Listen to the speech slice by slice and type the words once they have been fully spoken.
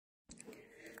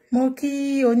Mo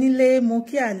kí onílé, mo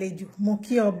kí àlejò, mo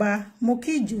kí ọba, mo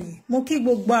kí ìjòyè, mo kí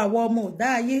gbogbo àwọn ọmọ ọ̀dá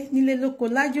ayé nílé lóko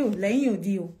lájò lẹ́yìn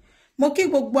odi o. Mo kí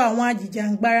gbogbo àwọn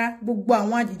àjìjàngbara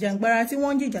tí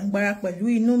wọ́n jìjàngbara pẹ̀lú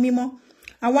inú mímọ́.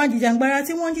 Àwọn àjìjàngbara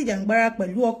tí wọ́n jìjàngbara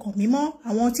pẹ̀lú ọkàn mímọ́,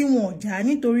 àwọn tí wọn ò jà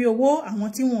nítorí owó, àwọn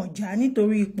tí wọn ò jà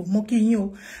nítorí ipò. Mo kí yín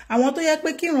o. Àwọn tó yẹ pé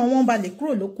kíran wọn ba lè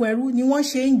kúrò lóko ẹrú ni wọ́n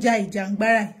ṣe ń ja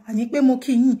ìjàngbara. Àní pé mo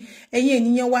kí yín. Ẹ̀yin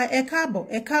ènìyàn wa, ẹ káàbọ̀,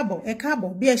 ẹ káàbọ̀, ẹ káàbọ̀.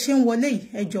 Bí ẹ ṣe ń wọlé yìí,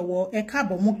 ẹ jọ̀wọ́ ẹ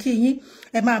káàbọ̀. Mo kí yín.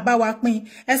 Ẹ máa bá wa pín.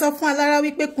 Ẹ sọ fún alára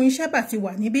wípé Queen Sheba ti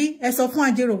wà níbí. Ẹ sọ fún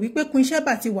ajérò wípé Queen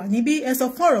Sheba ti wà níbí. Ẹ sọ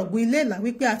fún ọ̀rọ̀gùn ilé ìlà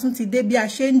wípé a tún ti dé bí a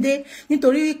ṣe ń dé.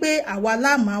 Nítorí wípé àwa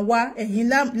la máa wá, ẹ̀yin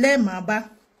lẹ máa bá.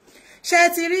 Ṣé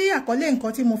ti rí àkọlé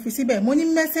nǹkan tí mo fi síbẹ̀? Mo ní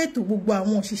mẹ́sẹ̀tù gbogbo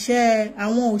àwọn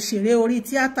òṣèré orí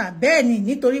tíátà. Bẹ́ẹ̀ ni,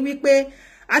 nítorí wípé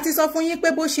a ti sọ fún yín pé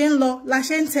bó ṣe ń lọ la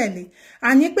ṣe ń tẹ̀lé.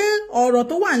 Àní pé ọ̀rọ̀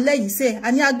tó wà ńlẹ̀ yìí sẹ́,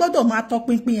 àní a gbọ́dọ̀ máa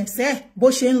tọpinpin ẹ̀sẹ̀ bó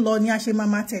ṣe ń lọ ni a ṣe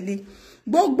máa tẹ̀lé.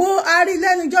 Gbogbo arí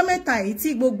lẹ́nujọ́ mẹ́ta yìí tí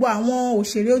gbogbo àwọn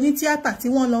òṣèré onítíátà tí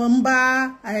wọ́n lọ ń bá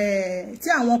tí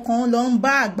àwọn kan lọ ń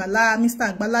bá Mr.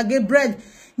 Agbala Gabriel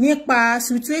nípa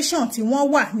situation tí wọ́n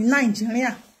wà ní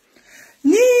Nàìjíríà.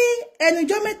 Ní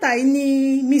ẹnujọ́ mẹ́ta yìí ni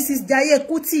Mrs. Jaye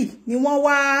Kuti ni wọ́n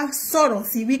wá sọ̀rọ̀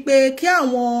sí wípé kí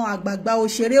àwọn àgbààgbà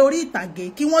òṣèré orí ìtàgé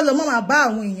kí wọ́n lọ máa bá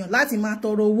àwọn èèyàn láti máa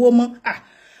tọrọ owó mọ́.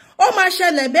 Ó máa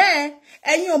ṣẹlẹ̀ bẹ́ẹ̀.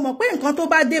 Ẹ̀yin ò mọ̀ pé nǹkan tó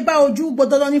bá dé bá ojú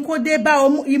gbọdọdọ ni kó dé bá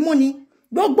imú ni.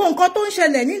 Gbogbo nǹkan tó ń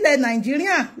ṣẹlẹ̀ nílẹ̀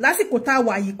Nàìjíríà lásìkò tá a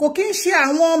wà yìí kò kí ń ṣe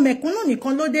àwọn mẹ̀kúnnù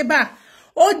nìkan ló dé bá.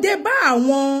 Ó dé bá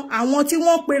àwọn tí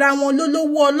wọ́n pera wọn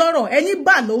lólówó ọlọ́rọ̀. Ẹni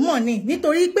bá ló mọ̀ ni,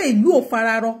 nítorí pé ìlú ò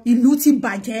fararọ, ìlú ti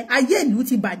bàjẹ́, ayé ìlú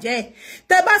ti bàjẹ́.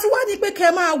 Tẹ́ bá ti wá ní pé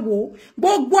kẹ́ máa wò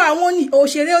gbogbo àwọn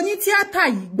òṣèré onítíátà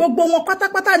yìí, gbogbo wọn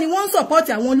pátápátá ni wọ́n ń support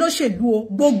àwọn olóṣèlú o.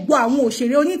 Gbogbo àwọn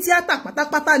òṣèré onítíátà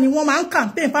pátápátá ni wọ́n máa ń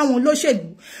campaign fáwọn olóṣèlú.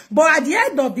 But at the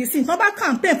end of the scene, tán bá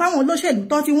campaign fáwọn olóṣèlú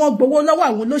tán tí wọ́n gbowó lọ́wọ́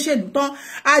àwọn olóṣèlú tán,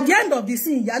 at the end of the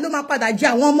scene ìyà ló máa padà jẹ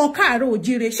àwọn ọmọ káàárọ̀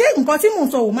oòjíire. Ṣé nǹkan tí mò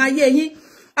ń sọ ò máa yé yín?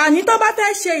 Àní tó bá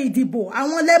fẹ́ ṣe ìdìbò,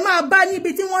 àwọn lẹ máa bá níbi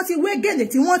tí wọ́n ti wé gèlè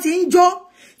tí wọ́n ti ń jó,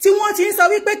 tí wọ́n ti ń sọ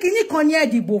wípé kinní kan ni ẹ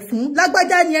dìbò fún,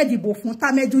 lágbájá ni ẹ dìbò fún,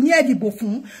 tàmẹ̀dù ni ẹ dìbò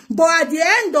fún. But at the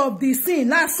end of the scene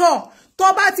lásọ̀, tó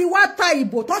bá ti wá ta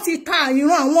ìbò, tó ti ta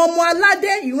ìran àwọn ọmọ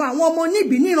aládé, ìran àwọn ọmọ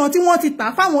níbi níran tí wọ́n ti tà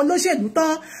fáwọn olóṣèlú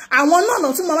tán, àwọn náà lọ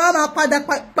tún máa padà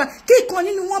kíkan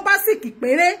nínú wọn bá sì kì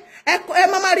péré. Ẹ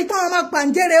máa rí tán máa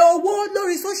pàǹjẹrẹ owó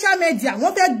lórí social media,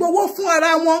 wọ́n fẹ́ gbowó fún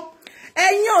ara wọn.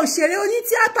 Ẹ̀yin òṣèré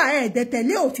onítíátà ẹ̀dẹ̀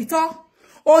tẹ̀lé òtítọ́.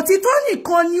 Òtítọ́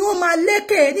nìkan ni ó máa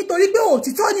lékè, nítorí pé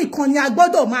òtítọ́ nìkan ni a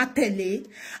gbọ́dọ̀ máa tẹ̀lé.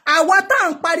 Àwa tá à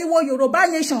ń pariwo Yorùbá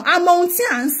nation, a mọ ohun tí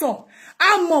à ń sọ. A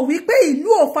mọ̀ wípé ìlú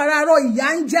ò fararọ, ìyà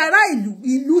ń jẹ ará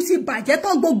ìlú ti bàjẹ́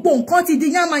tán, gbogbo nǹkan ti di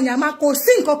yánmayànmá, kò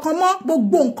sí nǹkan kan mọ́,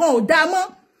 gbogbo nǹkan ò dáa mọ́.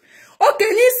 Ókè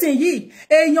nísìnyìí,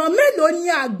 èèyàn mélòó ni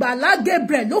Agbala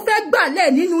Gabriel ló fẹ́ gbàlẹ̀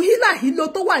nínú hílàhílo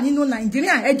tó wà nínú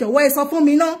Nàìjíríà? Ẹ jọ̀wọ́ ẹ sọ fún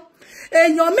mi náà.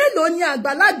 Èèyàn mélòó ni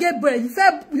Agbala Gabriel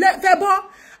fẹ́ bọ́?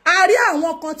 A rí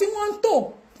àwọn kan tí wọ́n ń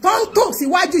tò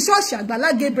síwájú ṣọ́ọ̀ṣì Agbala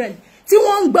Gabriel tí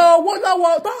wọ́n ń gba owó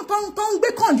lọ́wọ́, tó ń gbé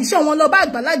condition wọn lọ bá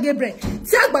Agbala Gabriel.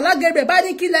 Tí Agbala Gabriel bá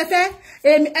ní kí lẹ fẹ́,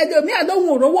 ẹlòmíà lóhun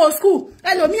òrówó school,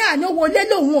 ẹlòmíà ní owó ilé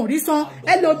lóhun ò rí san,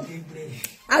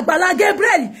 Agbala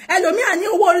Gabriel ẹlòmíà ní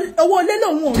owó ilé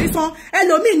lòun ò rí san,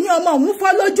 ẹlòmíì ní ọmọ òun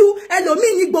fọ́ lójú,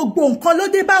 ẹlòmíì ní gbogbo nǹkan ló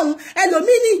dé bá òun,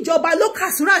 ẹlòmíì ní ìjọba ló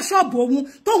kàsúrà ṣọ́ọ̀bù òun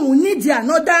tóun nídìí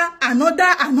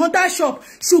another shop.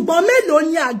 Ṣùgbọ́n mélòó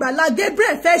ni Agbala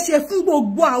Gabriel fẹ́ ṣe fún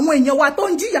gbogbo àwọn èèyàn wa tó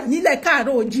ń jìyà nílẹ̀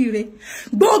káàárọ̀ oòjíire?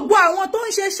 Gbogbo àwọn tó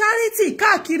ń ṣe charity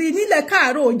káàkiri nílẹ̀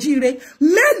káàárọ̀ oòjíire,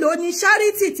 mélòó ni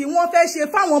charity tí wọ́n fẹ́ ṣe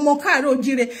fáwọn ọmọ káàárọ̀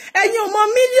oòjíire? Ẹ̀yin ò mọ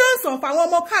millions of àwọn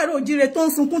ọmọ káàárọ̀ oòjíire tó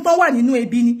ń sunkún tó wà nínú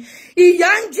ebi ni. Ìyà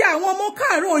ń jẹ àwọn ọmọ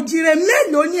káàárọ̀ oòjíire.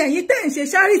 Mélòó ni ẹ̀yin tẹ́ ń ṣe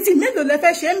charity, mélòó lẹ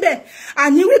fẹ́ ṣe ń bẹ̀?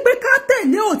 Àní wípé ká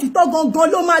tẹ̀lé òtítọ́ gangan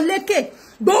ló máa lékè.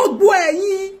 Gbogbo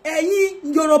ẹ̀yin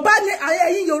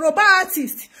Yorùbá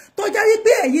artist tó jẹ́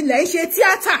wípé ẹ̀yin lẹ ń ṣe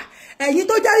tíátà, ẹ̀yin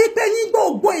tó jẹ́ wípé ní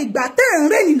gbogbo ìgbà tẹ́ ń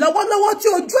rẹ́yìn lọ́wọ́lọ́wọ́ tí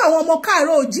ojú àwọn ọmọ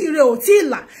káàárọ̀ oòjíire ò tí ì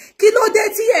là, kí ló dé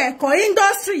tí ẹ̀kọ́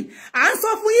industry à ń sọ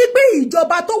fún yín pé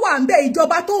ìjọba tó wà ń bẹ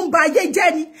ìjọba tó ń ba ayé jẹ́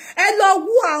ni? Ẹ lọ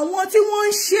wo àwọn tí wọ́n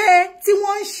ń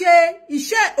ṣe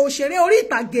iṣẹ́ òṣèré orí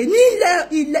ìtàgé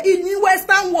ní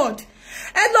western world.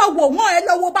 Ẹ lọ wò wọ́n, ẹ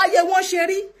lọ wo báyé wọ́n ṣe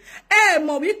rí. Ẹ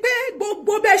mọ̀ wípé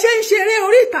gbogbo bẹ́ ṣe ń ṣeré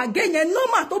orí ìtàgé yẹn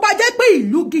normal tó bá jẹ́ pé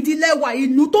ìlú gidi lẹ́wà,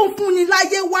 ìlú tó ń fúnni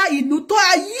láyé wá, ìlú tó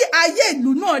ayé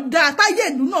ìlú náà dáa, táyé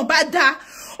ìlú náà bá dáa,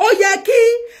 ó yẹ kí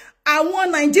àwọn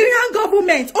Nigerian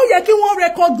government ó yẹ kí wọ́n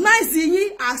recognize yín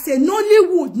as a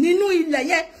Nollywood nínú ilẹ̀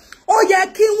yẹn. Ó yẹ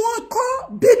kí wọ́n kọ́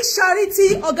big charity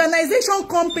organization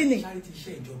company.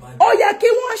 Ó yẹ kí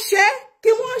wọ́n ṣe kí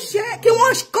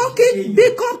wọ́n kọ́ kí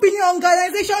big company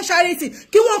organization charity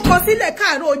kí wọ́n kọ sílẹ̀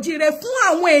káàárọ̀ oòjíire fún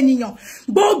àwọn ènìyàn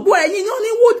gbogbo ẹ̀yin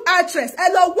Nollywood actress ẹ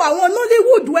lọ wo àwọn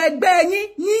Nollywood ẹgbẹ́ yín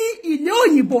ní ilé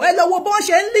òyìnbó ẹ lọ wo bọ́n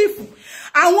ṣe ń live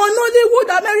àwọn Nollywood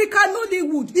America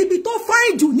Nollywood ibi tó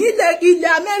fine jù nílẹ̀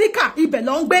ilẹ̀ America ibẹ̀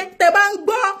ló ń gbé tẹ́ bá ń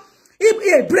gbọ́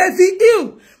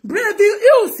Bravery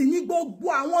Hill sì ní gbogbo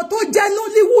àwọn tó jẹ́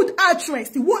Nollywood actress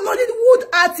Nollywood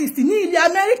artist ní ilẹ̀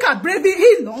America Bravery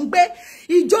Hill ló ń gbé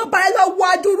ìjọba ẹ lọ wo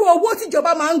adúrú owó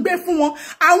tíjọba máa ń gbé fún wọn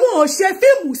àwọn ò ṣe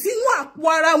fíìmù sínú àpò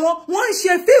ara wọn wọ́n ń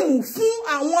ṣe fíìmù fún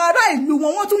àwọn ará ìlú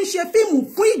wọn wọ́n tún ń ṣe fíìmù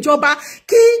fún ìjọba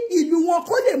kí ìlú wọn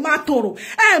kó lè máa tòrò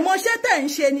mọṣẹ́ tẹ̀ ń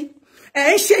ṣe ni ẹ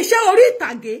ń ṣe iṣẹ́ orí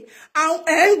ìtàgé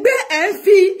ẹ ń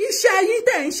fi iṣẹ́ yín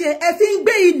tẹ̀ ń ṣe ẹ fi ń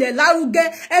gbé ilẹ̀ lárugẹ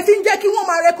ẹ fi ń jẹ́ kí wọ́n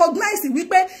máa recognize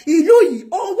wípé ìlú yìí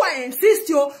ó wà exist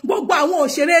o gbogbo àwọn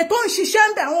òṣèré tó ń ṣiṣẹ́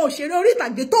ń bẹ àwọn òṣèré orí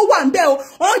ìtàgé tó wà ń bẹ o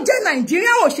wọ́n jẹ́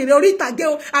Nàìjíríà òṣèré orí ìtàgé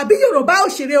o àbí Yorùbá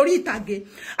òṣèré orí ìtàgé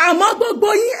àmọ́ gbogbo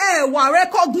yín ẹ wà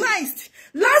recognized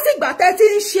láti ìgbà tẹ́ ti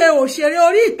ń ṣe òṣèré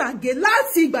orí ìtàgé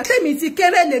láti ìgbà tẹ́mi ti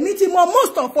kéré lèmi ti mọ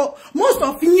most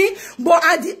of yín but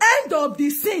at the end of the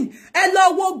scene ẹ lọ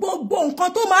wo gbogbo nǹkan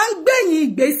tó máa ń gbẹ̀yìn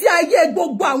ìgbésí ayé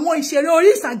gbogbo àwọn ìṣeré orí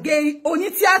ìtàgé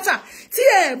onítíátà tí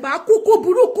ẹ bá kúkú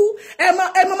burúkú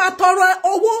ẹ máa tọrọ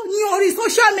owó ní orí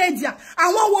social media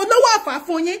àwọn wo ló wà fà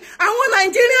fún yín àwọn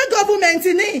Nigerian government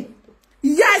ni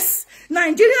yes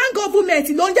Nigerian government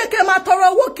ló ń jẹ́ kẹ́ máa tọrọ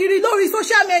owó kiri lórí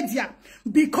social media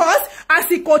because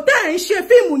àsìkò tẹ́ ń ṣe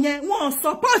fíìmù yẹn wọ́n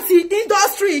support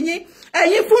industry yín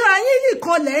ẹ̀yin fúnra yín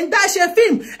nìkan lẹ̀ ń dá ṣe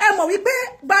fíìmù ẹ mọ̀ wípé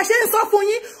bá ṣe ń sọ fún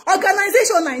yín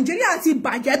organization Nàìjíríà ti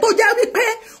bàjẹ́ tó jẹ́ wípé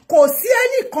kò sí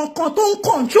ẹnì kankan tó ń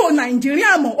control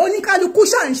Nàìjíríà mọ́ oníkálukú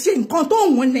ṣà ń ṣe nǹkan tó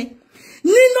wùn ni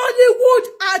ní Nollywood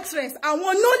actress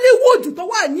àwọn Nollywood tó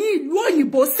wà ní ìlú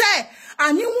òyìnbó sẹ́ẹ̀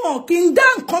àní wọn kì í dá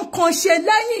nǹkan kan ṣe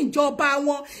lẹ́yìn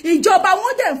ìjọba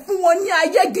wọn dẹ̀ fún wọn ní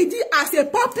ayé gidi as a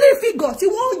public figure tí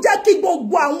wọ́n ń jẹ́ kí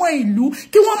gbogbo àwọn ìlú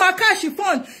kí wọ́n máa cash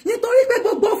fund nítorí pé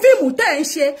gbogbo fíìmù tẹ́ ń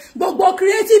ṣe gbogbo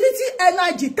creativity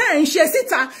energy tẹ́ ń ṣe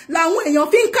síta làwọn èèyàn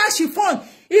fi ń cash fund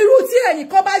irú tí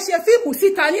ẹnìkan bá ṣe fíìmù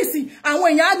síta nísìn àwọn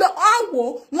èèyàn lọ wò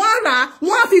wọ́n rà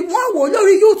wọ́n wò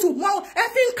lórí YouTube ẹ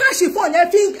fi ń cash fund ẹ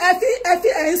fi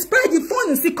spread the fund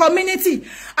sí community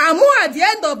àmọ́ at the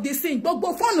end of the scene gbogbo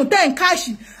fọ́ọ̀nù tẹ́ ń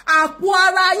káàṣì àpò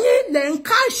ara yín lẹ̀ ń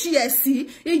káàṣì ẹ̀ sí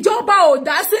ìjọba ò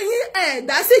dá sí yín ẹ̀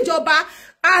dá sí ìjọba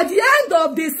at the end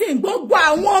of the scene gbogbo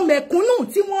àwọn mẹ̀kúnnù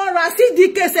tí wọ́n ra CD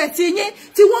kẹsẹ̀ tí yín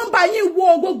tí wọ́n bá yín wo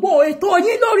gbogbo ètò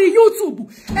yín lórí YouTube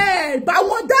ẹ̀ bá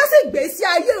wọn dá sí ìgbésí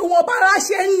ayé wọn bára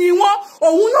ṣe ń ni wọn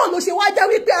òun náà ló ṣe wá jẹ́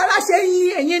wípé ara ṣe ń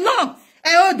yin ẹ̀yin náà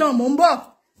ẹ ó dàn mò ń bọ̀.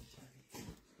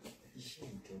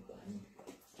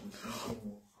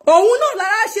 òun náà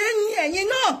lára ṣe ń yin ẹ̀yin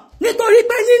náà nítorí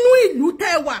pé nínú ìlú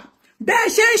tẹ́ wà bẹ́ẹ̀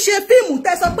ṣe ń ṣe fíìmù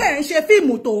tẹ́ sọ pé ẹ̀ ń ṣe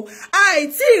fíìmù tó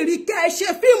àìtí rí kẹ́ ẹ ṣe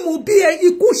fíìmù bí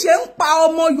ikú ṣe ń pa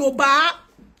ọmọ Yorùbá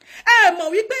ẹ mọ̀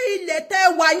wípé ilẹ̀ tẹ́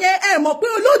wà yẹn ẹ mọ̀ pé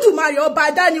Olódùmarè ọba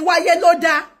dániwáyé ló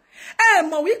dá ẹ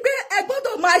mọ̀ wípé ẹ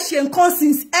gbọ́dọ̀ máa ṣe nǹkan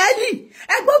since early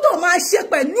ẹ gbọ́dọ̀ máa ṣe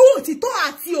pẹ̀lú òtítọ́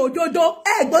àti òdodo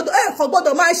ẹ kò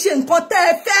gbọ́dọ̀ máa ṣe nǹkan tẹ́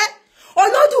ẹ fẹ́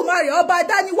Olódùmarè ọba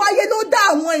dániwáyé ló dá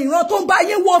àwọn ìran tó ń bá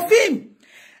yín wo fíìmù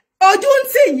ojú ń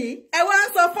tì yín ẹ wá ń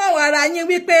sọ fún àwọn ará yín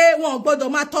wípé wọn ò gbọ́dọ̀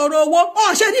máa tọrọ owó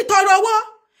wọn ṣe ní tọrọ owó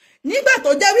nígbà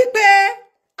tó jẹ́ wípé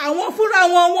àwọn fúnra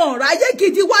wọn ò ráyé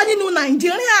gidi wá nínú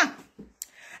Nàìjíríà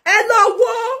ẹ lọ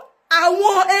wo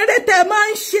àwọn eré tẹ́ máa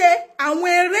ń ṣe àwọn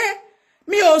eré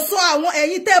mi ò sọ àwọn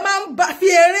ẹ̀yin tẹ́ máa ń fi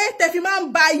eré tẹ́ fi máa ń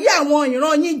ba ayé àwọn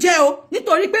ìran yín jẹ́ o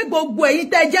nítorí pé gbogbo ẹ̀yin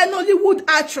tẹ́ jẹ́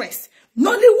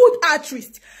Nollywood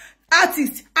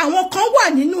artist àwọn kan wà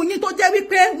nínú yín tó jẹ́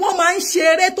wípé wọ́n máa ń ṣe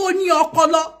eré tó ní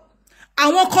ọpọlọ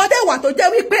àwọn kan dẹ̀ wà tó jẹ́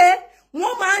wípé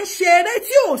wọ́n máa ń ṣe eré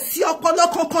tí ò sí ọpọlọ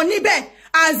kankan níbẹ̀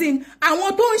as in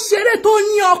àwọn tó ń ṣeré tó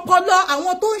ní ọpọlọ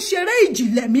àwọn tó ń ṣeré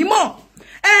ìjìnlẹ̀ mímọ́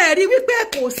ẹ rí wípé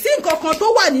kò sí nǹkan kan tó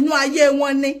wà nínú ayé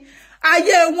wọn ni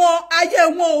ayé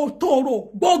wọn ò tòrò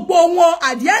gbogbo wọn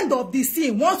at the end of the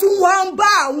scene wọ́n tún wá ń bá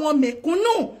àwọn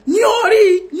mẹ̀kúnnù ní orí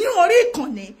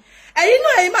ìkànnì ẹ̀yin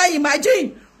náà ẹ máa imagine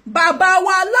bàbá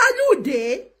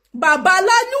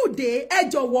Lálùdé ẹ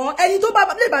jọ̀wọ́ ẹni tó bá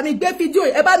lè bá mi gbé fídíò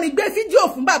ẹ bá mi gbé fídíò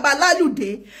fún bàbá Lálùdé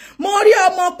mo rí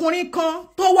ọmọkùnrin kan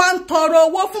tó wá ń tọrọ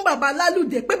owó fún bàbá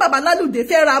Lálùdé pé bàbá Lálùdé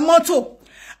fẹ́ ra mọ́tò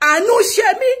àánú ṣe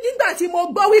mí nígbà tí mo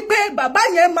gbọ́ wípé bàbá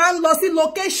yẹn máa ń lọ sí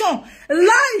location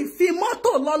láì fi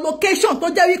mọ́tò lọ location tó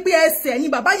jẹ́ wípé ẹsẹ̀ ni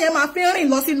bàbá yẹn máa fi rìn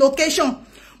lọ sí location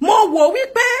mo wò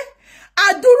wípé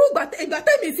adúrú ìgbà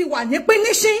tẹ́mi ti wà ní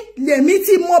píníṣín lèmi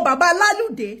ti mọ bàbá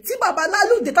Lálùdé tí bàbá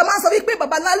Lálùdé tó máa ń sọ wípé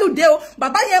bàbá Lálùdé o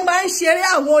bàbá yẹn máa ń ṣeré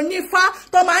àwọn onífá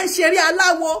tó máa ń ṣeré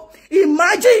aláwo.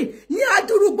 Imagine ní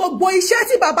adúrú gbogbo iṣẹ́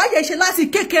tí bàbá yẹn ṣe láti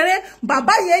kékeré.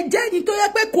 Bàbá yẹn jẹ́ ẹni tó yẹ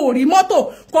pé kò rí mọ́tò,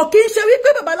 kò kí ń ṣe wípé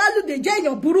bàbá Lálùdé jẹ́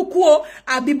èèyàn burúkú o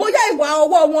àbí bóyá ìwà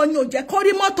ọwọ́ wọn ni ò jẹ́ kó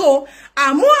rí mọ́tò o.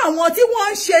 Àmọ́ àwọn tí wọ́n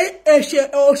ń ṣe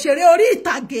òṣèré orí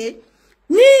ìtàgé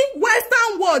ní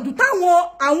western world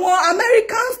táwọn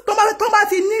Americans tó bá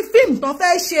ti ní fíìmù tó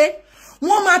fẹ́ ṣe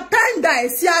wọ́n máa tẹ́ǹdà ẹ̀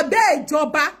sí abẹ́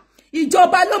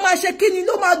ìjọba ló máa ṣe kíni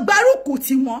ló máa gbárùkù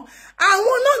tì wọ́n.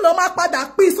 Àwọn náà ló máa padà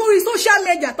pín sórí social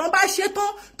media tán bá ṣe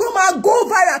tán tó máa go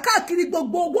viral káàkiri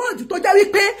gbogbo world tó jẹ́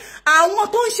wípé àwọn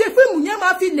tó ń ṣe fíìmù yẹn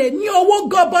máa fi lè ní owó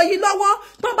gọbọi lọ́wọ́.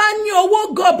 Tó bá ní owó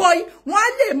gọbọi wọ́n á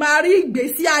lè máa rí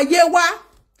ìgbésí ayé wa.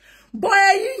 Bọ́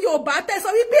ẹ̀yin Yorùbá tẹ́ sọ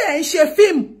wípé ẹ̀ ń ṣe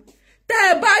fíìmù, tẹ́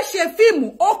ẹ bá ṣe fíìmù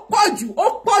ó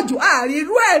pọ̀jù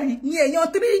àrírú ẹ̀rí ní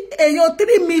èèyàn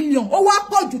 3 million ó wá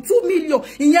pọ̀jù 2 million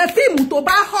ìyẹn fíìmù tó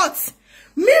bá hot.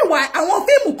 Meanwhile àwọn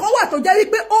fíìmù kan wà tó jẹ́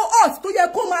wípé ó hot tó yẹ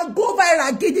kó máa go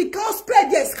viral gidi kan spread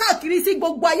yes káàkiri sí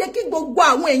gbogbo ayé kí gbogbo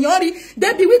àwọn èèyàn rí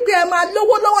débi wípé ẹ máa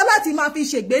lówó lọ́wọ́ láti máa fi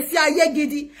ṣègbésí ayé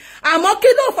gidi. Àmọ́ kí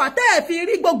ló fà tẹ́ ẹ fi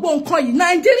rí gbogbo nǹkan yìí?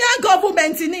 Nigerian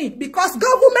government ni, because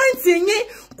government yín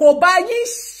kò bá yín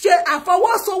ṣe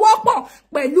àfọwọ́sowọ́pọ̀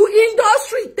pẹ̀lú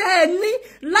industry tẹ́ ẹ ní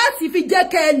láti fi jẹ́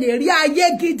kẹ́ ẹ lè rí ayé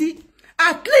gidi.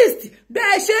 At least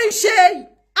bẹ́ẹ̀ ṣe ń ṣe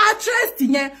actress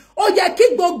yẹn ó yẹ kí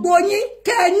gbogbo yín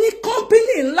kẹ́ ẹ ní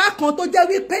company ńlá kan tó jẹ́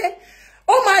wípé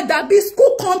ó máa dàbí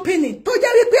school company tó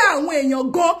jẹ́ wípé àwọn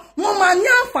èèyàn gan wọ́n máa ní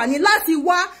àǹfààní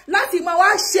láti máa wá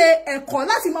ṣe ẹ̀kọ́,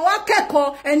 láti máa wá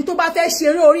kẹ́kọ̀ọ́ ẹni tó bá fẹ́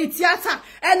ṣeré orí tíátà.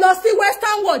 Ẹ lọ sí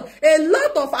western world, a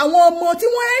lot of àwọn ọmọ tí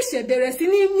wọ́n ṣe bẹ̀rẹ̀ sí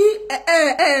ní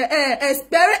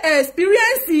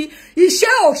experience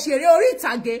iṣẹ́ òṣèré orí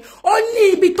ìtàgé ó ní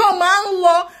ibi tó máa ń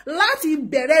lọ láti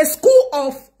bẹ̀rẹ̀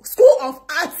school of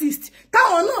artists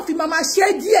táwọn náà fi máa ṣe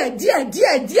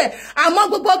díẹ̀. Àmọ́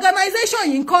gbogbo organization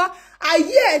yìí ń kọ́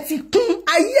ayé ẹ̀ ti kún,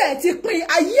 ayé ẹ̀ ti pín,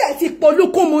 ayé ẹ̀ ti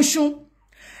polúkúmuṣu.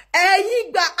 Ẹ̀yin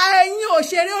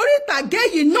òṣèré orí ìtàgé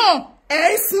yìí náà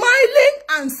smiling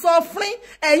and suffering.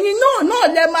 Ẹ̀yin náà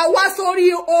lẹ máa wá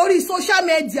orí social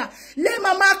media lẹ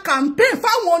máa campaign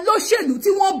fáwọn olóṣèlú tí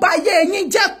wọ́n bá yé yín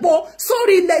jẹ́po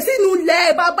sórí ilẹ̀ sínú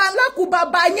ilẹ̀ baba ńlá kú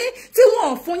baba yín tí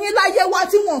wọ́n fún yín láyé wá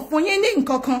tí wọ́n fún yín ní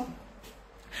nǹkan kan.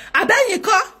 Àbẹ́yìn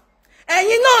kọ́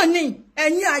ẹ̀yin náà ni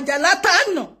ẹ̀yin Àjàlá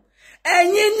Tànà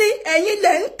ẹ̀yin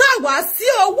lẹ ń tà wá sí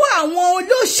ọwọ́ àwọn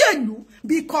olóṣèlú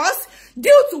because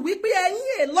due to wípé ẹ̀yin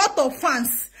a lot of fans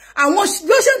àwọn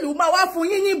olóṣèlú máa wá fún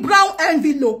yín ní brown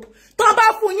envelope. Tó bá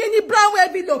fún yín ní brown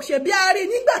envelope ṣebí a rí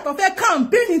nígbà tó fẹ́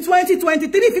campaign ní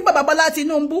 2023 fún bàbá Bọ́lá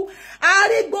Tinubu. A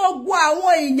rí gbogbo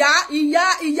àwọn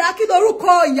ìyá kí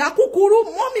lorúkọ ìyá kúkúrú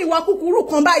mọ́mì wa kúkúrú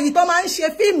kan báyìí tó máa ń ṣe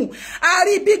fíìmù. A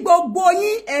rí bí gbogbo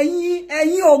yín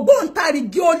ẹ̀yin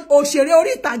ògbóǹtarìgì òṣèré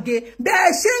orí ìtàgé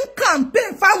bẹ́ẹ̀ ṣe ń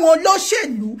campaign fáwọn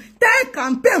olóṣèlú tẹ́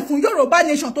campaign fún Yorùbá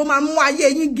nation tó máa mú ayé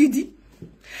yín gidi.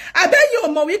 Àbẹ́yìn ò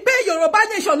mọ̀ wípé Yorùbá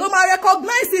nation ló máa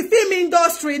recognize film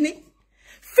industry ni.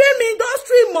 Film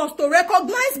industry must to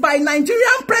recognize by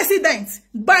Nigerian president,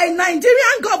 by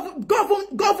Nigerian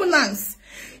governance.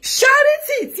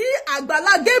 Charity tí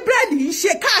Agbala Gabriel ń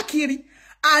ṣe káàkiri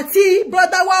àti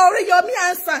brother wa Oríyọmí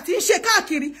Answer tí ń ṣe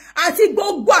káàkiri àti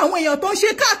gbogbo àwọn èèyàn tó ń ṣe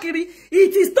káàkiri.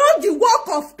 It is not the work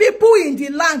of people in the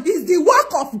land, it's the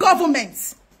work of government.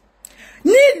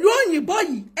 Ní ìlú òyìnbó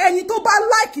yìí ẹni tó bá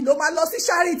like ló máa lọ sí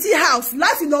charity house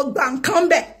láti lọ gba nǹkan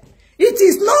bẹ̀. It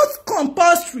is not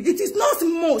compulsory, it is not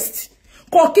most.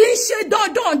 Kò kí ń ṣe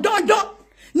dandan.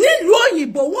 Nílùú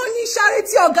òyìnbó wọ́n ní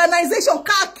charity organization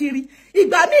káàkiri.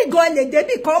 Ìgbà míì gan lè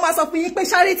débì kan máa sọ fún yín pé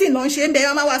charity ló ń ṣe ń bẹ̀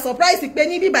wọ́n máa wà surprise pé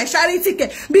níbí by charity kẹ̀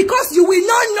because you will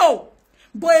not know.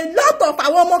 But a lot of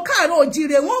àwọn ọmọ káàárọ̀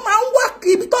òjìrè wọ́n máa ń wá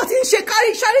ibi tó ti ń ṣe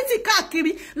charity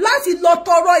káàkiri láti lọ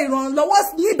tọrọ ìrànlọ́wọ́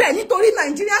níbẹ̀ nítorí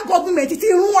Nigerian government ti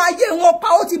rún ayé wọn pa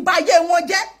ó ti bà ayé wọn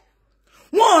jẹ́.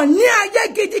 Wọ́n ní ayé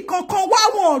gidi kankan wá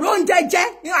wọn ọ̀rọ̀ oúnjẹ jẹ.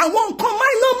 Àwọn nǹkan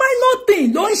minor thing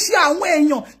ló ń ṣe àwọn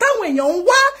èèyàn táwọn èèyàn ń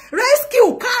wá rescue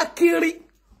káàkiri.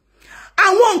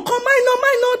 Àwọn nǹkan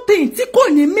minor thing tí kò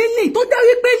ní mínì tó jẹ́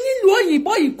wípé nílùú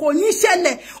òyìnbó yìí kò ní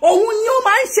ṣẹlẹ̀. Òun ni ó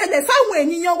máa ń ṣẹlẹ̀ sáwọn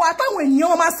ènìyàn wa táwọn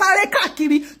ènìyàn máa sáré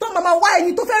káàkiri tó máa wá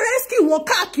ẹni tó fẹ́ rescue wọn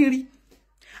káàkiri.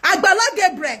 Agbala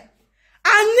Gabriel,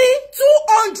 a ní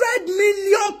 200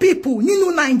 million people nínú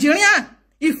Nigeria.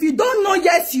 If you don't know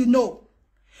yet, you know.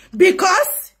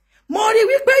 Because mo rí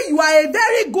wípé you are a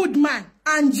very good man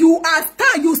and you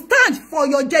stand for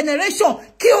your generation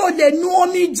kí o lè nu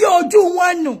omijé ojú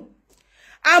wọn nù.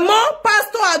 Àmọ́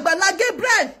Pastor Agbala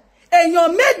Gabriel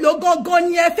èèyàn mélòó gangan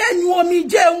ni ẹ fẹ́ nu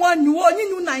omijé wọn nù ó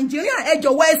nínú Nàìjíríà ẹ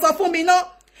jọ̀wọ́ ẹ sọ fún mi náà.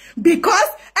 Because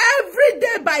every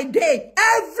day by day,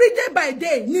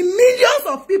 the millions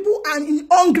of people are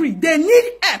hungry. They need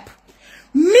help.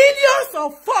 Millions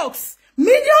of folks,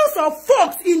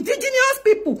 indigenous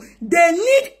people, they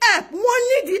need help. Wọ́n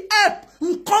need the help.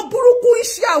 Nǹkan burúkú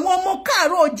iṣẹ́ àwọn ọmọ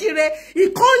káàárọ̀ oòjíire.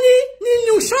 Ìkànnì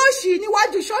nínú ṣọ́ọ̀ṣì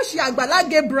níwájú ṣọ́ọ̀ṣì Agbala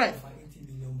Gabriel.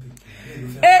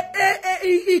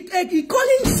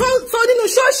 Ìkànnì sọ nínú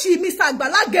ṣọ́ọ̀ṣì Mr.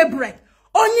 Agbala Gabriel.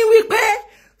 Ó ní wípé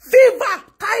fever,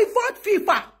 typhoid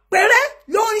fever, pẹ̀rẹ́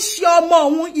ló ń ṣe ọmọ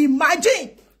òun. Imagine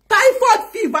typhoid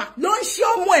fever ló ń ṣe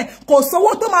ọmọ ẹ̀, kò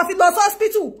sówó tó máa fi lọ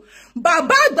hospital.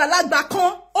 Bàbá àgbàlagbà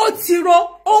kan ó ti ro,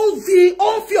 ó ń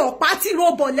fi ọ̀pá ti ro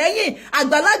bọ̀ lẹ́yìn.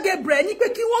 Agbala Gabriel ní pé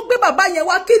kí wọ́n gbé bàbá yẹn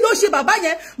wá. Kí ló ṣe bàbá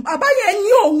yẹn? Bàbá yẹn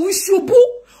ní òun ṣubú,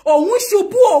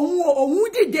 òun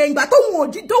dìde. Ìgbà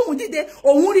tóun dìde,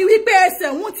 òun rí wípé ẹsẹ̀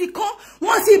òun ti kán.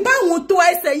 Wọ́n ti bá òun to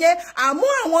ẹsẹ̀ yẹn, àmọ́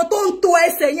àwọn tó ń to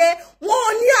ẹsẹ̀ yẹn,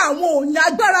 wọ́n ní àwọn ò ní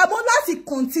agbára mọ́ láti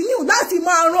continue láti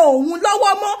máa ran òun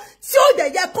lọ́wọ́ mọ́. Tí ó dẹ̀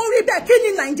yẹ kó rí bẹ́ẹ̀, kí ni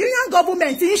Nigerian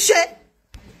government ń ṣe?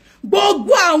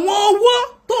 Gbogbo àwọn owó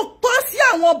tó tọ́ sí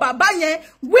àwọn bàbá yẹn,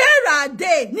 where are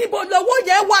they? Níbo lówó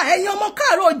yẹn wà? Ẹ̀yin ọmọ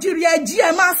káàárọ̀ oòjíire ẹ jí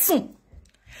ẹ má sùn.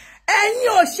 Ẹ̀yin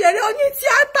òṣèré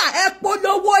onítíátà ẹ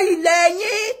polówó ilẹ̀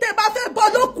yín. Tẹ́ bá fẹ́ bọ́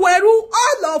lóko ẹrú,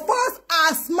 all of us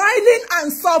are smiling and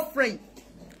suffering.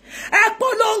 Ẹ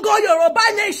polongo Yorùbá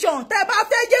nation. Tẹ́ bá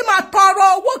fẹ́ jẹ́ máa tọrọ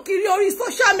owó kiri orí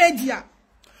social media.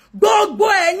 Gbogbo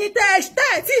ẹ̀yin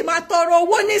tẹ́ tí máa tọrọ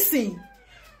owó nísìn.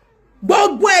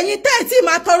 Gbogbo ẹ̀yin tẹ́ tí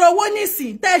máa tọrọ owó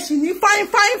nísìn. Tẹ́ sì ní fine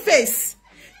face.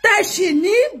 Tẹ́ sì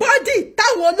ní body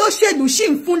táwọn olóṣèlú sì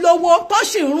ń fún lówó tó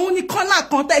sì ń rún ní kọ́nà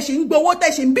kan. Tẹ́ sì ń gbowó,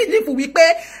 tẹ́ sì ń believe wípé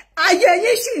ayé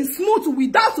yín sì ń smooth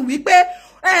without wípé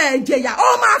jẹ̀yà ó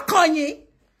máa kàn yín.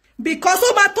 Because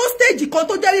ó máa tó stage kan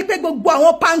tó jẹ́ wípé gbogbo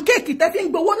àwọn pancake tẹ́ fi ń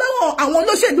gbowó lọ́wọ́ àwọn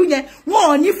olóṣèlú yẹn wọn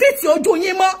ò ní fìtì ojú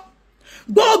yín mọ́.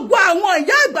 Gbogbo àwọn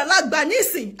ìyá àgbàlagbà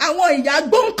nísìn, àwọn ìyá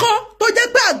gbóǹkan tó jẹ́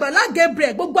pé Agbala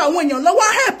Gabriel, gbogbo àwọn èèyàn lọ́wọ́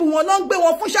help wọn ló ń gbé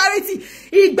wọn fún charity.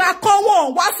 Ìgbà kan wọn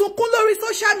wá sunkún lórí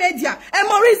social media. Ẹ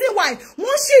mọ reason why?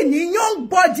 Wọ́n sì ní young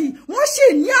body, wọ́n sì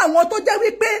ní àwọn tó jẹ́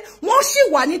wípé wọ́n sì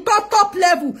wà ní top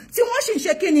level tí wọ́n sì ń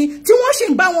ṣe kíni, tí wọ́n sì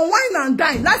ń bá wọn wine and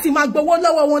dine láti máa gbowó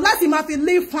lọ́wọ́ wọn, láti máa fi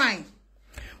live fine.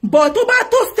 But tó bá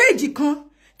tó stage kan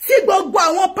tí gbogbo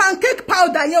àwọn pancake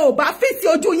powder yẹn ò bá fìtì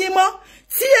ojú yín mọ́,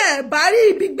 tí ẹ bá rí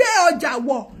ibi gbé ọjà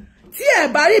wọ̀, tí ẹ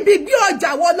bá rí ibi gbé ọjà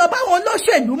wọ̀ lọ báwọn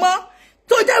olóṣèlú mọ́,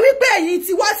 tó jẹ́ wípé ẹ̀yin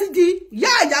ti wá sí di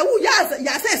yáàyáwú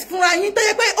yàsẹ̀s fúnra yín, tó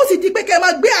yẹ pé ó sì di pé kẹ́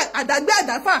máa gbé àdágbé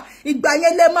àdáfà. Ìgbà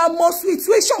yẹn lẹ máa mọ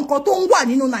situation kan tó ń wà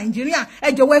nínú Nàìjíríà. Ẹ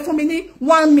jọ̀wọ́ ẹ fún mi ní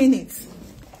 1 minute.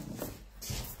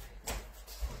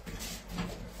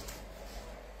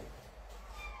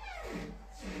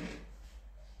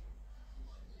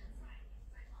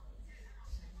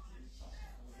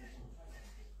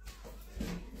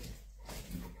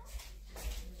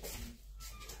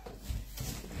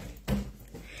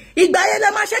 Ìgbà yẹn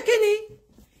lẹ máa ṣe kí ni?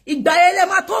 Ìgbà yẹn lẹ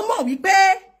máa tó mọ̀ wípé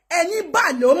ẹni bà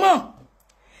ló mọ̀.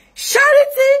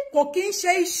 Charity kò kí ń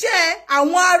ṣe iṣẹ́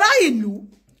àwọn ará ìlú.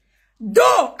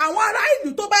 Though àwọn ará ìlú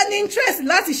tó bá ní interest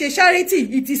láti ṣe charity,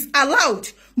 it is allowed.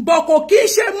 But kò kí ń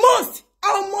ṣe most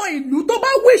ọmọ ìlú tó bá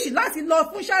wish láti lọ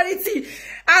fún charity,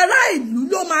 ará ìlú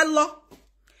ló máa lọ.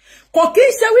 Kò kí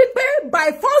ń ṣe wípé by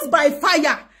force by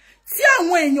fire. Tí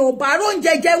àwọn èèyàn ò bá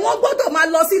róúnjẹ jẹ, wọ́n gbọ́dọ̀ máa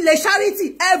lọ sí ilé charity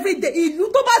everyday. Ìlú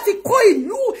tó bá ti kó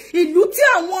ìlú tí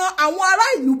àwọn ará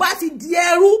ìlú bá ti di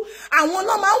ẹrú, àwọn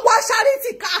náà máa ń wá charity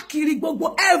káàkiri gbogbo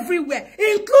everywhere,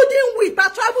 including we ta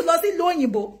travel lọ sí ìlú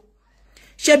òyìnbó.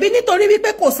 Ṣebí nítorí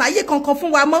wípé kò sáyé kankan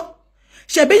fún wa mọ́.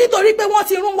 Ṣebí nítorí pé wọ́n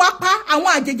ti rún wa pa,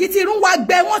 àwọn àjèjì ti rún wa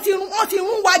gbẹ, wọ́n ti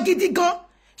rún wa gidi gan.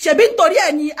 Ṣebí nítorí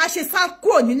ẹ̀ ni a ṣe sá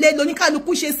kúrò nílé,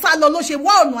 lóníkálukú ṣe sá lọ, ló ṣe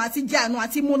wá ọ̀nà àti jẹ àná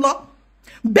àti mú lọ.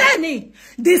 Bẹ́ẹ̀ni,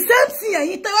 the same thing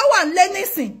ẹ̀yin tẹ́ wá ńlé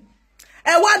nísìn.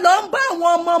 Ẹ wá lọ ń bá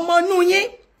àwọn ọmọ inú yín.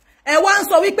 Ẹ wá ń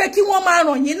sọ wípé kí wọ́n máa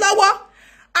ràn yín lọ́wọ́.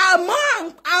 Àmọ́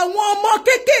àwọn ọmọ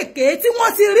kéékèèké tí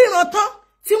wọ́n ti ríran tán,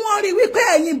 tí wọ́n rí wípé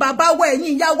ẹ̀yin bàbá wa, ẹ̀yin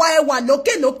ìyá wa ẹ wà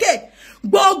lókè.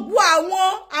 Gbogbo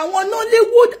àwọn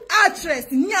Nollywood actress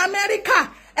ní Amẹ́ríkà,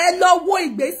 ẹ lọ wo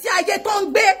ìgbésí ayé tó ń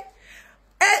gbé.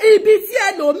 Ibi tí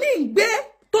ẹlòmíì ń gbé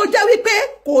tó jẹ́ wípé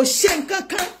kò ṣe nǹkan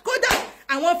kan. Kódà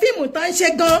àwọn fíìmù tó ń ṣe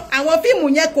gan, àwọn fíìmù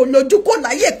yẹn kò lójú kò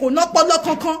láyè kò nọ́pọlọ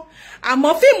kankan.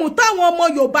 Àmọ́ fíìmù táwọn ọmọ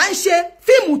Yorùbá ń ṣe,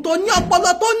 fíìmù tó ní ọpọlọ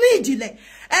tó ní ìjìnlẹ̀.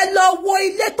 Ẹ lọ wo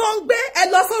ilé tó ń gbé, ẹ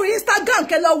lọ sórí Instagram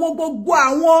kẹ́ lọ wo gbogbo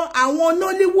àwọn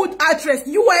Nollywood actress,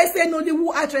 USA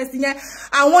Nollywood actress yẹn,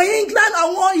 àwọn England,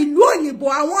 àwọn ìlú òyìnbó,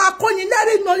 àwọn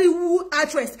akọ́nilẹ́rìí Nollywood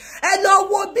actress. Ẹ lọ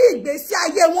wo bí ìgbésí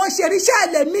ayé wọn ṣe rí, ṣé ẹ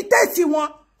lè mí tẹ̀sí wọn.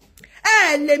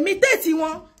 limitate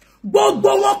wọn gbogbo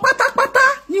wọn pátápátá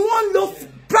ni wọ́n ń lo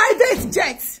private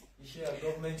jet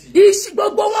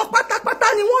gbogbo wọn pátápátá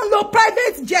ni wọ́n ń lo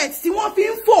private jet tí wọ́n fi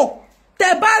ń fò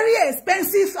tẹ́ bá rí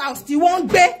expensive house tí wọ́n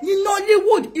gbé ní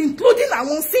Nollywood including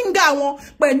àwọn singer wọn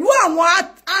pẹ̀lú àwọn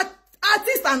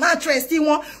artist and actress tí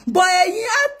wọ́n bọ̀ ẹ̀yin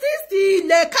artist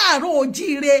ilẹ̀ káàárọ̀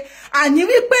oòjíire àní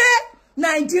wípé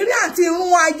Nàìjíríà ti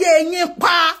run ayé yín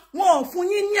pa wọn ò fún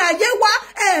yín ní ayé wá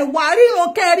wá ríran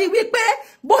kẹrí wípé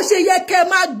bó ṣe yẹ kẹ́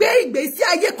máa gbé ìgbésí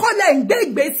ayé kọ́lẹ̀ ń gbé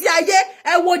ìgbésí ayé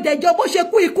wo Dẹ̀jọ́ bó ṣe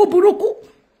kú ikú burúkú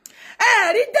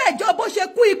rí Dẹ̀jọ́ bó ṣe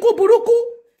kú ikú burúkú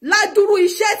ládùúrú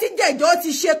iṣẹ́ tí Dẹ̀jọ́ ti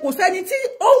ṣe kò sẹ́ni tí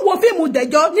ó ń wo fíìmù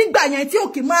Dẹ̀jọ́ nígbà yẹn tí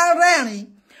òkè máa ń rẹ́rìn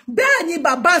bẹ́ẹ̀ ni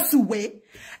bàbá Sùwé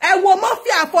wo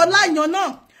Murphy Àfọláyàn náà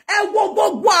wo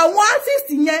gbogbo àwọn artist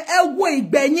yẹn wo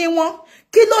ìgbẹ̀yìn wọn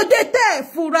kí ló dé tẹ́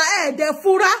fura dẹ̀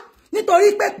fura nítorí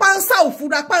pé pánsá ò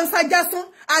fura pánsá jásán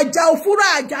àjà ò fura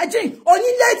àjà jìn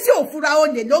onílé tí ò fura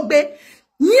olè ló gbé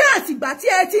ní àtìgbà tí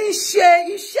ẹ ti ń ṣe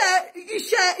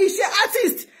iṣẹ́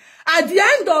artist at the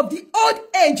end of the old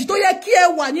age tó yẹ kí ẹ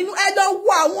wà nínú ẹ lọ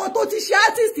wo àwọn tó ti ṣe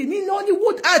artist ní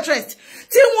Nollywood actress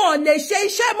tí wọn ò lè ṣe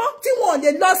iṣẹ́ mọ́ tí wọn ò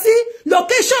lè lọ sí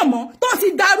location mọ́ tó ti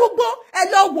darúgbó ẹ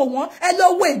lọ wò wọ́n ẹ lọ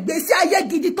wo ìgbésí ayé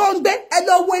gidi tó ń gbé ẹ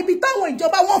lọ wo ibi táwọn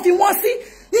ìjọba wọn fi wọ́n sí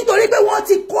nítorí pé wọ́n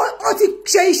ti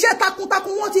ṣe iṣẹ́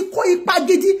takuntakun wọ́n ti kó ipa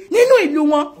gidi nínú ìlú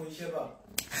wọn.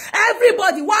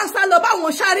 Everybody wá ń sá lọ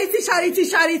báwọn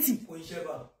charity.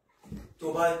 tó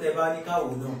bá tẹ bá ní káwọ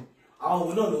náà àwọn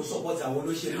náà ló support àwọn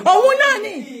olóṣèlú. òun náà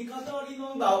ni. nǹkan tó rí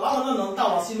nọ́mbà àwọn náà ń tà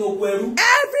wá sínú oko ẹrú.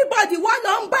 Everybody wá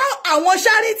lọ ń bá àwọn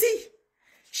charity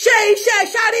ṣe iṣẹ́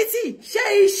charity ṣe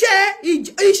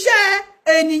iṣẹ́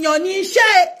ènìyàn ní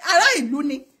iṣẹ́ ará ìlú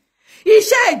ni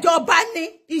iṣẹ́ ìjọba ni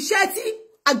iṣẹ́ tí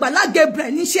Agbala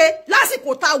Gabriel ní ṣe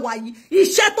lásìkò tá a wà yìí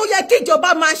iṣẹ́ tó yẹ kí ìjọba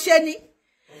máa ṣe ni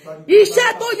iṣẹ́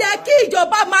tó yẹ kí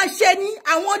ìjọba máa ṣe ni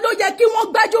àwọn ló yẹ kí wọ́n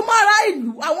gbájúmọ́ ará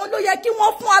ìlú àwọn ló yẹ kí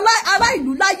wọ́n fún ará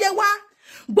ìlú láyé wá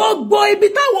gbogbo ibi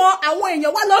táwọn àwọn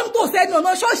èèyàn wá lọ ń tò sẹ́nu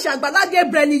ọ̀nà ṣọ́ọ̀ṣì Agbala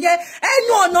Gabriel yẹn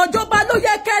ẹnu ọ̀nà ìjọba ló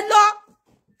yẹ kẹ́ lọ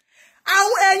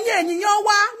àwọn ènìyàn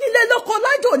wá nílé lóko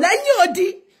lájò lẹ́yìn odi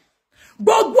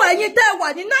gbogbo ẹ̀yin tẹ́ wà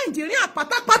ní Nàìjíríà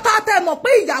pátápátá tẹ́ mọ̀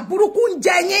pé ìyà burúkú ń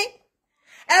jẹ yín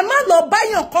ẹ má lọ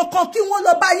báyàn kankan kí wọ́n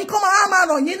lọ bá yín kọ́ máa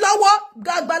ràn yín lọ́wọ́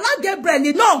Agbala Gabriel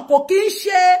náà kò kí ń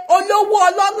ṣe olówó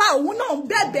ọlọ́lá òun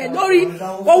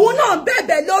náà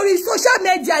bẹ̀bẹ̀ lórí social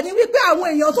media ní wípé àwọn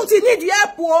èèyàn tún ti nídìí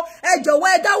ẹ̀pù o ẹ jọ̀wọ́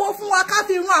ẹ dáwó fún wa ká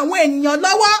fi ran àwọn ènìyàn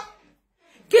lọ́wọ́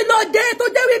kí ló dé tó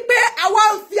jẹ́ wípé àwa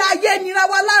ń fi ayé nira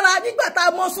wa lára nígbà tá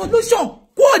a mọ solution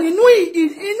kúrò nínú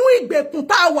ìgbèkùn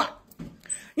tá a wà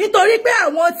nítorí pé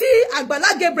àwọn tí Agbala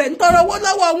Gabriel ń tọrọ owó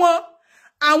lọ́wọ́ wọn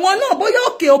àwọn náà bóyá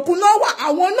òkè òkun náà wà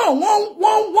àwọn náà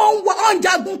wọ́n ń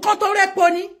jagun kán tó rẹ́pọ̀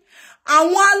ni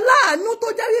àwọn aláàánú tó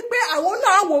jẹ́ wípé àwọn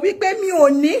náà wò wípé mi ò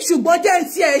ní ṣùgbọ́n jẹ́ ń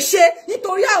tiẹ̀ ṣe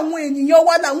nítorí àwọn ènìyàn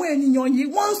wa làwọn ènìyàn yìí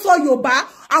wọ́n ń sọ Yorùbá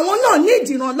àwọn náà ní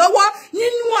ìdìrànlọ́wọ́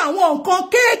nínú àwọn nǹkan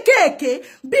kéékèèké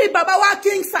bíi bàbá wa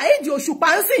King Saheed Òṣùpá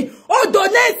ń sìn ó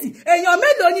donate èèyàn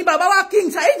mélòó ni bàbá wa King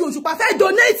Saheed Òṣùpá fẹ́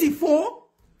donate fún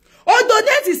ó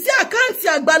donate sí àkáǹtì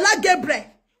Agbala Gabriel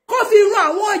kó fi ran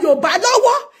àwọn Yorùbá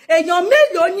lọ́wọ́ èèyàn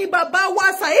mélòó ni bàbá wa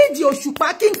Saheed Òṣùpá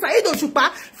King Saheed Òṣùpá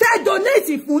fẹ́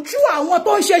donate fún tú àwọn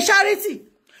tó ń ṣe charity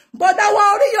bọ̀dá wa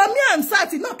Oríyọmí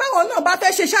Hamzat náà táwọn náà bá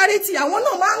fẹ́ ṣe charity àwọn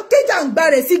náà máa ń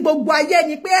kéjàǹgbàrè sí gbogbo ayé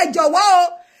ni pé ẹ jọ̀wọ́ o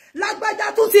lágbájá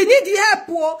tún ti nídìí help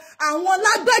o àwọn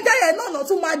lágbájá yẹn náà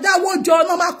tún máa dáwó jọ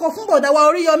náà máa kọ fún bọ̀dá wa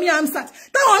Oríyọmí Hamzat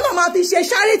táwọn náà máa fi ṣe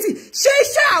charity ṣe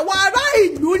iṣẹ́ àwọn ará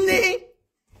ìlú ni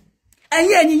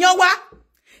ẹ̀yin ènìyàn wa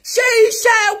ṣé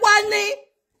iṣẹ́ wa ni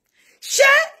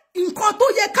ṣé nǹkan tó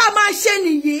yẹ ká máa ṣe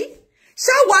nìyí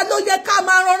ṣáwa ló yẹ ká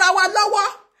máa ranra wa lọ́wọ́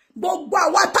gbogbo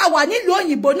àwa tá wà nílùú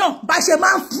òyìnbó náà bá ṣe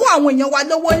máa ń fún àwọn èèyàn wa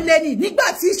lówó lẹ́nì nígbà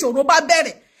tí ìṣòro bá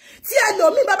bẹ̀rẹ̀ tí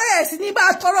ẹlòmíì bá bẹ̀rẹ̀ sí ní bá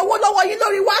tọrọ owó lọ́wọ́ yín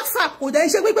lórí WhatsApp kò dẹ̀ ń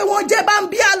ṣe wípé wọ́n jẹ́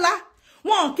bámbíàlà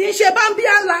wọn kì í ṣe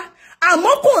bámbíàlà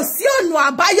àmọ́ kò sí ọ̀nà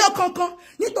àbáyọ kankan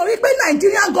nítorí pé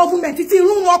Nigerian government ti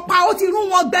rún wọn pa ó ti rún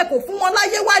wọn gbẹ kò fún wọn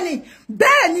láyé wá ni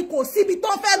bẹ́ẹ̀ ni kò síbi tó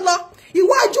fẹ́ lọ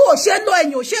iwájú ò ṣe lọ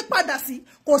ẹ̀yìn ò ṣe padà sí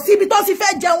kò síbi tó sì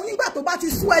fẹ́ jẹun nígbà tó bá ti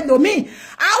sú ẹlòmíì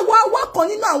àwa wá kan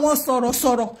nínú àwọn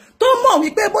sọ̀rọ̀sọ̀rọ̀ tó mọ̀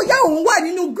wípé bóyá òun wà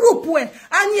nínú gúrùpù ẹ̀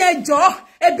á ní ẹjọ́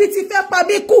ebi ti fẹ́ pa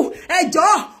mí kú ẹjọ́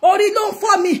orí ló ń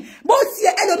fọ́ mi bó ti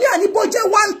ẹlòmíì àní bó jẹ́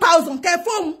 1000 kẹ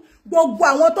fóun gbogbo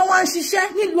àwọn tó wá ń ṣiṣẹ́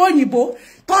nílùú òyìnbó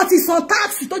tó ti san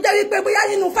táàsì tó jẹ́ wípé bóyá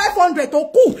nínú 500 tó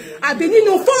kù àbí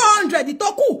nínú 400 tó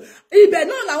kù ibẹ̀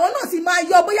náà làwọn náà sì máa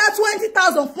yọ bóyá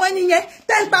 20,000 fún ẹni yẹn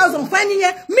 10,000 fún ẹni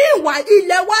yẹn meanwhile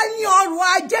ilẹ̀ wa ní ọrọ̀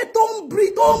ajé tó ń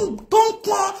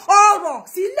pọn ọrọ̀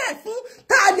sílẹ̀ fún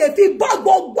tá a lè fi bọ́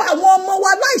gbogbo àwọn ọmọ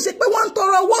wa láì ṣe pé wọ́n ń tọrọ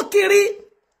tọrọ owó kiri.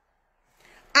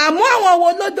 Àmọ́ àwọn wo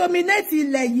ló dominate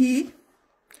ilẹ̀ yìí?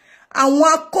 Àwọn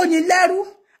akónilẹ́rú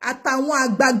àtàwọn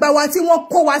àgbààgbà wa tí wọ́n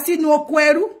kó wa sínú oko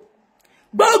ẹrú.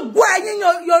 Gbogbo ẹ̀yin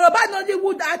Yorùbá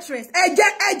Nollywood actress, ẹ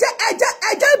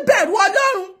jẹ́ bẹ̀rù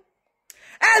Ọlọ́run.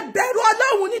 Ẹ bẹ̀rù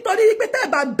Ọlọ́run nítorí pé tẹ́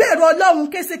bá bẹ̀rù Ọlọ́run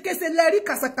késekése lẹ́rí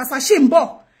kàsàkàsà ṣì ń bọ̀.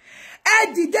 Ẹ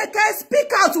dìde kẹ́ speak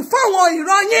out fáwọn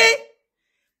ìran yín.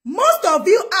 Most of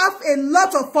you have a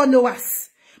lot of followers,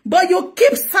 but you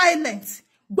keep silent.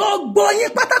 Gbogbo yín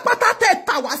pátápátá tẹ́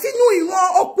tà wá sínú ìran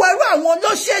oko ẹrú àwọn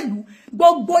olóṣèlú.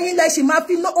 Gbogbo yín lẹ ṣì máa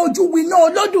fi ojú winá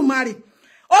Olódùmarè.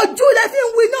 Ojú lẹ fi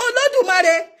ń winá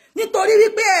Olódùmarè nítorí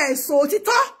wípé ẹ̀sùn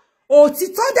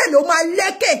òtítọ́ dẹ̀ ló máa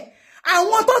lékè.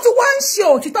 Àwọn tó tún wá ń ṣe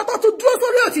òtítọ́ tó tún dúró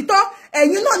sórí òtítọ́,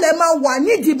 ẹ̀yin náà lẹ máa wà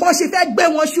nídìí bọ́n ṣe fẹ́ gbé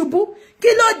wọn ṣubú. Kí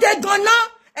ló dé gan-an?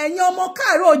 Ẹ̀yin ọmọ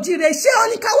káàárọ̀ oòjíire, ṣé ó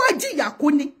ní ká wá jìyà kú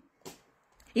ni?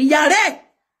 Ìyà rẹ̀,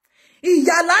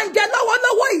 ìyà là ń jẹ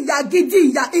lọ́wọ́lọ́wọ́, ìyà gidi,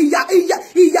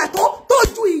 ìyà tó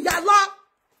ju ìyà lọ.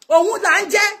 Òun là ń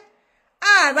jẹ.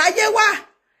 Àráyé wá.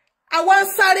 Àwa ń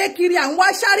sáré kiri, àwọn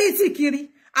aṣáríìtì kiri.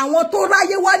 Àwọn tó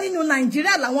ráyé wá nínú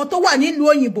Nàìjíríà làwọn tó wà nílùú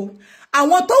òyìnbó.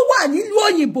 Àwọn tó wà nílùú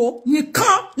òyìnbó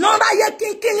nìkan ló ráyé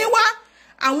kínkínní wá.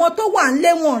 Àwọn tó wà ńlé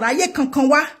wọn ráyé kankan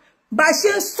wá. Bá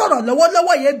ṣe ń sọ̀rọ̀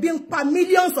lọ́wọ́lọ́wọ́ yẹn bí ń pa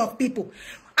millions of people.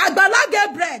 Agbala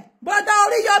Gabriel, bọ́dá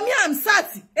Oríyọmí Hamzat,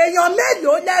 èèyàn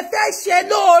mélòó lẹ fẹ́ ṣe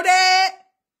lóore?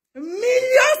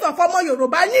 Millions of ọmọ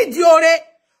Yorùbá nídìí oore.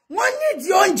 Wọ́n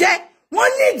nídìí oúnjẹ,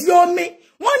 wọ́n nídìí omi,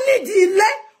 wọ́n nídìí ilé,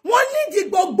 wọ́n nídìí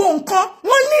gbogbo nǹkan,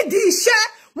 wọ́n nídìí iṣẹ́.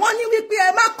 Wọ́n ní wípé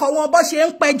ẹ má kọ́ wọn bó ṣe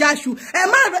ń pẹja ṣù, ẹ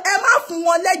má fún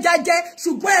wọn lẹ́ja jẹ,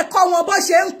 ṣùgbọ́n ẹ kọ́ wọn bó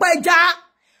ṣe ń pẹja.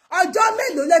 Ọjọ́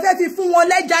mélòó lẹ fẹ́ fi fún wọn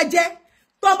lẹ́ja jẹ?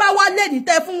 Tó bá wá lẹ́ni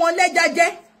tẹ́ fún wọn lẹ́ja jẹ,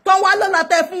 tó wá lọ́la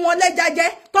tẹ́ fún wọn lẹ́ja jẹ,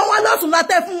 tó wá lọ́tùnla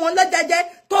tẹ́ fún wọn lẹ́ja jẹ,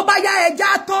 tó bá yá ẹja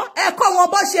tán, ẹ kọ́ wọn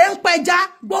bó ṣe ń pẹja.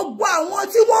 Gbogbo àwọn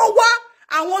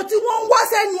tí wọ́n wá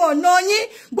sẹ́nu ọ̀nà yín,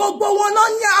 gbogbo wọn náà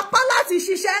ní apá láti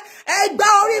ṣiṣẹ́. Ẹ gba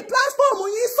orí platform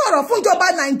yín sọ̀rọ̀ fún ìjọba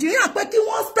Nàìjíríà pé kí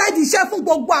wọ́n spread iṣẹ́ fún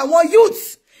gbogbo àwọn youths.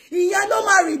 Ìyẹn ló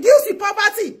máa reduce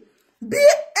poverty. Bí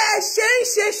ẹ ṣe ń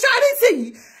ṣe charity yìí,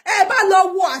 ẹ bá lọ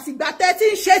wo àtìgbà tẹ́ tí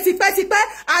ń ṣe tipẹ́tipẹ́,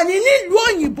 àní nílùú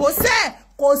òyìnbó sẹ́,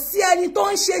 kò sí ẹni tó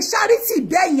ń ṣe charity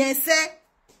bẹ́ẹ̀ yẹn sẹ́.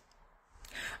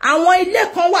 Àwọn ilé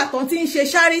kan wà tó ti ń ṣe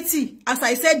charity, as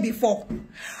I said before.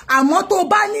 Àmọ́ tó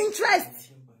bá ní interest,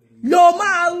 ló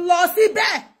máa lọ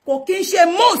síbẹ̀. Kò kí ń ṣe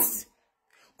most,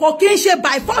 kò kí ń ṣe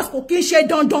by force, kò kí ń ṣe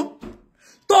dandan.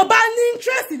 Tó bá ní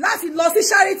interest láti lọ sí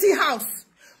charity house,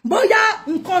 bóyá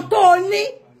nǹkan tó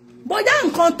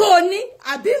ní,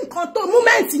 àbí nǹkan tó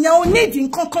moment yẹn o need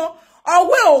nǹkan kan,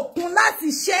 ọwọ́ òkun láti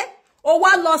ṣe, o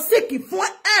wá lọ seek fún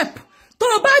help. Tó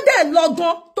bá dẹ̀ lọ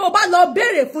gan, tó bá lọ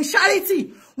béèrè fún charity,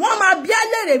 wọ́n máa bi ẹ́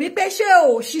léèrè wípé ṣé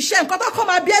o ṣiṣẹ́, nǹkan tó kọ́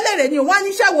máa bi ẹ́ léèrè ni wọ́n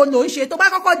níṣẹ́ wo ló ń ṣe. Tó bá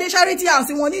kọ́kọ́ dé charity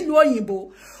house wọn nílùú òyìnbó,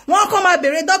 wọ́n kọ́ máa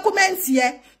béèrè dọ́kúmẹ́ǹtì ẹ.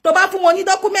 Tó bá fún wọn ní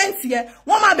dọ́kúmẹ́ǹtì ẹ,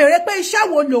 wọ́n máa béèrè pé iṣẹ́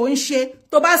wo ló ń ṣe.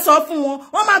 Tó bá sọ fún wọn,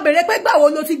 wọ́n máa béèrè pé gbà wo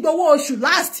ló ti gbowó oṣù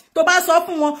last. Tó bá sọ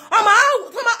fún wọn, wọ́n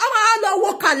máa lọ wo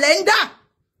kàlẹ́ndà.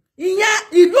 Ìyẹn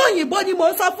ìlú òyìnbó ni mò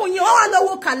ń sọ fún yín. Wọ́n wá lọ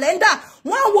wo kàlẹ́ndà,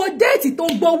 wọ́n wo déètì tó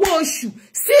gbowó oṣù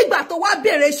sí ìgbà tó wá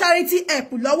béèrè charity help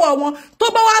lọ́wọ́ wọn. Tó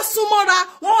bá wá súnmọ́ra,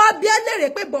 wọ́n wá bi ẹ́ léèrè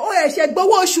pé bọ̀ ó ẹ̀ṣẹ̀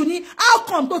gbowó oṣù ni, how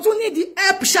come tó tún need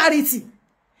help charity?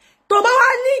 Tó bá wá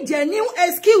ní genuine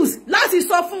excuse láti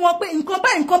sọ fún wọn pé nǹkan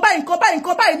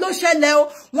báyìí ló ṣẹlẹ̀ o,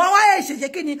 wọ́n wá ẹ̀ṣẹ̀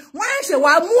kí ni, wọ́n ẹ̀ṣẹ̀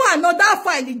wá mú another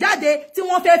file jáde tí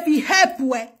wọ́n fẹ́ fi help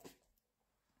ẹ.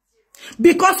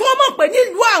 Because wọ́n mọ̀ pé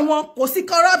nílùú àwọn kò sí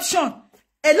corruption.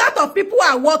 A lot of people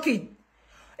are working.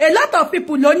 A lot of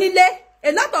people ló nílé.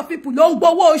 A lot of people ló ń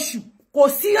gbowó oṣù. Kò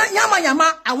sí yamayama,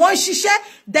 àwọn ń ṣiṣẹ́.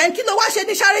 Then kí ló wá ṣe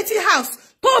ní charity house?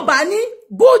 Tó bá ní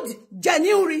good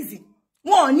genuine reason,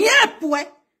 wọn ò ní help ẹ.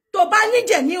 Tó bá ní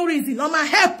genuine reason, wọ́n máa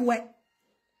help ẹ.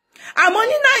 Àmọ́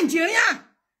ní Nàìjíríà,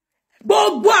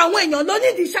 gbogbo àwọn èèyàn ló ní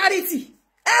di charity.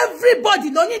 Everybody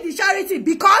ló ní di charity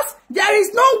because there is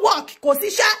no work. Kò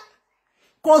síṣẹ́,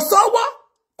 kò sówó,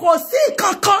 kò sí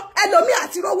kankan. Ẹlòmíì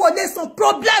àti rówó lè san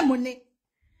problem ni.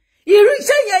 Irú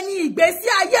iṣẹ́ yẹn ni ìgbésí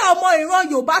ayé ọmọ ìran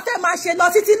Yorùbá fẹ́ máa ṣe lọ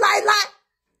títí láéláé.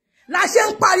 La ṣe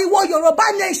ń pariwo Yorùbá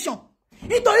nation.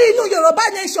 Nítorí inú Yorùbá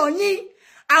nation ni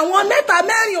àwọn mẹ́ta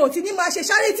mẹ́rin ò ti ní máa ṣe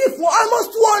charity fún almost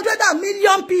 200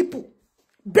 million people.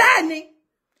 Bẹ́ẹ̀ ni,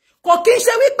 kò kí ń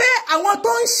ṣe wípé àwọn tó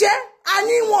ń ṣe a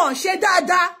ní wọn ṣe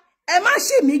dáadáa. Ẹ má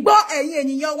ṣì mí gbọ́ ẹ̀yin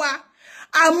ènìyàn wa.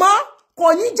 Àmọ́ kò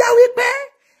ní jẹ́ wípé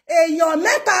èèyàn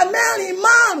mẹ́ta mẹ́rin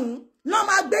márùn-ún ló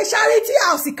máa gbé charity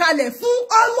house kalẹ̀ fún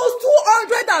almost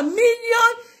 200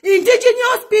 million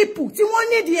indigenous people tí wọ́n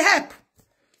need the help.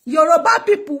 Yoruba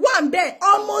people one bẹ́ẹ̀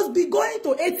almost be going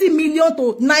to 80 million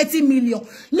to 90 million.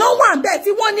 No one bẹ́ẹ̀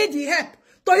tí wọ́n need the help.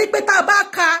 torí pé tá bá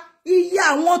ka iye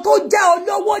àwọn tó jẹ́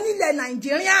olówó nílẹ̀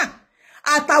Nàìjíríà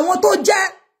àtàwọn tó jẹ́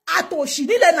àtòṣì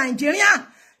nílẹ̀ Nàìjíríà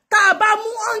tá bá mú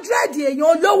 100 èèyàn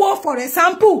olówó for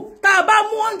example tá bá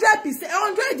mú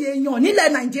 100 èèyàn nílẹ̀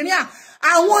Nàìjíríà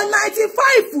àwọn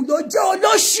 95 ló jẹ́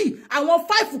olóṣì àwọn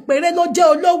 5 péré ló jẹ́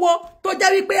olówó tó jẹ́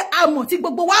wípé àmọ́ tí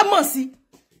gbogbo wa mọ̀ sí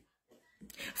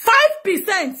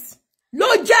 5% ló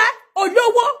jẹ́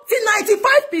olówó tí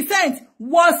 95%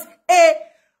 was a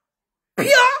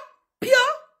pure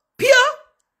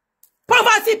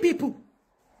poverty people.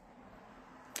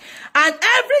 And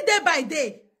every day by day,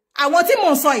 àwọn tí mò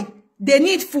ń sọ yìí, they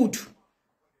need food.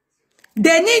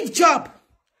 They need job.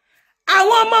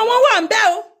 Àwọn ọmọ wọn wà ńbẹ̀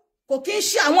o, kò kí ń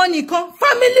ṣe àwọn nìkan,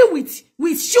 family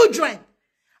with children.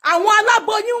 Àwọn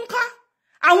aláboyún ńkọ́,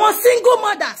 àwọn single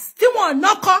mothers tí wọ́n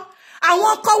nọ́kọ, àwọn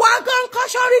ọkọ wa gan ńkọ́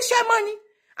ṣọ́ríṣẹ́ mọ́ ni.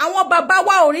 Àwọn bàbá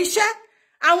wa ò ríṣẹ́,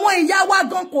 àwọn ìyá wa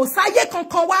gan kò sáyé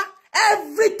kankan wá,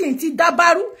 everything ti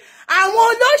dàbàrú. Àwọn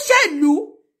olóṣèlú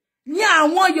ni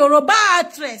àwọn Yorùbá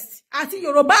actress àti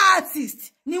Yorùbá artist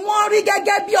ni wọ́n rí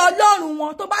gẹ́gẹ́ bí Ọlọ́run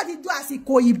wọn tó bá ti do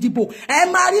àsìkò ìdìbò ẹ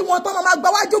máa rí wọn tó máa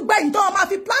gbáwájú gbẹ̀yìn tó máa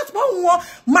fi platform wọn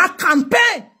máa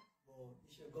campaign.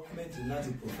 Iṣẹ́ government láti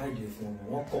provide fún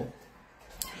wọn kọ̀.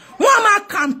 Wọ́n máa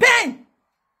campaign.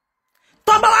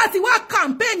 Tó bá wá ti wá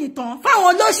campaign tán fáwọn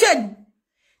olóṣèlú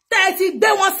tẹ́ ti gbé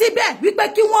wọn síbẹ̀ wípé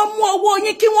kí wọ́n mú owó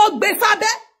yín kí wọ́n gbé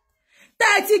sábẹ́.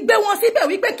 Tẹ́ ti gbé wọn síbẹ̀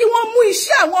wípé kí wọ́n mú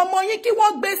iṣẹ́ àwọn ọmọ yín kí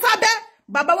wọ́n gbé sábẹ́.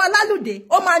 Bàbá wa Lálùdé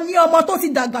ó máa ní ọmọ tó ti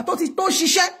dàgbà tó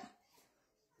ṣiṣẹ́.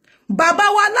 Bàbá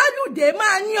wa Lálùdé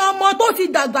máa ní ọmọ tó ti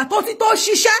dàgbà tó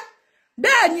ṣiṣẹ́.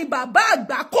 Bẹ́ẹ̀ ni bàbá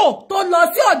Àgbákò tó lọ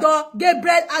sí ọ̀dọ̀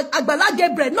Gabriel Agbala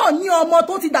Gabriel náà ní ọmọ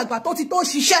tó ti dàgbà tó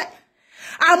ṣiṣẹ́.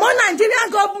 Àmọ́ Nigerian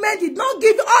government did not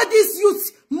give all these youths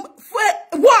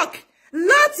work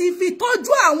láti fi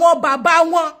tọ́jú àwọn bàbá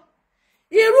wọn.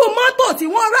 Irú mọ́tò tí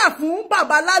wọ́n rà fún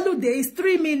bàbá Lálùdé is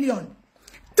 3 million.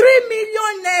 3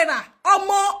 million naira.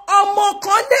 Ọmọ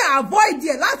kan lè avoid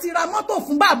ẹ̀ láti ra mọ́tò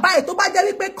fún bàbá ẹ̀ tó bá jẹ́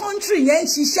wípé country yẹn ń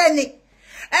ṣiṣẹ́ ni.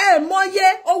 Ẹ mọye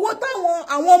owó táwọn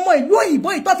àwọn ọmọ ìlú òyìnbó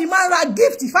yìí tó fi máa ń ra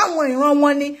gift fáwọn ìran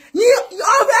wọn ni. Ní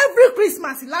every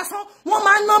Christmas lásán wọ́n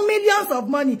máa ń ná millions of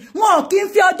money. Wọn kì í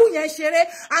fi ọdún yẹn ṣeré.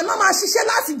 Àná máa ṣiṣẹ́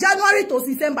láti January to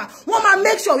December. Wọ́n máa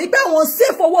make sure wípé wọ́n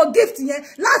save owó gift yẹn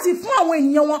láti fún àwọn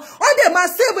ènìyàn wọn. Wọ́n dẹ̀ máa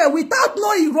save it without no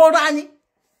ìrora ni.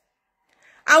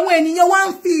 Àwọn ènìyàn wá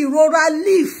ń fi ìrora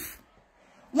live.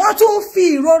 Wọ́n tún ń fi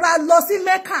ìrora lọ sí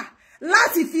Mecca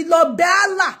láti fi lọ bẹ̀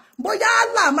Allah. Bóyá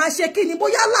Allah máa ṣe kíni,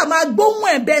 bóyá Allah máa gbóhùn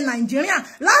ẹ̀bẹ̀ Nàìjíríà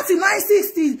láti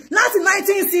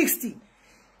 1960.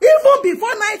 Even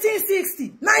before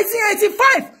 1960,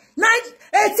 1985,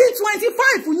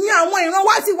 1825 ni àwọn ìran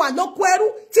wa ti wà lóko ẹrú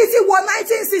títí wọ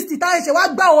 1960 tá ṣe wá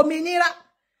gba òmìnira.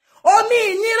 Omi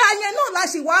ìnira yẹn náà la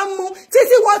ṣì wá mú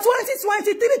títí wọ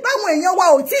 2023 táwọn èèyàn wa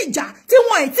ò tí jà, tí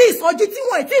wọ́n ì tí ìsọjí, tí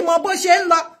wọ́n ì tí mọ bó ṣe ń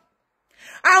lọ.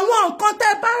 Àwọn nǹkan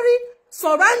tẹ́ bá rí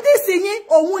surroundings yín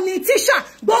òun ni tíṣà,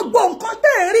 gbogbo nǹkan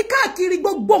tẹ́ ń rí káàkiri,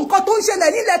 gbogbo nǹkan tó ń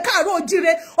ṣẹlẹ̀ nílẹ̀ káàárọ̀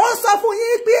oòjíire ó ń sọ fún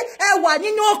yín pé ẹ wà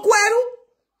nínú oko ẹrú.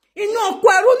 Inú oko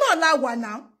ẹrú náà la wà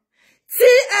náà. Tí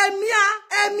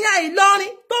ẹ̀míà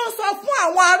Ìlọrin tó ń sọ fún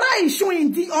àwọn ará Ìṣun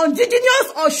indigenous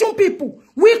Ọ̀ṣun people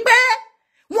wípé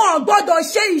wọn ò gbọ́dọ̀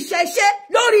ṣe ìṣẹ̀ṣe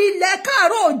lórí ilẹ̀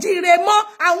káàárọ̀ oòjíire mọ́,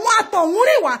 àwọn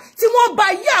àtọ̀húnrìnwá tí wọ́n bà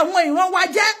yí àwọn ìran wa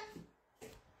jẹ́.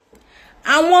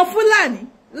 Àwọn Fúlàní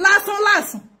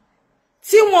lásánlàsàn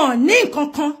tí wọn ò ní nǹkan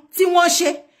kan tí wọ́n ṣe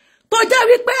tó jẹ́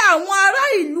wípé àwọn ará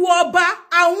ìlú ọba,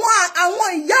 àwọn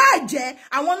ìyá àjẹ́,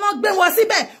 àwọn náà gbé wọn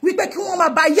síbẹ̀ wípé kí wọ́n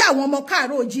máa bà yí àwọn ọmọ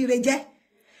káàárọ̀ oòjíire jẹ́.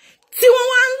 Tí wọ́n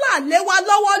wá ń là lé wa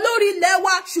lọ́wọ́ lórí ilẹ̀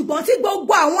wa, ṣùgbọ́n tí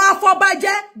gbogbo àwọn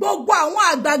afọbajẹ́, gbogbo àwọn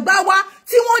àgbààgbà wa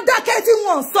tí wọ́n dákẹ́ tí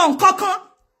wọ́n sọ nǹkan kan,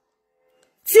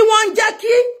 tí wọ́n ń jẹ́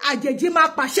kí àjèjì máa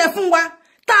pàṣẹ fún wa.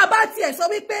 Tá a bá tiẹ̀ sọ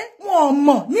wípé wọn ò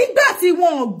mọ̀ nígbà tí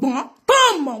wọn ò gbọ́n tó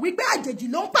mọ̀ wípé àjèjì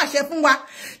ló ń pàṣẹ fún wa.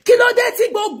 Kí ló dé tí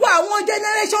gbogbo àwọn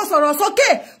generation sọ̀rọ̀ sókè,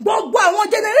 gbogbo àwọn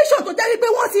generation tó jẹ́ wípé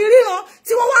wọ́n ti ríran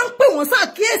tí wọ́n wá ń pè wọ́n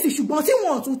ṣàkíyèsí ṣùgbọ́n tí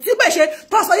wọ́n tún tíbẹ̀ ṣe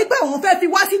tó sọ wípé àwọn fẹ́ fi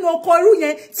wá sínú oko ẹrú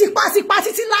yẹn tipátipá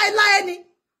títí láéláé ni.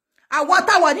 Àwa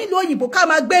táwa nílùú òyìnbó ká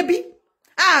máa gbé bí,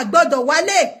 a gbọ́dọ̀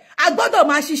wálé, a gbọ́dọ̀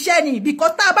máa ṣiṣẹ́ ni,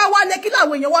 because tá a bá wálé kí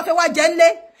làwọn èèyàn wá fẹ́ wá jẹ ńlé.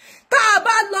 Tá a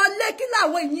bá lọ lé kí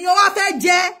làwọn ènìyàn wá fẹ́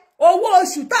jẹ. Owó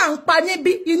oṣù tá ń pa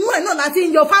níbí inú ẹ̀ náà láti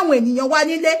ń yọ fáwọn ènìyàn wa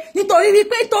nílé, nítorí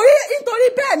wípé nítorí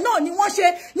bẹ́ẹ̀ náà ni wọ́n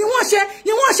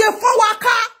ṣe fọ́n wa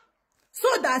ká, so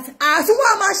that àti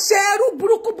wọ́n máa ṣe ẹrú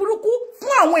burúkú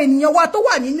fún àwọn ènìyàn wa tó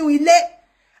wà nínú ilé.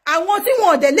 Àwọn tí wọn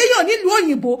ò dẹ̀ léyàn nílùú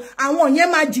òyìnbó, àwọn yẹn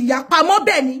máa jìyà pamọ́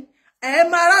bẹ́ẹ̀ ni. Ẹ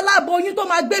máa rá láboyún tó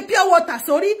máa gbé pure water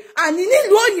sórí, àní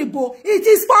nílùú òyìnbó it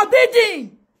is forbidden.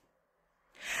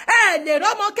 lè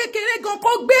rọ́mọ kékeré gan kó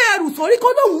gbé ẹrù sórí kó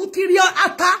lóhun kiri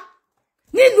ata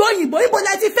nílùú òyìnbó ibo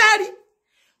lẹ ti fẹ́ rí.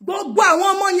 Gbogbo àwọn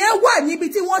ọmọ yẹn wà níbi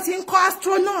tí wọ́n ti ń kọ́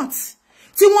astronaut,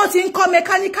 tí wọ́n ti ń kọ́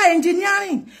mechanical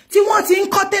engineering, tí wọ́n ti ń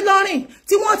kọ́ tailoring,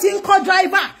 tí wọ́n ti ń kọ́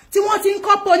driver, tí wọ́n ti ń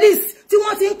kọ́ police, tí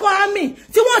wọ́n ti ń kọ́ army,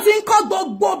 tí wọ́n ti ń kọ́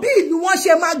gbogbo bí ìlú wọn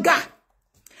ṣe máa ga.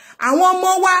 Àwọn ọmọ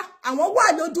wa, àwọn wà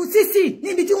lójú títì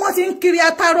níbi tí wọ́n ti ń kiri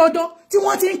atarodo, tí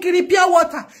wọ́n ti ń kiri pure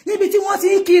water, níbi tí wọ́n ti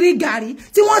ń kiri gàrí,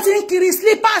 tí wọ́n ti ń kiri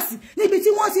slippers, níbi tí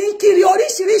wọ́n ti ń kiri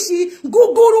oríṣiríṣi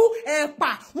gúgúrú, ẹ̀pà.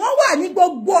 Wọ́n wà ní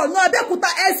gbogbo ọ̀nà Abẹ́òkúta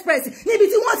express níbi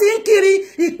tí wọ́n ti ń kiri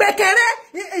ìpẹ́kẹ́rẹ́,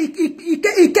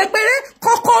 ìkẹ́pẹ́rẹ́,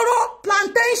 kọ́kọ́rọ́,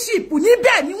 plantainship.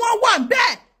 Níbẹ̀ ni wọ́n wà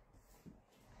bẹ́ẹ̀.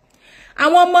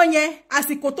 Àwọn ọmọ yẹn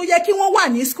àsìkò tó yẹ kí wọ́n wà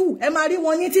ní school, ẹ máa rí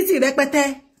wọn ní títì rẹpẹtẹ.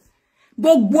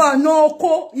 Gbogbo ọ̀nà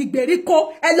oko ìgbèríko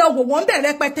ẹ lọ wò wọ́n bẹ̀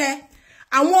rẹpẹtẹ.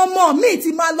 Àwọn ọmọ míì ti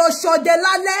máa lọ ṣọdẹ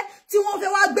lálẹ́ tí wọ́n fẹ́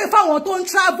wá gbé fáwọn tó ń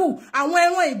travel àwọn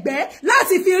ẹran ìgbẹ́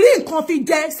láti fi rí nǹkan fi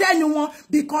jẹ sẹ́nu wọn,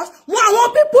 because àwọn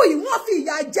people yìí wọ́n fi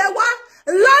ìyà jẹ wá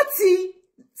láti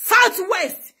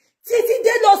southwest títí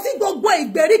dé lọ sí gbogbo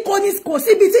ìgbèríko ní kò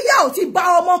síbi tí yà ò ti bá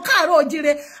ọmọ káàárọ̀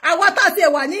oòjíire. Àwa tá a ti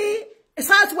wà ní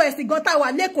southwest gan tá wà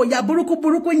lẹ́kọ̀ọ́ ìyà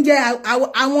burúkú ń jẹ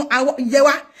àwọn ìyẹ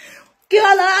wa. Kí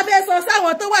ọlọ́ra fẹ́ sọ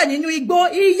sáwọn tó wà nínú igbó,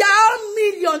 ìyà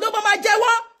million ló máa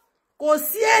jẹ́wọ́. Kò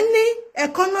sí any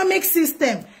economic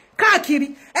system káàkiri.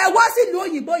 Ẹ wá sílùú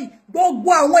òyìnbó yìí, gbogbo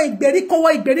àwọn ìgbèríko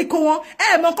wọn,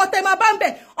 mọ nǹkan tẹ́ máa bá ń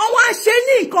bẹ̀. Wọ́n á ṣe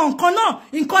ní nǹkan náà.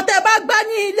 Nǹkan tẹ́ bá gbá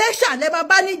ní Iléṣà lẹ máa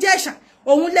bá ní Ìjẹ̀ṣà.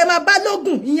 Òun lẹ máa bá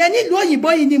lógùn. Ìyẹn nílùú òyìnbó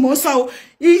yìí ni mò ń sọ o.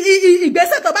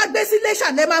 Ìgbésẹ̀ tó bá gbé sí Iléṣà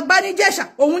lẹ máa bá ní Ìjẹ̀ṣà.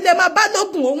 Òun lẹ máa bá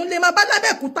lógùn, òun lẹ máa bá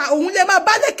l'Abẹ́òkúta, òun lẹ máa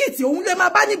bá l'Èkìtì, òun lẹ máa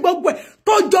bá ní gbogbo ẹ̀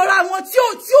tó jọra wọn tí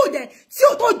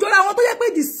ò tó jọra wọn tó yẹ pé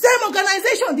the same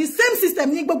organization, the same system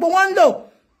ni gbogbo wọn ń lò.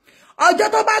 Ọjọ́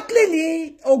tó bá clean ní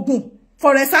Ògùn,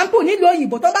 for example, nílùú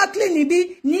òyìnbó tó bá clean níbí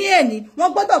ní ẹni,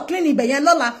 wọ́n gbọ́dọ̀ clean ibẹ̀ yẹn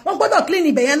lọ́la, wọ́n gbọ́dọ̀ clean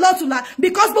ibẹ̀ yẹn lọ́tùnla,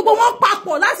 because gbogbo wọn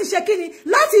papọ̀ láti ṣe kíni,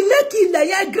 láti make ilẹ̀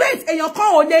yẹn great. Èèyàn kan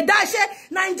ò lè dá ṣe.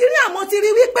 Nàìjíríà mo ti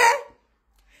rí wípé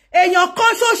èèyàn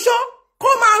kan ṣoṣo kó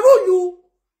máa rúlu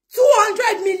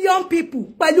 200 million people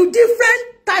pẹ̀lú different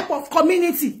type of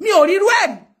community. Mi ò rí irú ẹ̀.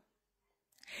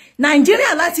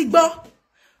 Nàìjíríà láti gbọ́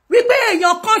wípé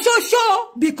èèyàn kan ṣoṣo,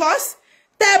 because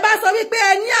tẹ́ bá sọ wípé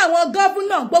ẹ ní àwọn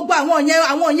gọ́vùnà, gbogbo àwọn yẹn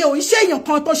ò ń ṣe èèyàn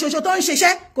kan tó ṣoṣo tó ń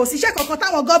ṣiṣẹ́. Kò síṣẹ́ kankan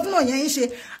táwọn gọ́vùnà yẹn ń ṣe.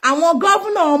 Àwọn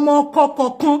gọ́vùnà ọmọ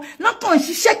kọ̀ọ̀kan lọ́kàn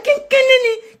ṣiṣẹ́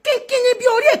kínkínní bí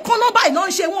orí èkánná báyìí ló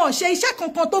ń ṣe. Wọn ò ṣe iṣẹ́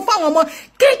kankan tó fáwọn ọmọ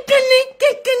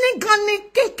kínkínní gan ni,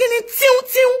 kínkínní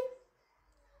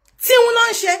tíún ló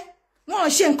ń ṣe. Wọn ò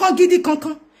ṣe nǹkan gidi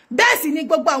kankan. Bẹ́ẹ̀ sì ni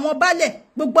gbogbo àwọn baálẹ̀,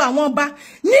 gbogbo àwọn ọba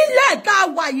nílẹ̀ tá a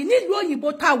wà yìí, nílùú òyìnbó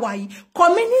tá a wà yìí,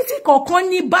 community kọ̀ọ̀kan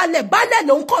ní baálẹ̀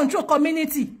ló ń control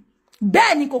community.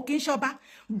 Bẹ́ẹ̀ ni kò kí ń ṣọba.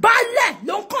 Baálẹ̀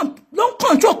ló ń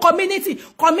control community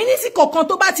kọ̀ọ̀kan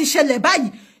tó bá ti ṣẹlẹ̀ báyìí.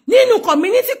 Nínú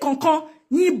community kọ̀ọ̀kan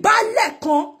ni baálẹ̀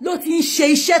kan ló ti ń ṣe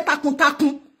iṣẹ́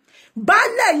takuntakun.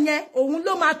 Baálẹ̀ yẹn òun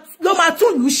ló máa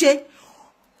tún ìlú ṣe.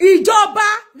 Ìjọba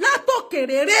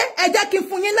látòkèrèrè, ẹ jẹ́ kí n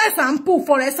fún yín l'example,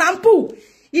 for example,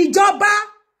 ìjọba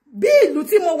bí ìlú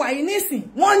tí mo wà yìí nísìn,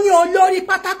 wọ́n ní olórí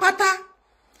pátápátá.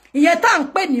 Ìyẹn tá ń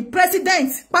pè ní president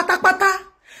pátápátá.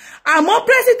 Àmọ́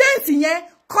president yẹn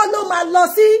kọ́ ló máa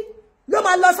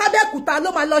lọ sábẹ́kúta, ló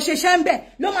máa lọ ṣiṣẹ́ ńbẹ̀,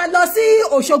 ló máa lọ sí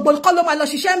Òṣogbo, kọ́ ló máa lọ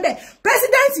ṣiṣẹ́ ńbẹ̀.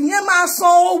 President yẹn máa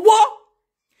san owó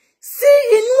sí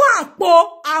inú àpò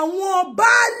àwọn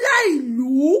baálẹ̀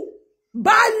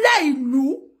ìlú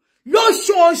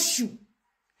lóṣooṣù.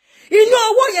 Inú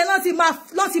owó yẹn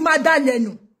ló ti máa dá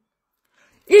lẹ́nu.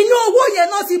 Inú owó yẹn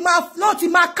náà ti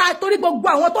máa ka, torí gbogbo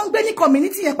àwọn tó ń gbé ní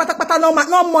community yẹn pátápátá ló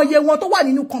mọye wọn tó wà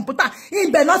nínú kọ̀ǹpútà.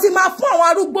 Ibẹ̀ náà ti máa fún àwọn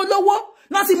arúgbó lówó,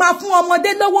 náà ti máa fún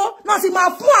ọmọdé lówó, náà ti máa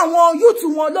fún àwọn youth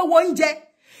wọn lówó oúnjẹ.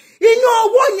 Inú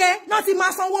owó yẹn náà ti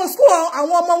máa sanwó school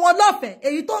àwọn ọmọ wọn lọ́fẹ̀ẹ́,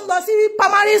 èyí tó ń lọ sí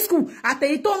primary school àti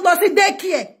èyí tó ń lọ sí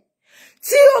daycare.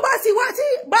 Tí ó bá ti wá, tí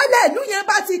baálẹ̀ ìlú yẹn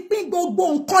bá ti pín gbogbo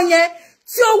nǹkan yẹn,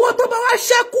 tí owó tó bá wá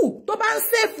ṣẹ́kù, tó bá ń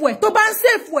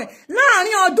sèfù ẹ̀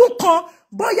láàrin ọdún kan,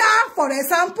 bóyá for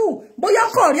example, bóyá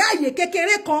kò rí àyè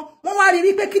kékeré kan, wọ́n wá rí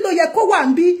wípé kí ló yẹ kó wà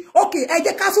ńbí. Okay, ẹ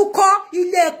jẹ́ ká tún kọ́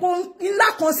ilé epo ńlá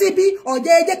kan síbí,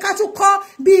 ọ̀jẹ̀ ẹ jẹ́ ká tún kọ́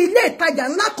bí ilé ìtajà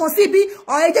ńlá kan síbí,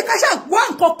 ẹ jẹ́ ká ṣàgbọ́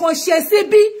nǹkan kan ṣe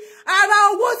síbí. ara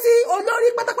owó tí olórí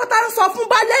pátápátá ń sọ fún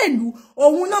baálé ìlú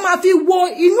òun náà máa fi wo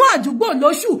inú àdúgbò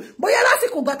lóṣù bóyá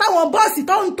lásìkò gbà táwọn bọ́ọ̀sì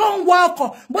tó ń wọ ọkọ̀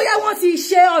bóyá wọ́n ti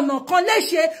ṣe ọ̀nà kan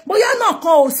léṣe bóyá náà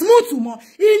kan ò smooth mọ́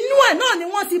inú ẹ̀ náà ni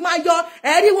wọ́n ti máa yọ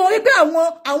ẹ̀rí wọn wípé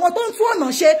àwọn tó ń tún ọ̀nà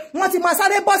ṣe wọ́n ti máa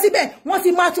sáré bọ́ síbẹ̀ wọ́n ti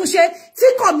máa tún ṣe tí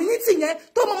community yẹn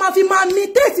tó máa fi máa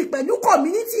mutate pẹ̀lú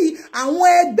community àwọn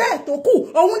ẹgbẹ́ tó kù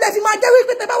òun lè fi máa jẹ́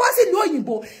wípé tẹ́ bá wá sílùú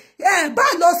òyìnbó bá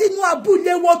lọ sínú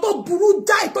abúlé wọn tó burú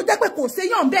jáì tó jẹ́ pé kò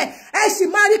séyàn bẹ́ẹ̀ ẹ sì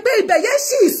máa rí pé ibẹ̀ yẹn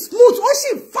sì smooth ó sì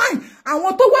fine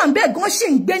àwọn tó wà ńbẹ̀ gan sì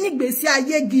ń gbé nígbésí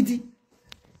ayé gidi.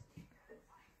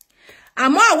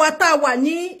 Àmọ́ àwa tá a wà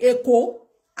ní Èkó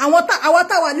àwa tá a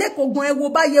wà lẹ́kọ̀ọ́ gan ẹ wo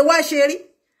báyé wá ṣe rí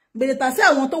bèrè tà sí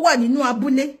àwọn tó wà nínú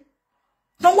abúlé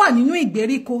tó wà nínú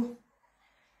ìgbèríko.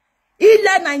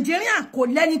 Ilẹ̀ Nàìjíríà kò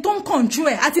lẹ́ni tó ń control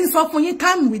ẹ̀ àti ń sọ fún yín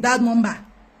calm without number.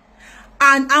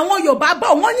 And àwọn Yorùbá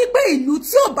bọ̀ wọ́n ní pé ìlú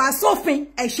tí ò bá sófin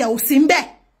ẹ̀ṣẹ̀ ò sí ńbẹ̀.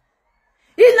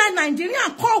 Ilẹ̀ Nàìjíríà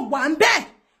kò wà ńbẹ̀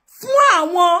fún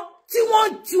àwọn tí wọ́n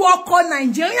ju ọkọ̀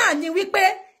Nàìjíríà ní wípé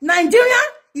Nigeria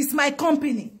is my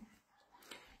company.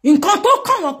 Nǹkan tó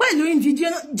kàn wọ́n pẹ̀lú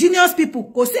indigenous people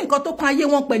kò sí nǹkan tó kan ayé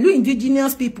wọn pẹ̀lú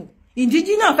indigenous people.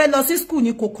 Indigenous fẹ́ lọ sí school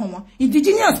ní kò kàn wọ́n.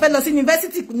 Indigenous fẹ́ lọ sí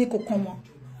university ní kò kàn wọ́n.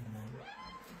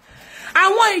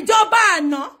 Àwọn ìjọba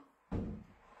àná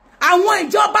àwọn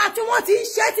ìjọba tí wọ́n ti ń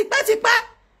ṣe tipẹ́tipẹ́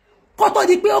kó tó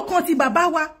di pé ó kan ti bàbá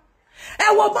wa ẹ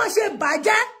wo bọ́n ṣe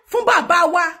bàjẹ́ fún bàbá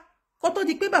wa kó tó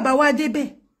di pé bàbá wa débẹ̀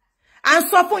à ń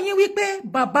sọ fún yín wípé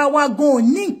bàbá wa gan ò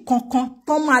ní nǹkan kan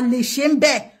tó máa lè ṣe ń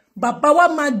bẹ́ẹ̀ bàbá wa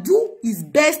máa do his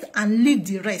best and leave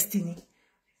the rest ni.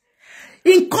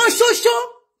 Nǹkan ṣoṣo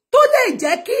tó lè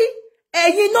jẹ́ kí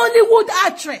ẹ̀yin Nollywood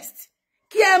actress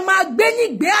kí ẹ máa gbé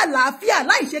nígbé àlàáfíà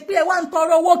láì ṣe pé ẹ wá ń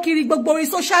tọrọ owó kiri gbogbo orí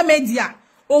social media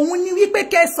òun ni wípé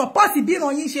kẹ́ support bí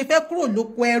ìran yín ṣe fẹ́ kúrò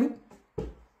lóko ẹrú.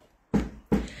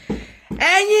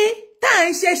 Ẹ̀yin tá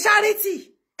ń ṣe charity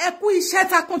ẹ kú iṣẹ́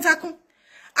takuntakun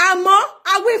àmọ́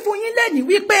awí fún yín lẹ́ni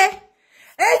wípé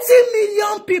 80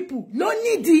 million people ló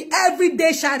need the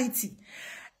everyday charity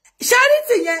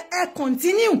yẹn ẹ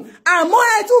continue àmọ́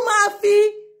ẹ tún máa fi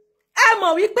ẹ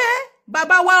mọ̀ wípé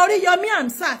bàbá wa Oríyọmí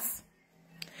Hamzat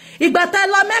ìgbà tẹ́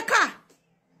lọ Mẹ́kà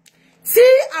tí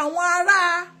àwọn ará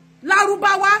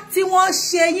Lárúbáwá tí wọ́n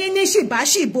ṣe yín ní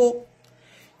ṣìbáṣìbo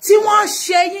tí wọ́n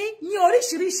ṣe yín ní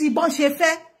oríṣiríṣi bọ́n ṣe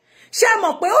fẹ́ ṣé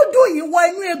mọ̀ pé ó dùn yín wọ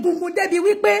inú egungun débi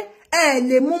wípé ẹ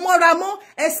lè mú mọ́ra mọ́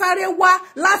ẹ sáré wá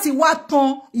láti wá tan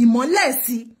ìmọ́lẹ̀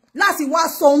sí láti wá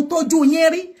sọ ohun tójú yín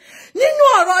rí nínú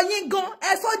ọ̀rọ̀ yín gan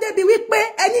ẹ sọ débi wípé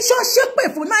ẹni ṣọ́ ṣépè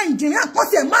fún Nàìjíríà kan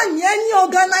tiẹ̀ máa ní ẹni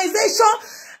organization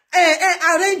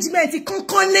arrangement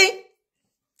kankan ní.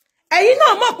 Ẹ̀yin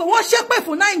náà mọ̀ pé wọ́n ṣépè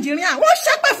fún Nàìjíríà wọ́n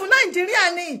ṣépè fún Nàìjíríà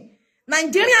ni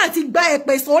Nàìjíríà ti gba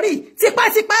èpè sórí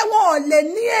tipẹ́tipẹ́ wọn ò lè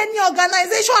ní any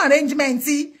organization arrangement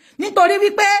nítorí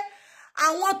wípé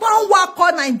àwọn tó ń wakọ̀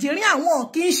Nàìjíríà wọn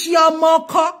kì í ṣe ọmọ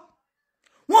ọkọ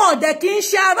wọn ò dẹ̀ kì í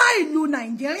ṣe ará ìlú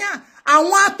Nàìjíríà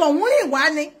àwọn atọ̀húnrìnwá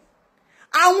ni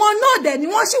àwọn náà dẹ̀ ni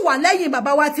wọ́n sì wà lẹ́yìn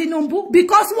bàbá wa Tinubu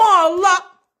because wọn ò lọ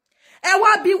ẹ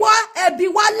wá bí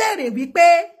wá lérè wípé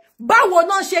báwo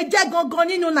náà ṣe jẹ́ gangan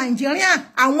nínú Nàìjíríà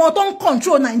àwọn tó ń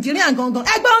control Nàìjíríà gangan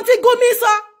ẹgbẹ́ ohun tí Gumi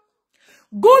sọ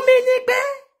Gumi ní pé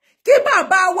kí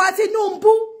bàbá wa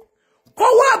Tinubu kó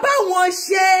wá báwọn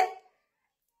ṣe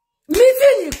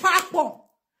mítìnì papọ̀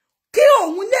kí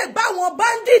òun lè bá wọn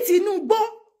bandit inú gbó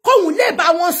kóun lè bá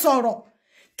wọn sọ̀rọ̀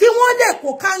kí wọ́n lè kó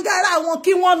kàngárá wọn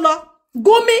kí wọ́n lọ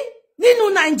Gumi nínú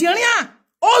Nàìjíríà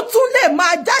ó tún lè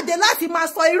máa jáde láti máa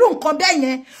sọ irú nǹkan bẹ́ẹ̀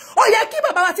yẹn ó yẹ kí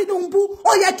bàbá wa Tinubu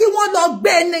ó yẹ kí wọ́n lọ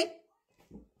gbé ni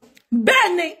bẹ́ẹ̀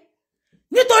ni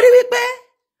nítorí wípé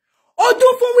ó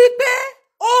dún fún wípé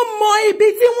ó mọ ibi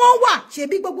tí wọ́n wà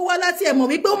ṣebí gbogbo wa láti ẹ̀ mọ̀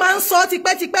wípé ó máa ń sọ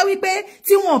tipẹ́tipẹ́ wípé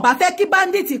tí wọn ò bá fẹ́ kí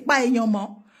bandit pa èèyàn mọ́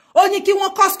ó ní kí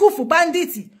wọ́n kọ́ school fún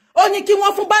bandit ó ní kí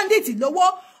wọ́n fún bandit lówó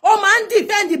ó máa ń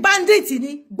defend bandit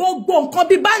ni gbogbo nǹkan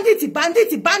bí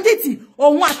bandit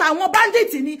òun àtàwọn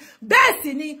bandit ni bẹ́ẹ̀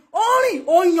sì ni ó rìn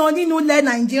ó yan nínú ilẹ̀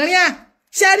Nàìjíríà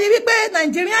ṣe rí wípé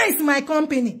Nigeria is my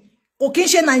company kò kí ń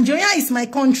ṣe Nigeria is my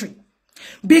country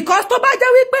because tó bá jẹ́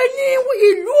wípé ní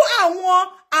ìlú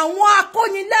àwọn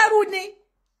akónilẹ́rú ni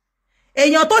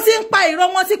èèyàn tó ti ń pa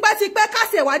ìran wọn tipẹ́tipẹ́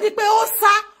kásẹ̀wádìí pé ó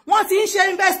sá wọ́n ti ń ṣe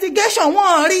investigation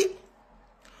wọ́n rí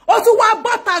ó tún wá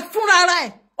bọ́ta fúnra rẹ̀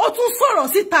ó tún sọ̀rọ̀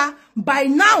síta by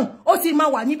now ó ti máa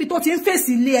wà níbi tó ti ń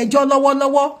fèsì ilé ẹjọ́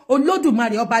lọ́wọ́lọ́wọ́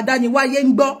Olódùmarè ọba dániwáyé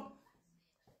ń gbọ́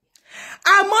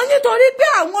àmọ́ nítorí pé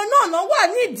àwọn náà wà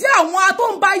nídìí àwọn tó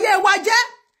ń ba ayé wa jẹ́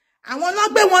àwọn náà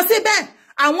gbé wọn síbẹ̀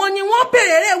àwọn ni wọ́n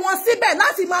bèrè wọn síbẹ̀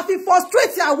láti máa fi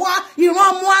frustrate àwa ìran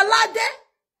ọmọ aládé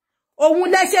òun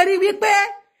lẹ ṣe rí wípé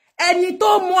ẹni tó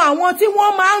mú àwọn tí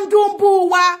wọ́n máa ń dùn bú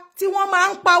wa tí wọ́n máa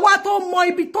ń pa wá tó mọ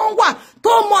ibi tó ń wà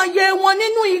tó mọ iye wọn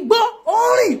nínú igbó ó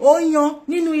rìn ó yan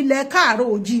nínú ilẹ̀ káàárọ̀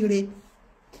oòjíire.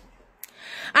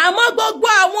 Àmọ́ gbogbo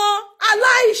àwọn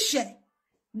aláìṣẹ̀,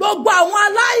 gbogbo àwọn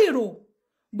aláìrò,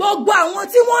 gbogbo àwọn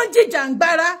tí wọ́n ń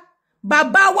jìjàǹgbara,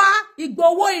 bàbá wa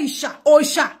Ìgbòho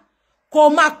òòṣà kò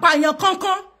máa pààyàn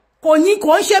kankan, kò ń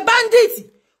ṣe bandit,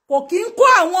 kò kí ń kó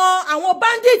àwọn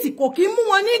bandit, kò kí ń mú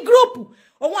wọn ní gúrùpù,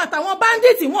 òun àtàwọn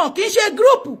bandit wọn kì í ṣe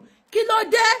gúrùpù. Kí ló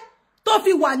dé tó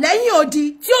fi wà lẹ́yìn odi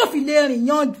tí ò fi lè rìn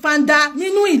yan fanda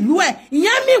nínú ìlú ẹ̀?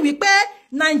 Ìyẹn mi wípé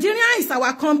Nigeria is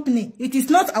our company, it is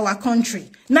not our country.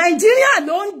 Nigeria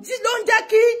ló ń jẹ́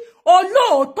kí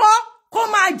olóòótọ́ kó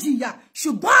máa jìyà,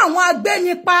 ṣùgbọ́n àwọn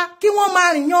agbénipa kí wọ́n máa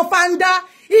rìn yan fanda.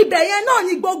 Ibẹ̀ yẹn náà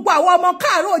ni gbogbo àwọn ọmọ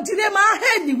káàárọ̀ oòjíire máa ń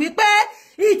hèlì wípé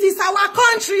it is our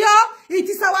country, oh, it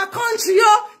is our country,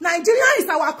 oh, Nigeria is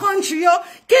our country, oh.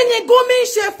 Kí ni Gumi ń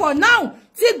ṣe for now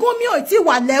tí Gumi ò ti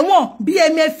wà lẹ́wọ̀n bí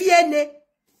Emefiele?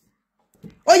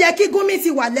 Ó yẹ kí Gumi ti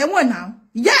wà lẹ́wọ̀n now.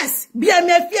 Yes, bí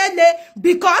Emefiele,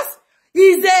 because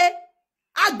he's a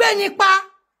agbénipa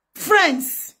friends.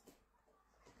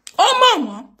 Ó mọ̀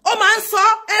wọ́n, ó máa ń sọ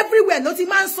everywhere ló ti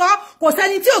máa ń sọ, kò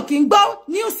sẹ́ni tí ò kí ń gbọ́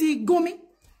news Gumi.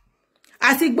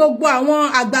 Àti gbogbo àwọn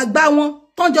àgbààgbà wọn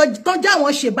tọ́jú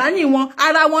àwọn ṣèbání wọn,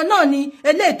 ara wọn náà ni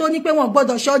eléyìí tó ní pé wọ́n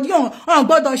gbọ́dọ̀ ṣe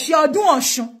ọdún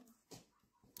Ọ̀ṣun.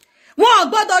 Wọ́n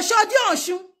gbọ́dọ̀ ṣe ọdún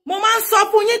Ọ̀ṣun. Mo máa ń sọ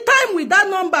fún yín time with that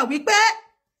number wípé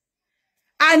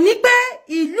àní pé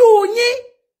ìlú yín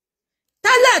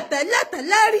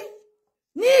tẹ́lẹ̀ rí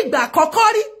ní ìgbà kọ́kọ́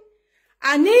rí,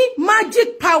 àní magic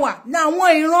power làwọn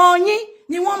ìran yín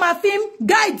ni wọ́n máa fi ń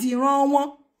guide ìran wọn.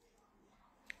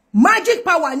 Magic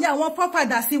power ni àwọn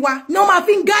fọ́fàdà sí wa ni wọ́n máa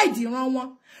fi ń guide ìran wọn.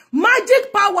 Magic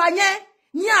power yẹn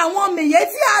ni àwọn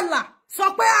Miyetti Allah sọ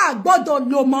pé a gbọ́dọ̀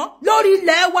lò mọ́ lórí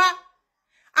ilẹ̀ wa.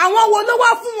 Àwọn wo ló wá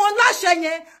fún wọn láṣẹ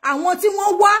yẹn? Àwọn tí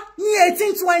wọ́n wá ní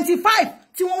 1825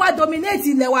 tí wọ́n wá dominate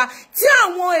ilẹ̀ wa, tí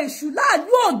àwọn èṣù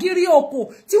láàlú ògiri òkò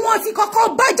tí wọ́n ti kọ́kọ́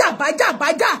bájà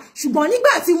ṣùgbọ́n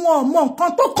nígbà tí wọn ò mọ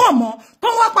nǹkan tó kàn mọ́ tó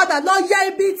wá padà lọ yẹ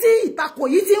ibi tí ìtakò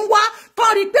yìí ti ń wá tó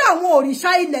rí pé àwọn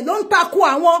òrìṣà ilẹ̀ ló ń takò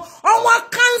àwọn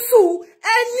kánsù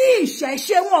ẹni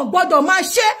ìṣẹ̀ṣe wọn gbọ́dọ̀ máa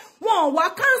ṣe, wọn wá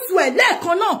kánsù ẹ̀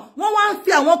lẹ́ẹ̀kan náà, wọ́n wá ń fi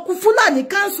àwọn Fúlàní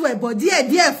kánsù ẹ̀ bọ̀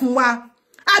díẹ̀díẹ̀ fún wa.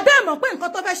 Abẹ́ mọ̀ pé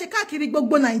nǹkan tó fẹ́ ṣe káàkiri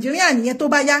gbogbo Nàìjíríà nìyẹn tó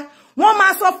bá yá. Wọ́n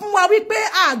máa sọ fún wa wípé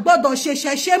a gbọ́dọ̀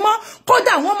ṣẹ̀ṣẹ̀ mọ́,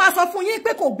 kódà wọ́n máa sọ fún yín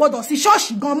pé kò gbọ́dọ̀ sí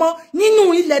ṣọ́ọ̀ṣì gan mọ́ nínú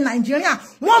ilẹ̀ Nàìjíríà.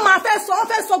 Wọ́n máa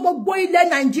fẹ́ sọ gbogbo ilẹ̀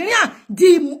Nàìjíríà di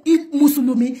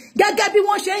mùsùlùmí gẹ́gẹ́ bí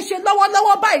wọ́n ṣe ń ṣe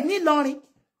lọ́wọ́lọ́wọ́ báyìí nílọrin.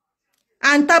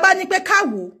 Àǹtàbá ní pé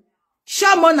káwò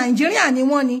ṣọ́mọ Nàìjíríà ni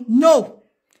wọ́n ni no.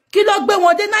 Kí ló gbé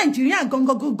wọn dé Nàìjíríà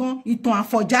gangan? Ìtàn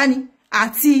àfọ̀já ni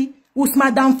àti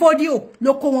Usman Dan Fodio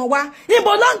ló kó wọn wá.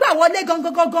 Ibo ló ń gbà wọlé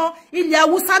gangan? Ilẹ̀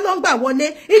Haúsá ló ń gbà wọlé.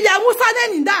 Ilẹ̀ Haúsá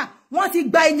lẹ́nìdá wọ́n ti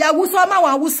gba ilẹ̀ Haúsá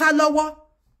máwọn Haúsá lọ́wọ́.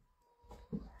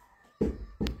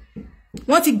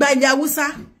 Wọ́n ti gba ilẹ̀ Haúsá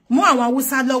mú àwọn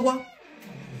Haúsá lọ́wọ́.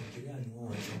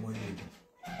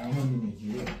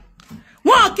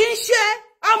 Wọ́n kì í ṣe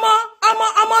ọmọ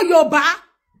Yorùbá.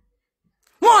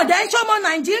 Wọ́n ò dẹ̀ ń ṣọmọ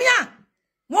Nàìjíríà.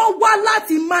 Wọ́n wá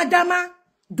láti Madama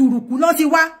Dùrùkú ló ti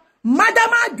wá.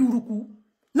 Madama Dùrùkú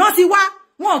ló ti wá.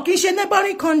 Wọn kì í ṣe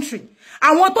neighboring country.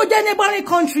 Àwọn tó jẹ́ neighboring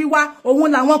country wa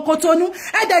òun làwọn Kotonu.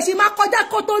 Ẹ dẹ̀ sì máa kọjá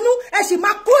Kotonu, ẹ sì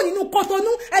máa kúrò nínú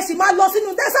Kotonu, ẹ sì máa lọ sínú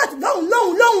desert lọ́hùn.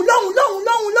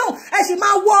 Ẹ sì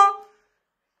máa wọ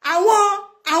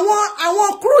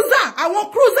àwọn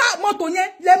cruiser mọ́tò yẹn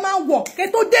lẹ máa wọ̀ kẹ́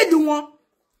tó délù wọn.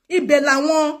 Ibẹ̀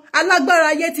làwọn alágbára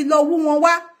ayé ti lọ wú wọn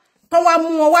wá, tó wá mú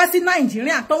wọn wá sí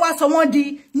Nàìjíríà, tó wá sọ wọ́n di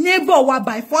neighbor wa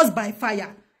by force by fire.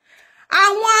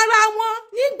 Àwọn ará wọn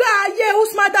nígbà ayé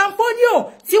Usman Dan Fodio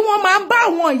tí wọ́n máa ń bá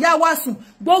àwọn ìyá wa sùn,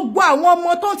 gbogbo àwọn ọmọ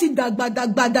tó ti dàgbà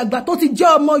tó ti jẹ́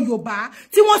ọmọ Yorùbá,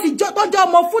 tí wọ́n ti tọ́jú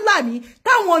ọmọ Fúlàní,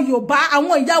 táwọn Yorùbá,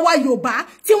 àwọn ìyá wa Yorùbá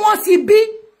tí wọ́n ti bí.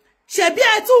 Ṣebí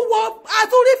ẹ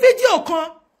tún rí fídíò kan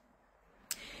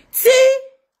tí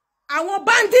àwọn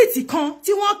bandits kan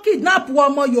tí wọ́n kidnap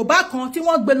ọmọ Yorùbá kan tí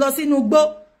wọ́n gbé lọ sínú igbó.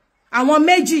 Àwọn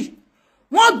méjì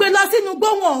wọ́n gbé lọ sínú igbó,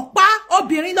 wọn pa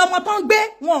obìnrin lọ́mọ tán gbé,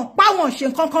 wọn pa wọn ṣe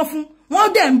nǹkankan fún, wọ́n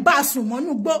dẹ̀ ń bá sùn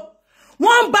mọ́nú igbó.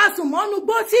 Wọ́n ń bá sùn mọ́nú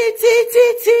igbó tí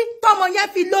tọ́mọ yẹn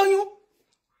fi lóyún.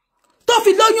 Tó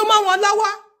fi lóyún mọ́ wọn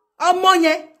lọ́wọ́. Ọmọ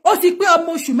yẹn ó ti pé ọmọ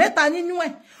oṣù 3 nínú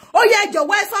ẹ̀. Ó yẹ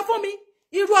jọ̀wọ́ ẹ sọ fún mi,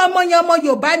 irú ọmọ yẹn ọmọ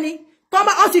Yorùbá ni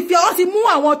Tọ́ba ó ti mú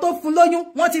àwọn tó fún lóyún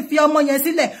wọ́n ti fi ọmọ yẹn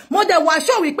sílẹ̀ mo dẹ̀ wá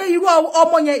show wí pé irú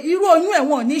ọmọ yẹn irú oyún ẹ̀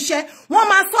wọ́n níṣẹ́ wọ́n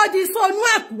máa sọ di sónú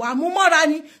ẹ̀kú àmúmọ́ra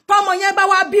ni tọ́mọ yẹn bá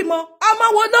wá bímọ ọmọ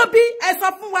wo ló bí ẹ sọ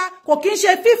fún wa kò kí ń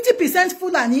ṣe 50%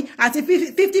 Fúlàní àti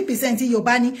 50%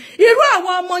 Yorùbá ni irú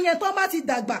àwọn ọmọ yẹn tó bá ti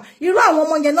dàgbà irú àwọn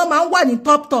ọmọ yẹn ló máa ń wà ní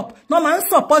top ló máa ń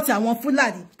support àwọn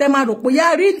Fúlàní tẹ́ máa rò pé ya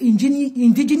real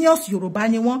indigenous Yorùbá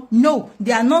ni wọ́n no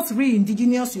they are not real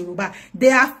indigenous Yorùbá they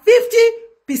are 50%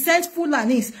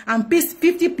 Fulanis and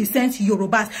 50%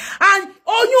 Yorubas. And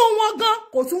oyún wọn gan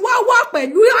kò tún wá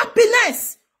pẹ̀lú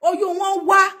happiness. Oyún wọn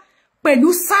wá pẹ̀lú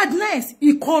sadness,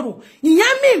 ìkorò.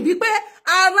 Ìyẹn mean wípé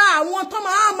ara àwọn tó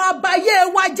máa bayé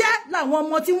wa jẹ́ láwọn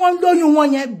ọmọ tí wọ́n lóyún wọn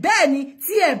yẹn bẹ́ẹ̀ ni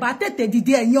tí ẹ bá tètè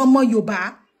dìde ẹ̀yin ọmọ Yorùbá.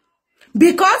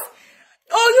 Because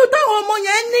oyún táwọn ọmọ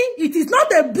yẹn ní, it is not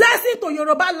a blessing to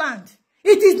Yoruba land.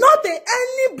 It is not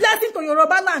any blessing to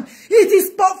Yoruba land. It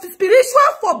is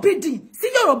spiritual forbidding. Sí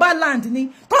Yoruba land ni.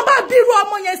 Tó bá bírú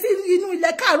ọmọ yẹn sí inú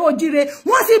ilẹ̀ Káàárọ̀ Oòjíire,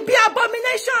 wọ́n sì bí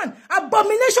abomination.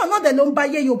 Abomination náà dẹ̀ ló ń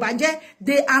bayé Yorùbá jẹ́.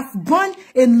 They have born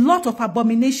a lot of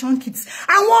abomination kids.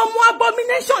 Àwọn ọmọ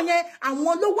abomination yẹn,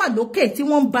 àwọn ló wà lókè tí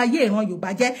wọ́n ń bayé ìran Yorùbá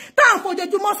jẹ́. Tá à ń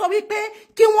fojoojúmọ́ sọ wípé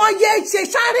kí wọ́n yé ṣe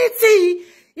charity.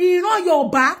 Ìran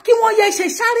Yorùbá kí wọ́n yé ṣe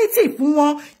charity fún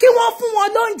wọn kí wọ́n fún wọn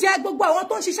lóúnjẹ gbogbo àwọn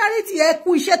tó ń ṣe charity ẹ kú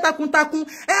iṣẹ́ takuntakun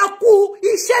ẹ kú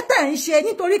iṣẹ́ tẹ́ ń ṣe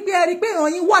nítorí pé ẹ rí pé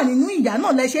ìran yín wà nínú ìyà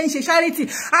náà lẹ ṣe ń ṣe charity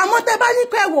àmọ́ tẹ́ bá ní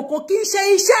pé ẹ wò kò kí ń ṣe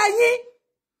iṣẹ́ yín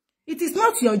it is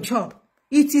not your job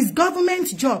it is government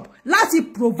job láti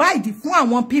provide fún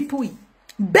àwọn people yìí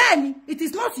bẹ́ẹ̀ni it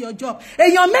is not your job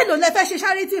èèyàn mélòó lẹ fẹ́ ṣe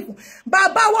charity fún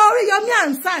bàbá wa Oríyọmí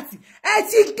Ansat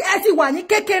ẹ ti wà ní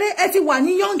kékeré ẹ ti wà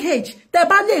ní young age tẹ́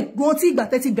bá lè gbọ́n tí ìgbà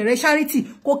tẹ́ ti bẹ̀rẹ̀ charity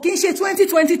kò kí ń ṣe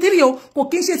 2023 o kò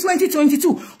kí ń ṣe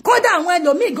 2022 kódà àwọn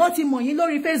ẹlòmíì gan ti mọ̀ yín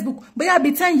lórí Facebook bóyá bí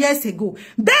 10 years ago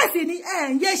bẹ́ẹ̀ sì ni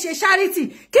ẹ ń yé ṣe charity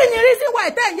kí ni reason why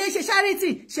tẹ́ ń yé ṣe charity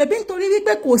ṣebí nítorí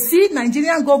wípé kò sí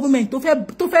Nigerian government tó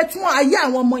fẹ́ tún ayé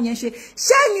àwọn ọmọ yẹn ṣe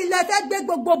ṣẹ́yìn lẹ fẹ́ gbé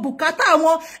gbogbo bùkátà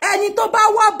wọn ẹni tó bá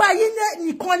wá báyìí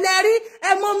nìkan lẹ́rí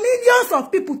ẹ mọ̀ millions of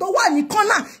people tó wà ní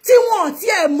kọ́nà tí wọ́n ti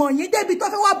ẹ̀ mọ̀ yín débi tó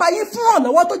fẹ́ wá báyìí fún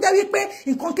ọ̀lọ́wọ́ tó jẹ́ wípé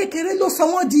nǹkan kékeré ló sọ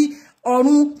wọ́n di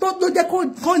ọ̀run tó ló jẹ́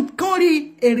kán rí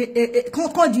èrè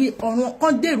kán di ọ̀run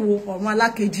kán dèrò ọ̀run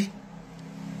alákejì.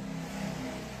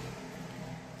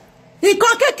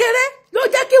 Nǹkan kékeré ló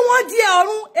jẹ́ kí wọ́n di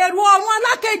èrò ọ̀run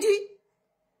alákejì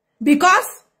because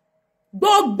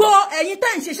gbogbo ẹ̀yin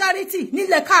tẹ́ ń ṣe charity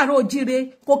nílẹ̀ Káàárọ̀ Oòjíire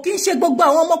kò kí ń ṣe gbogbo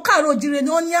àwọn ọmọ Káàárọ̀ Oòjíire ni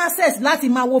wọ́n ní access láti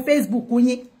máa wo Facebook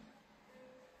yín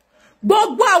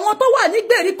gbogbo àwọn tó wà ní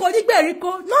gbèríko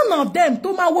none of them tó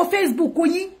máa wo Facebook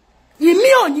yín ìmí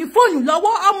ò ní fóònù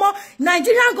lọ́wọ́ ọmọ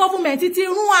Nigerian government ti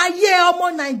rún ayé ọmọ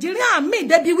Nigeria míì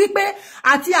débi wípé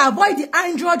àti avoid the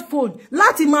Android phone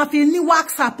láti máa fi ní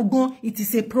WhatsApp gan it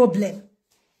is a problem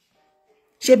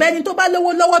ṣèbẹ́ni tó bá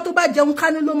lówó lọ́wọ́ tó bá jẹun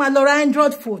kánú ló máa lọ ra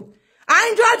Android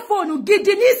phone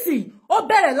gidi nísì ó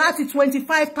bẹ̀rẹ̀ láti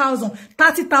 25,000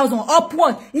 30,000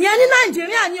 upward ìyẹn ní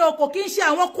Nàìjíríà ní ọkọ̀ kí ń ṣe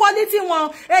àwọn quality wọn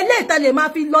eléyìí tá lè máa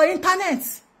fi lọ internet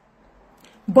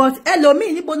but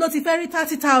ẹlòmíì níbo ló ti fẹ́ rí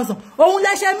 30,000 òun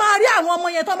lẹ́ṣẹ̀ máa rí àwọn ọmọ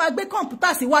yẹn tó máa gbé kọ̀ǹpútà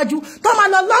síwájú tó máa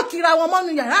lọ lọ́kìra wọn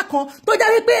mọ́nu yàrá kan tó jẹ́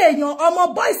wípé èèyàn ọmọ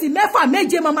bọ́ìsì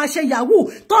 6 7 máa ṣe yahoo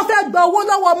tó fẹ́ gba owó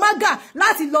lọ́wọ́ mágà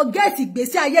láti lọ gẹ́ẹ̀tì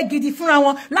ìgbésí ayé gidi fúnra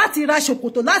wọn láti ra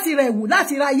ṣòkòtò láti ra ẹ̀wù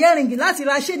láti ra yẹ́rìngì láti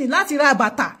ra ṣéènì láti ra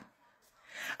bàtà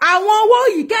àwọn owó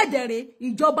yìí kẹ́dẹ̀rẹ́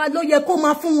ìjọba ló yẹ kó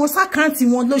máa fún wọn sákàǹtì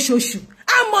wọn lóṣooṣù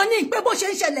àmọ́ ní pé bó ṣe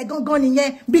ń ṣẹlẹ̀ gangan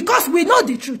nìyẹn because we know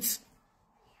the truth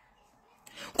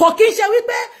kò kí ń ṣe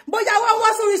wípé bóyá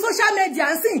wọ́n sórí social media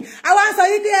ń sìn àwọn ń sọ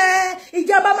wípé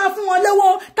ìjọba máa fún wọn lówó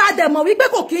tá a dẹ̀ mọ̀ wípé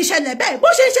kò kí ń ṣẹlẹ̀ bẹ́ẹ̀ bó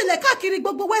ṣe ń ṣẹlẹ̀ káàkiri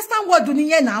gbogbo western world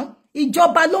nìyẹn náà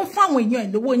ìjọba ló ń fún àwọn èèyàn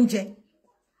ẹ̀ lówó oúnjẹ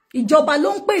ìjọba ló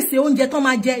ń pèsè oúnjẹ tó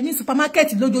máa jẹ ní supermarket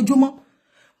lójoojúmọ́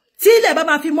tí ilẹ̀ bá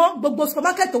máa fi mọ́ gbogbo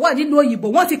supermarket tó wà nílùú òyìnbó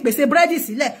wọ́n ti pèsè búrẹ́dì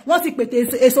sílẹ̀ wọ́n ti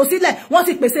pèsè èso sílẹ̀ wọ́n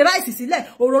ti pèsè ráìsì sílẹ̀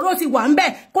òróró ti wà ń bẹ̀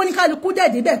kó ní kálukú dẹ̀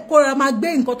débẹ̀ kó ra máa gbé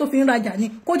nǹkan tó fi ń rajà ni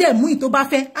kó dẹ̀ mú ìtó bá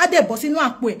fẹ́ á dẹ̀ bọ́ sínú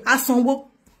àpò ẹ̀ á sanwó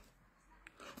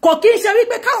kò kí ń ṣe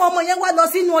wípé káwọn ọmọ yẹn wá lọ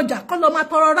sínú ọjà kó lọ máa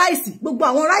tọrọ ráìsì gbogbo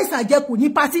àwọn ráìsì àjẹkù ní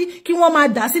patí kí wọ́n máa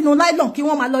dà sínú nylon kí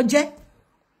wọ́n máa lọ jẹ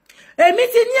èmi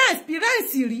ti ní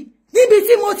experience rí níbi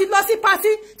tí mo ti lọ sí pátí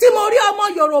tí mo rí ọmọ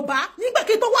Yorùbá nígbà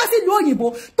kí tó wá sílùú òyìnbó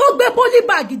tó gbé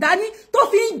pólíbàgì dání tó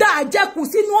fi ń da àjẹkù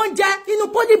sínú oúnjẹ nínú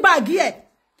pólíbàgì ẹ̀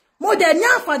mo dẹ̀ ní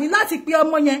àǹfààní láti pe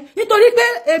ọmọ yẹn nítorí pé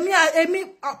èmi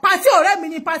pátí ọ̀rẹ́ mi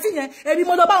ni pátí yẹn èmi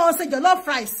mo lọ bá wọn ṣe jollof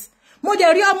rice mo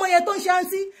dẹ̀ rí ọmọ yẹn tó ń ṣe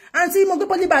àǹtí mo gbé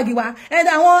pólíbàgì wá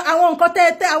àwọn nǹkan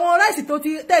tẹ́ àwọn ráìsì tó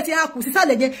ti hakù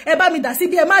sísàlẹ̀ yẹn ẹ bá mi dà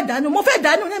síbi ẹ má dànù mo fẹ́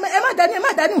dànù ẹ má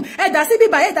dànù ẹ dà síbi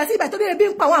báyìí ẹ dà síbi báyìí torí ebi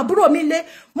ń pa àwọn àbúrò mi lé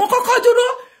mo kọ́kọ́ dúró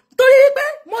torí wípé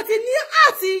mo ti ní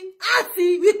àti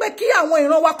wípé kí àwọn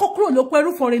ìran wa kó kúrò lóko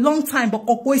ẹrú for a long time but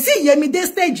kò sí ìyè mi dé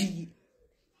stage yìí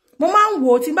mo máa ń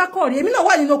wò tí n bá kọ̀ rí èmi náà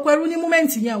wà nínú oko ẹrú ní moment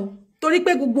yẹn o torí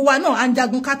pé gbogbo wa náà à ń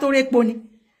jagun ká tó répo ni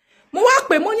mo wá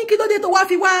pè mo ní kí ló dé tó wá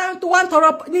ń tọrọ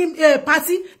ní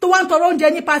party tó wá ń tọrọ oúnjẹ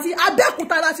ní party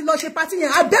Abẹ́òkúta láti lọ ṣe party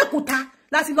yẹn Abẹ́òkúta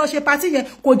láti lọ ṣe party yẹn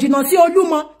kò jìnnà sí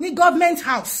Olúmọ ní government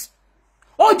house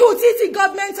ojú títí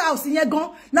government house yẹn gan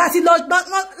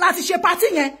láti ṣe party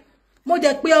yẹn mo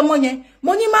dẹ̀ pé ọmọ yẹn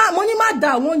mo ní má da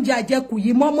àwọn oúnjẹ àjẹkù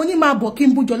yìí mọ́ mo ní má bọ̀ kí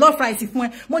n bu jollof rice fún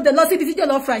ẹ mo dẹ̀ lọ sí ibi tí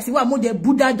jollof rice wà mo dẹ̀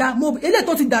bu dáadáa mo eléyìí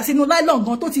tó ti dà sínú nylon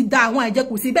gan tó ti da àwọn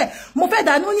àjẹkù síbẹ̀ mo fẹ́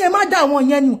dà ní ẹ má da àwọn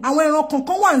yẹn nù àwọn ẹran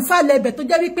kankan wà nsàlẹ̀ ibẹ̀ tó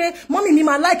jẹ́ wípé mọ́mì mi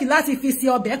máa like láti fi sí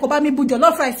ọbẹ̀ kò bá mi bu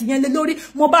jollof rice yẹn lé lórí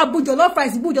mo bá bu jollof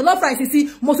rice sí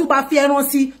mo tún bá fi ẹran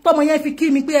sí tọmọ yẹn fi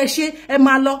kí mi pé ẹ ṣé ẹ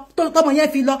máa lọ tọmọ yẹn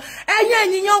fi lọ ẹ̀yin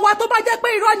ènìyàn wa tó bá jẹ́ pé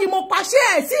irọ́ ni mo pàṣẹ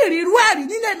ẹ̀ sí ìrírú ẹ̀rí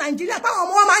nílẹ̀ Nàìjíríà táwọn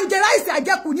ọmọ wa máa ń jẹ ráìsì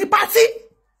àjẹkù ní pátí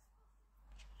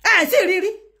sì rírí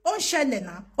ó ń ṣẹlẹ̀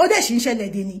náà ó dẹ̀ sì ń ṣẹlẹ̀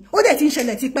dé ni ó dẹ̀ ti ń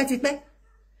ṣẹlẹ̀ tipẹ́tipẹ́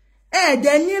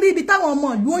dẹ̀ ní rí ibi táwọn ọmọ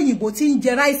ìlú òyìnbó ti ń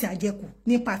jẹ ráìsì àjẹkù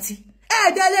ní pátí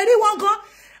dẹ̀ lè rí wọn gan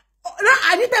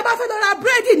àní tẹ́ bá fẹ́ lọ ra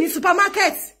búrẹ́dì ní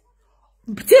supermarket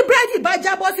tí búrẹ́dì bá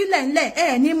jábọ́ sílẹ̀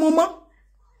ńlẹ̀ ní mú mọ́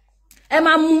ẹ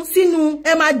máa mú sínú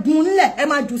ẹ máa dùn ńlẹ̀ ẹ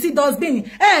máa jù sí dustbin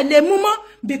lè mú mọ́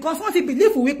because wọ́n ti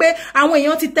believe wípé àwọn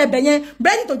èèyàn ti tẹ̀bẹ̀ yẹn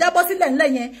búrẹ́dì tó jábọ́ sílẹ̀ ńlẹ̀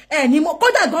yẹn ní mọ́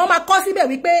kódà gan máa kọ síbẹ̀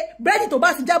wípé búrẹ́dì tó bá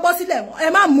ti jábọ́ sílẹ̀ ẹ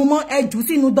má mú mọ́ ẹ jù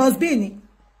sínú dustbin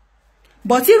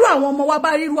but irú àwọn ọmọ wa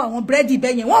bá ríru àwọn búrẹ́dì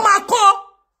bẹ́ẹ̀ yẹn wọ́n máa kọ́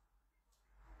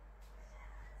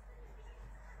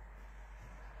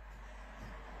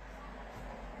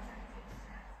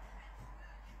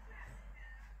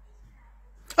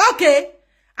okay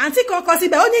Auntie Koko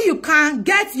síbẹ̀ ó ní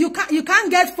you can't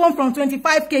get phone from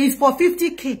 25k is for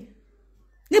 50k.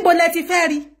 Níbo lẹ ti fẹ́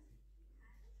rí?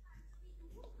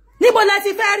 Níbo lẹ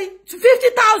ti fẹ́ rí?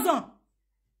 50,000.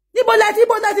 Níbo lẹ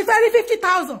ti fẹ́ rí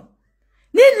 50,000?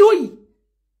 Nílùú yìí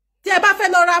tí ẹ bá fẹ́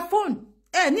lọ ra phone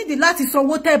nídìí láti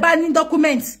sanwó tẹ́ bá ní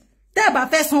document. Tẹ́ bá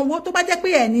fẹ́ sanwó tó bá jẹ́ pé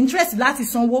ẹ ní interest láti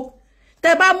sanwó.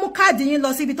 Tẹ́ bá mú káàdì yín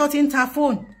lọ síbi tó ti ń ta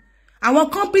phone. Àwọn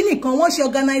company kan wọ́n ṣe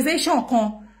organization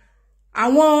kan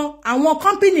àwọn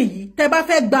company yìí tẹ́ bá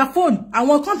fẹ́ gba phone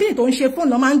àwọn company tó ń ṣe phone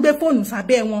ló máa ń gbé phone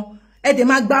sábẹ́ wọn ẹ dẹ̀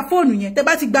máa gba phone yẹn tẹ́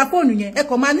bá ti gba phone yẹn ẹ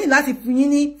kàn máa ní láti fún yín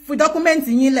ní fún document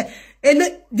yín lẹ̀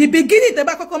the beginning tẹ́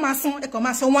bá kọ́kọ́ máa san ẹ kàn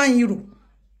máa san €1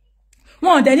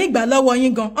 wọn dẹ̀ ní gbà lọ́wọ́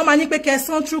yín gan wọ́n máa ní pé kẹ́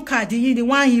san through card yín ní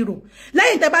 €1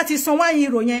 lẹ́yìn tẹ́ bá ti san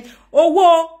 €1 yẹn owó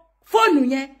phone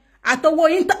yẹn àtọwọ́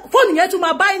phone yẹn tún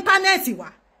máa bá internet wá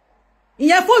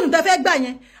ìyẹn fóònù tẹ́ fẹ́ gbà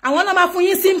yẹn àwọn náà máa fún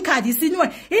yín sim card sínú ẹ̀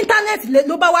internet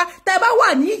ló bá wá tẹ́ bá wà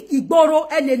ní ìgboro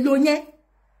ẹ lè lò yẹn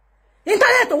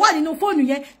internet tó wà nínú fóònù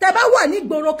yẹn tẹ́ bá wà ní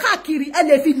ìgboro káàkiri ẹ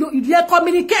lè fi ilé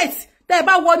communicate tẹ́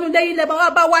bá wọnú lẹ́yìn lẹ́ bá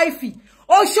bá wifi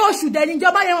oṣooṣù dẹ̀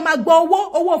níjọba yẹn máa gbọ́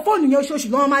owó fóònù yẹn oṣooṣù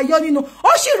ló máa yọ nínú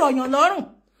ó sì rọ̀yàn lọ́rùn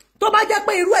tó bá jẹ́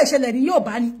pé irú ìṣẹ̀lẹ̀ ní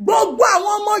Yorùbá ni gbogbo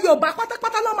àwọn ọmọ Yorùbá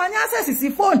pátápátá ló máa ní access sí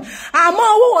phone àmọ́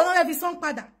owó wọn náà fi san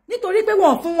padà nítorí pé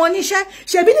wọ́n fún wọn níṣẹ́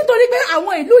ṣebí nítorí pé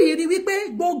àwọn ìlú yìí rí wípé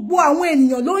gbogbo àwọn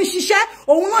ènìyàn ló ń ṣiṣẹ́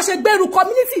òun náà ṣe gbèrú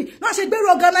community náà ṣe gbèrú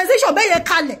organization bẹ́ẹ̀ yẹn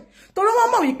kalẹ̀ torí wọ́n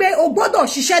mọ̀ wípé o gbọ́dọ̀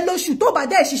ṣiṣẹ́ lóṣù tó bá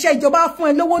dẹ̀ ṣiṣẹ́ ìjọba fún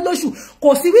ẹ lówó lóṣù kò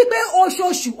sí wípé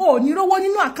oṣooṣù ò ní rówó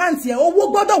nínú àkáǹtì ẹ owó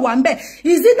gbọ́dọ̀ wà ńbẹ̀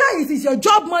is either it is your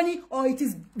job money or it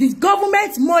is the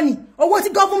government money owó tí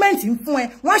government ń fún ẹ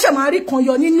wọ́n ṣe máa rí kan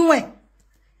yọ nínú ẹ̀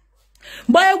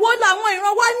bọ̀ èwo làwọn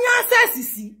ìran wa ní access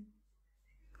sí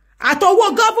àtọwọ́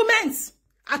government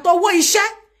àtọwọ́ iṣẹ́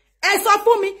ẹ sọ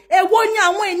fún mi èwo ni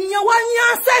àwọn ènìyàn wá ní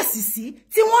access sí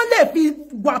tí wọ́n lè fi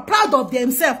wà proud of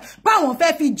themselves báwọn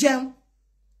fẹ́ fi jẹun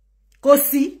kò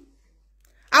sí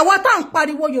àwa tá ń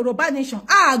pariwo Yorùbá nation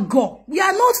àgọ̀ we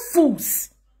are not fools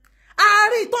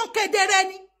àárín tó ń kedere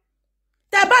ni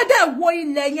tẹ́ bá dẹ̀ wo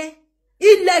ilẹ̀ yẹn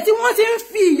ilẹ̀ tí wọ́n ti ń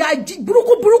fi ìyà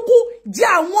burúkú jẹ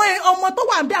àwọn ọmọ tó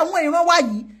wà bí àwọn ìran wa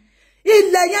yìí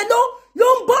ilẹ̀ yẹn ló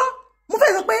ń bọ́ mo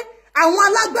fẹ́ sọ pé àwọn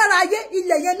alágbára ayé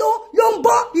ilẹ̀ yẹn ló ń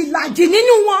bọ́ ìlàjì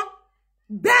nínú wọn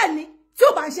bẹ́ẹ̀ ni tí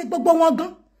ó bá ń ṣe gbogbo wọn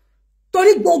gan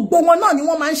torí gbogbo wọn náà ni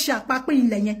wọ́n máa ń ṣe àpapọ̀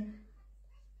ilẹ̀ yẹn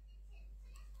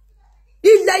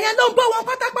ló ń bọ́ wọn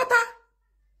pátápátá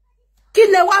kí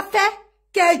lẹ wá fẹ́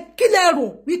kí lẹ rò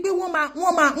wípé wọ́n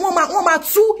máa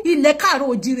tú ilẹ̀ káàrọ̀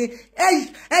òjìrè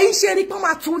ẹ̀yin ṣe rí pé wọ́n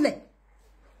máa túlẹ̀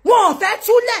wọn ò fẹ́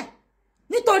túlẹ̀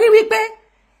nítorí wípé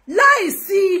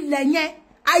láìsí ilẹ̀ yẹn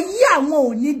ayé àwọn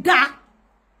ò ní dá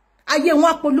ayé wọn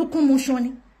apolúkún mu ṣan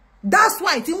ni that's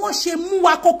why tí wọ́n ṣe mú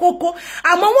wa kókókó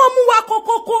àmọ́ wọ́n mú wa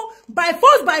kókókó by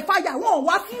force by fire wọ́n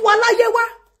wá fún wa láyé wá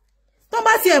tó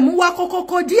bá tiẹ̀ mú wa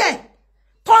kókókó díẹ̀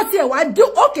tó ti ẹ̀ wá do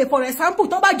okay for example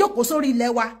tó bá jókòó sórí ilẹ̀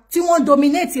wa tí wọ́n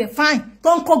dominate ẹ̀ fine tó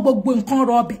ń kó gbogbo nǹkan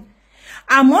rọbẹ̀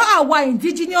àmọ́ àwa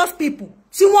indigenous people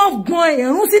tí wọ́n gbọ́n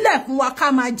ẹ̀rún sílẹ̀ fún wa ká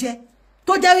máa jẹ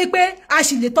tó jẹ́ wípé a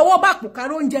sì lè tọwọ́ bàpò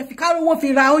káró oúnjẹ fi kárówó fi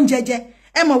ra oúnjẹ jẹ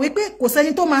ẹ mọ̀ wípé kò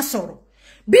sẹ́ni tó máa sọ̀rọ̀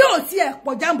bí ò tí ẹ̀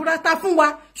pọ̀ jamburata fún wa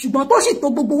ṣùgbọ́n tó sì tó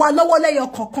gbogbo wa lọ́wọ́ lẹ́yọ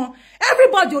kọ̀ọ̀kan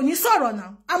everybody ò ní sọ̀rọ̀ náà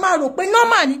a máa rò pé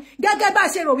normal ni gẹ́gẹ́ bá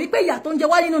ṣe rò wípé ìyà tó ń jẹ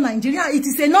wá nínú Nàìjíríà it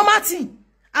is a normal thing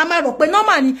a máa rò pé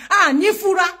normal ni a ní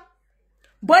fura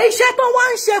bọ̀ iṣẹ́ tó wá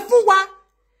ń ṣe fún wa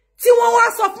tí wọ́n wá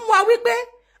sọ fún wa wípé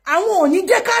àwọn ò ní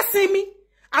jẹ́ ká sinmi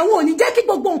àwọn ò ní jẹ́ kí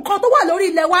gbogbo nǹkan tó wà lórí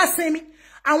ilẹ̀ wa sinmi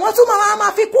àwọn tún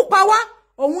máa fi kú pa wá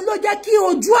òun ló jẹ́ kí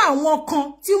ojú àwọn kan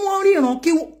tí wọ́n ríran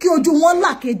kí ojú wọn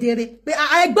là kedere pé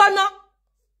ẹgbọ́n náà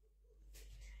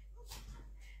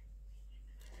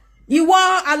ìwọ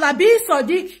Alabi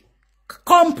Sodiq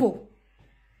Kompo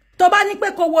tó bá ní pé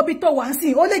kó wo bí tó wà ń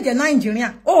sìn ó lè jẹ́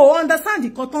Nigerian ó understand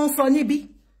nǹkan tó ń sọ níbí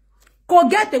kó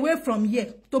get away from here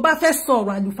tó bá fẹ́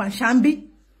sọ̀rọ̀ àlùfàǹṣá ń bí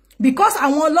because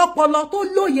àwọn ọlọ́pọlọ tó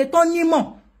lóye tó nímọ̀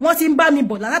wọ́n ti ń bá mi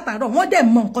bọ̀ látàárọ̀ wọ́n dẹ̀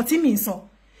mọ̀ nǹkan tí mi ń sọ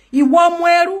ìwọ ọmọ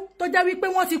ẹrú tó jẹ́ wípé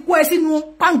wọ́n ti kó ẹ sínú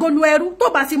pangolo ẹrú tó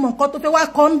bá ti mọ̀ nǹkan tó fẹ́ wá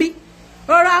kọ́ ń bí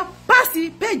rọra pàṣẹ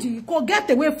péjì yìí kó get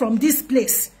away from this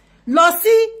place lọ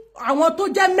sí àwọn tó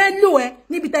jẹ́ mélòó ẹ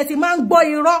níbi tẹ́ ti máa ń gbọ́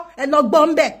irọ́ ẹ lọ gbọ́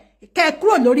ń bẹ̀ kẹ́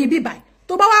kúrò lórí bíbà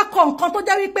tó bá wá kọ nǹkan tó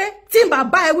jẹ́ wípé tí n bá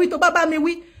bá ẹ wí tó bá bá mi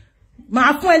wí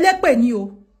màá fún ẹ lépè ní o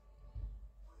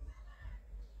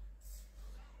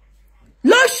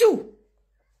lóṣù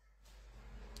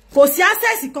kò sí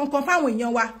access kankan fáwọn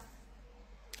èèyàn wa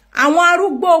àwọn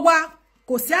arúgbó wa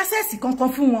kò sí access kankan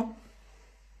fún wọn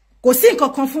kò sí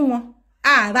nǹkan kan fún wọn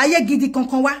àráyé gidi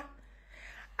kankan wá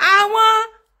àwọn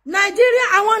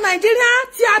Nigeria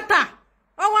theatre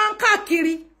wọ́n wá ń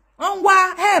káàkiri wọ́n wá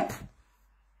help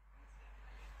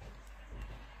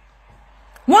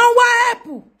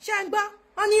ṣé ń gbọ́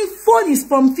wọ́n ní phone is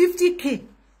from 50k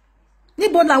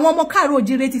níbo làwọn ọmọ káàró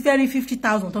òjìrè ti fẹ́ rí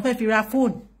 50,000 tó fẹ́ fi ra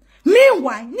phone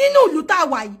meanwhile nínú ìlú tá a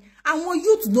wà yìí àwọn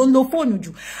youth ló ń lo phone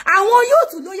jù àwọn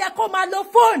youth ló yẹ kó máa lo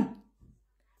phone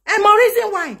ẹ mọ reason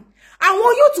why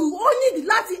àwọn youth ó need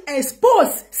láti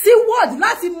expose sí world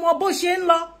láti mọ bó ṣe ń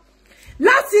lọ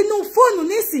láti inú fóònù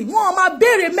nísìn wọ́n máa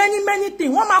béèrè many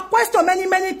things wọ́n máa question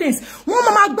many things wọ́n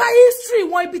máa gba history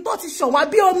wọn ibi tó ti ṣọ̀wá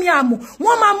bí omi àmù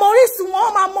wọ́n máa mọ orísun wọn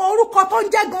wọ́n máa mọ orúkọ tó ń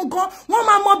jẹ́ gangan wọ́n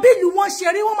máa mọ bí ìlú wọn ṣe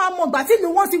rí wọ́n máa mọ ìgbà tí ìlú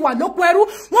wọn ti wà lóko ẹrú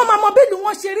wọ́n máa mọ bí ìlú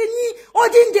wọn ṣe rí ní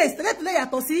olden days tẹ́lẹ̀tẹ́lẹ̀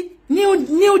yàtọ̀ sí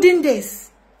newden days.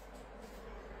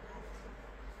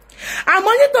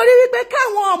 àmọ́ nítorí wípé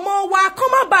káwọn ọmọ wa kọ́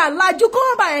má bàa lajú kọ́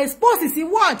má bàa expose sí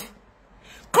world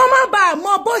kọ́ má bàa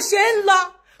mọ bó ṣe ń lọ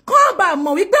kọ́ bá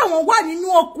mọ̀ wípé àwọn wà nínú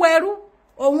oko ẹrú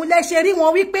òun lẹ ṣe rí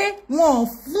wọn wípé wọn ò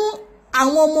fún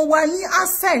àwọn ọmọ wa ní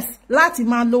access láti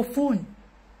máa lo fóònù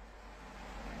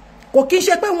kò kí ń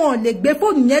ṣe pé wọn ò lè gbé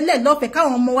fóònù yẹn lẹ̀ lọ́fẹ̀ẹ́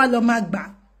káwọn ọmọ wa lọ máa gbà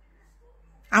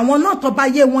àwọn náà tó bá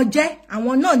yé wọn jẹ́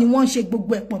àwọn náà ni wọ́n ń ṣe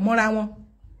gbogbo ẹ̀pọ̀ mọ́ra wọn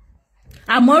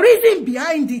àmọ́ reason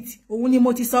behind it òun ni mo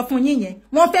ti sọ fún yín yẹn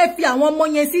wọ́n fẹ́ fi àwọn ọmọ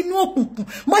yẹn sínú òkùnkùn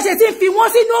mo ṣe ti fi wọ́n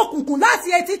sínú òkùnkùn láti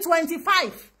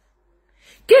 1825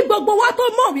 kí gbogbo wa tó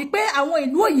mọ̀ wípé àwọn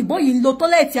ìlú òyìnbó yìí ń lo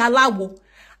tọ́lẹ̀tì aláwo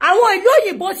àwọn ìlú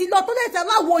òyìnbó ti lọ tọ́lẹ̀tì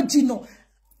aláwo jìnnà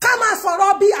ká máa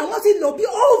sọ̀rọ̀ bí àwọn ti lò bí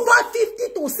over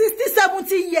 50 to 60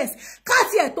 70 years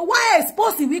káàtì ẹ̀ tó wá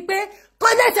expose wípé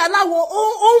tọ́lẹ̀tì aláwo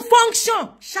ó ń function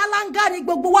ṣáláńgá ni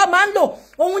gbogbo wa máa ń lò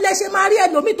òun lẹ ṣe máa rí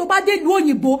ẹlòmíì tó bá dé ìlú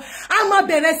òyìnbó a máa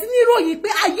bẹ̀rẹ̀ sí ní ròyìn pé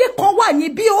ayé kan wà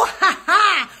níbí ó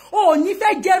ò ní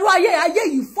fẹ́ jẹ́rú ayé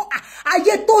yìí fọ́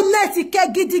ayé tó nẹ́ẹ̀tì kẹ́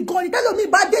gidi gan ni tẹ́lómi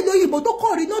bá dé lóyìnbó tó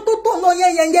kọ̀ rí náà tó tó lọ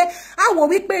yẹ́yẹ́yẹ́ á wò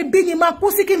wípé bí ni máa kú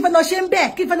sí kí n fẹ́ lọ ṣe ń bẹ̀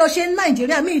kí n fẹ́ lọ ṣe ń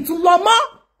Nàìjíríà mi ìtún lọ mọ́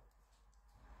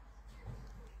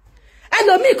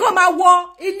ẹlòmíì kàn máa wọ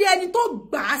ilé ẹni tó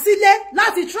gbà á sílé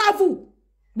láti travel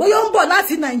bóyá ó ń bọ̀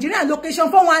láti Nàìjíríà location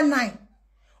 419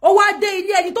 ó wá dé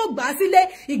ilé ẹni tó gbà á sílé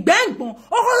ìgbẹ́ǹgbọ̀n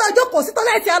ó kọ́ lọ́jọ́ kò sí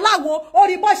tọ́lẹ́tì aláwo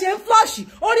orí bọ́ ṣe ń flush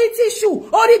orí tíṣù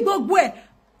orí gbogbo ẹ̀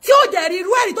tí ó dẹ̀ rí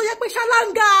irú ẹ̀rí tó yẹ pé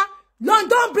ṣáláńgá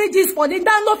London bridges for the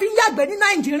down ló fi ń yàgbẹ́ ní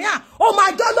Nàìjíríà ó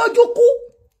máa jọ́ lójú kú.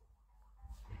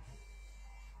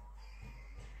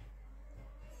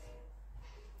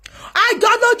 àjọ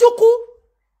lójú kú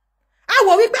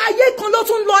àwọ̀ wípé ayé kan ló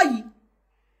tún lọ yìí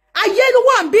ayé ló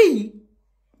wà ń bí yìí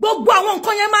gbogbo àwọn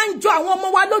nǹkan yẹn máa ń jọ àwọn ọmọ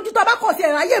wa lójú tó bá kọ̀ sí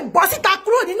ẹ̀ráyè bọ́ síta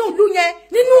kúrò nínú ìlú yẹn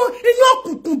nínú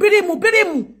òkùnkùn bírímù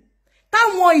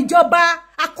táwọn ìjọba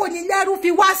akónilẹ́rú fi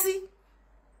wá sí.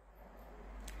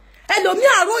 ẹlòmí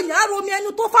àròyìn àròmí ẹnu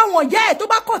tó fáwọn ìyá ẹ̀ tó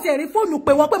bá kọ̀ sí ẹ̀rí fóònù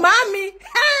pé wọ́n pé màámi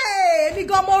èmi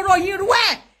gan mo ròyìn irú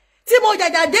ẹ̀ tí mo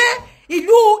jàjà dé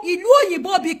ìlú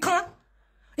òyìnbó bì kan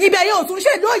ibẹ̀ yóò tún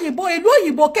ṣe ìlú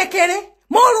òyìnbó kékeré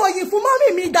mo ròyìn fún mọ́mì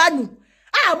mi dànù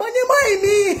mo ní mọ́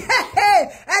ìmí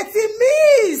ẹ ti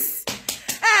miss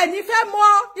ẹ ní fẹ́ mọ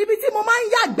ibi tí mo máa ń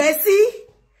yàgbẹ́ sí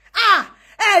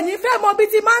ẹ ní fẹ́ mọ ibi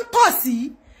tí máa ń tọ̀ sí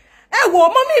ẹ wò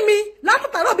mọ́mí mi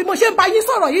látàtàrọ̀ bí mo ṣe ń bá yín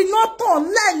sọ̀rọ̀ yìí náà tàn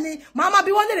lẹ́ni màmá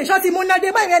bí wọ́n lè ṣọ́ ti múnádé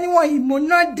báyìí ẹni wọn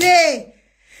ìmúnádé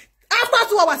after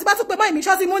 2 hours bá tún pé mọ́ ìmí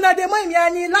ṣọ́ ti múnádé mọ́ ìmí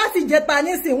ẹni láti jẹta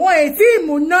nísìn wọn ètí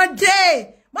ìmúnádé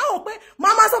máa wò pé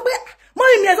màmá sọ pé mọ́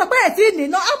ìmí ẹ sọ pé ètí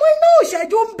ìnìná àmọ́ iná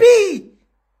òṣèjú ń bì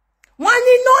wọ́n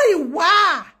níná ìwà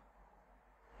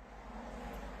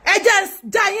ẹjẹ́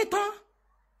já yín tán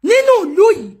nínú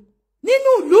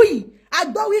ìlú yìí a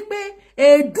gbọ́ wípé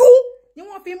èédú ni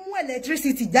wọ́n fi mú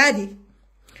electricity jáde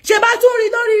ṣe bá tún rí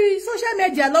lórí social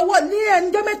media lọ́wọ́ ní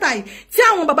ẹnjọ́ mẹ́ta yìí tí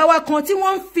àwọn bàbá wa kan tí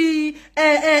wọ́n fi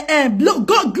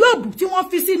globe tí wọ́n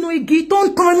fi sínú igi tó ń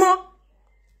tanná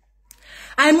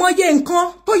àìmọye nǹkan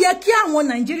tó yẹ kí àwọn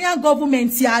Nigerian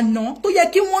government àná tó yẹ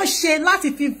kí wọ́n ṣe láti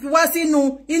fi wá sínú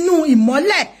inú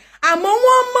ìmọ́lẹ̀ àmọ́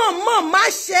wọ́n mọ̀ má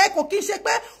ṣe kò kí n ṣe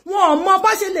pé wọn ò mọ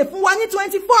bá ṣe lè fún wa ní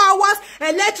 24 hours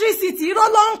electricity irọ́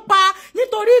ló ń pa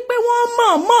nítorí pé wọ́n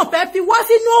mọ̀ fẹ́ fi wá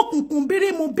sínú òkùnkùn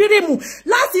bírímù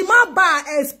láti má ba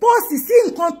expose sí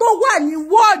nǹkan tó wà ní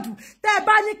world tẹ́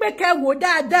bá ní pé kẹ́ wò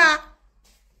dáadáa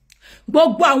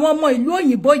gbogbo àwọn ọmọ ìlú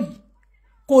òyìnbó yìí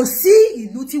kò sí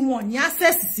ìlú tí wọ́n ní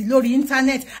access sí lórí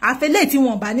internet àfẹ́lẹ́ tí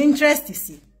wọ́n bá ní interest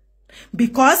sí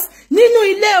because nínú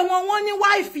ilé wọn wọ́n ní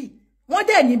wifi wọ́n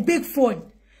dẹ̀ ní big phone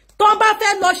tó bá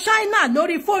fẹ́ lọ China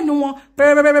lórí fóònù wọn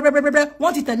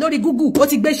wọ́n ti tẹ̀ lórí Google ó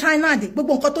ti gbé China dé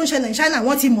gbogbo nǹkan tó ń ṣẹlẹ̀ ní China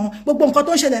wọ́n ti mọ̀ gbogbo nǹkan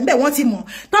tó ń ṣẹlẹ̀ ńbẹ̀ wọ́n ti mọ̀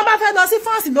tó bá fẹ́ lọ sí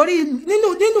France lórí nínú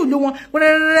ìlú wọn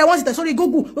wọ́n ti tẹ̀ sórí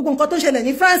Google gbogbo nǹkan tó ń ṣẹlẹ̀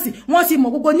ní France wọ́n ti mọ̀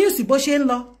gbogbo news bó ṣe ń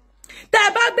lọ tẹ́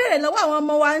bá béèrè lọ́wọ́ àwọn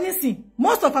ọmọ wa nísìn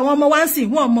most of àwọn ọmọ wa nísìn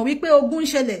wọ́n mọ̀ wípé ogun ń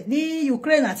ṣẹlẹ̀ ní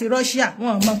Ukraine àti Russia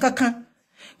wọ́n mọ̀ kankan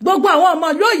gbogbo àwọn ọmọ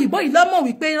lóyìnbó yìí ló mọ̀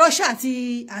wípé Russia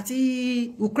àti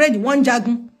Ukraine wọ́n ń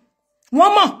jagun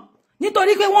wọ́n mọ̀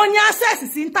nítorí pé wọ́n ní access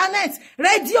sí internet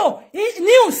radio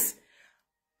news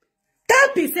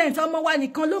 10% ọmọ wa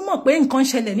nìkan ló mọ̀ pé nǹkan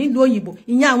ṣẹlẹ̀ nílùú òyìnbó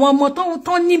ìyẹn àwọn ọmọ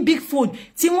tó ní big phone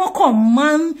tí wọ́n kàn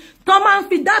máa ń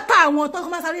fi data àwọn tó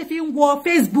máa sáré fi ń wọ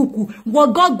Facebook wọ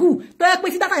Google tó yẹ pé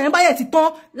tí data yẹn bá yẹ ti tán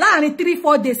láàrin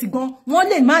 3-4 days gan wọ́n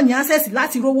lè má ní access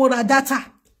láti rówó ra data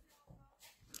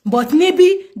but níbi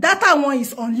data wọn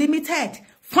is unlimited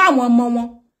fún àwọn ọmọ wọn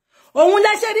òun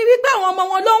lẹ ṣe rí wípé àwọn ọmọ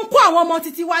wọn ló ń kó àwọn ọmọ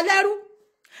títí wa lẹ́rú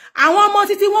àwọn ọmọ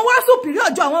títí wọn wá superior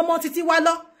ju àwọn ọmọ títí wa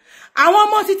lọ àwọn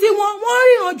ọmọ títí wọn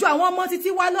ríran ju àwọn ọmọ títí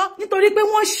wa lọ nítorí pé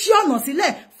wọ́n ṣí ọ̀nà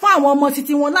sílẹ̀ fún àwọn ọmọ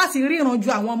títí wọn láti ríran ju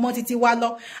àwọn ọmọ títí wa lọ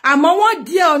àmọ́ wọ́n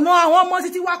di ọ̀nà àwọn ọmọ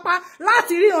títí wa pa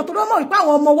láti ríran tó mọ̀ wípé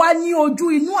àwọn ọmọ wa ní ojú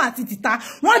inú àti tìta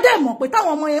wọ́n dẹ̀ mọ̀ pé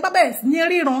táwọn ọmọ yẹn bá bẹ̀rẹ̀ sí ní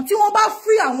ríran tí wọ́n bá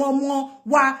free àwọn ọmọ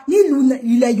wa nílùú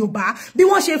ilẹ̀ Yorùbá bí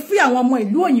wọ́n ṣe free àwọn ọmọ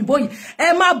ìlú òyìnbó yìí ẹ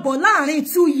máa bọ̀ láàrin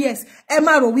 2 years ẹ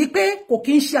máa rò wípé kò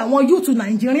kí ń ṣe àwọn youth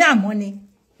Nàìjíríà mọ́ ni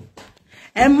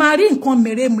ẹ máa rí nǹkan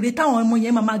mèremère táwọn ọmọ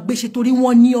yẹn máa gbé ṣe torí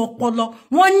wọ́n ní ọpọlọ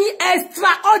wọ́n ní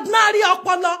extraordinary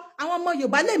ọpọlọ àwọn ọmọ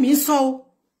Yorùbá lèmi ń sọ o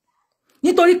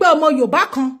nítorí pé ọmọ Yorùbá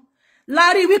kan la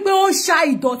rí wípé ó ń ṣa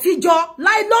ìdọ̀tí jọ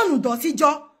láìlọ́nù ìdọ̀tí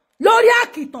jọ lórí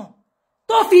àkìtàn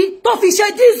tó fi ṣe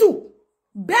dísù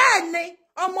bẹ́ẹ̀ ni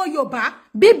ọmọ Yorùbá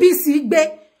BBC gbé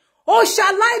ó ṣa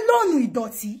láìlọ́nù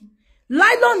ìdọ̀tí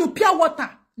láìlọ́nù pure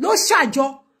water ló ṣàjọ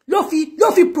ló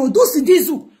fi produce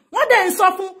dísù wọ́n dẹ̀ ń sọ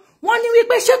fún wọ́n ní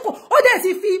wípé ṣékò ó dẹ̀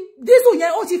ti fi dísù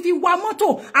yẹn ó ti fi wa mọ́tò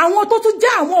àwọn tó tún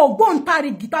jẹ́ àwọn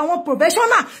ògbóǹtarìgì táwọn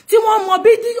professional tí wọ́n mọ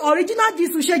bí original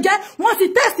dísù ṣe jẹ́ wọ́n ti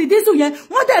test dísù yẹn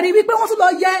wọ́n dẹ̀ rí wípé wọ́n tún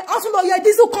lọ yẹ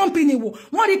dísù company wò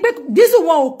wọ́n rí pé dísù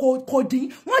wọn kò dín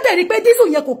wọ́n dẹ̀ rí pé dísù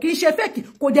yẹn kò kí ń ṣe fake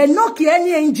kò dẹ̀ knock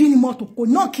any engine mọ́tò kò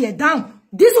knock it down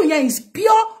dísù yẹn is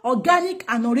pure organic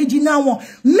and original one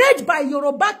made by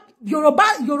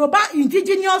Yoruba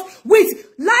indigenous with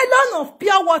nylon of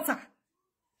pure water.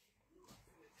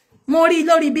 Mo rí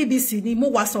lórí BBC ni mo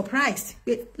wà surprised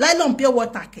pé nylon pure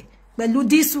water ke pẹ̀lú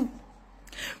diesel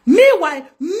meanwhile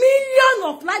million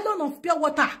of nylon of pure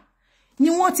water ni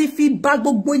wọ́n ti fi bà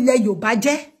gbogbo ilẹ̀ Yorùbá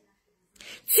jẹ́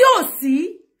tí ó sí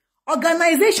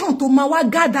organization tó máa wá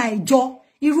gather ẹjọ́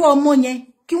irú ọmọ yẹn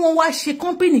kí wọ́n wá ṣe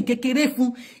company kékeré fún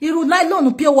irú nylon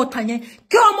pure water yẹn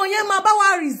kí ọmọ yẹn máa bá wa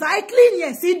recycling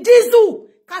yẹn sí diesel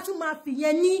ká tún máa fi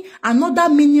yẹn ní another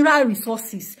mineral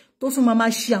resources tó tún máa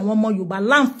ṣe àwọn ọmọ Yorùbá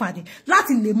láǹfààní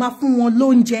láti lè máa fún wọn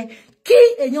lóúnjẹ kí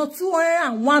èèyàn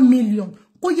 201 million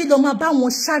kó yé lọ máa bá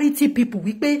wọn charity people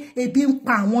wípé ebi ń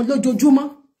pa àwọn lójoojúmọ́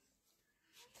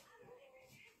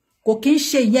kò kí ń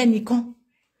ṣe ìyẹn nìkan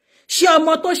ṣé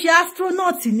ọmọ tó ṣe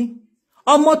astronaut ni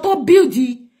ọmọ tó build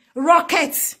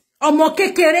rocket ọmọ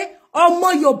kékeré ọmọ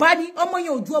Yorùbá ni ọmọ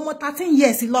yẹn ò ju ọmọ 13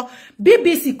 years lọ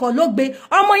BBC kan ló gbé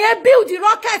ọmọ yẹn build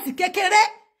rocket kékeré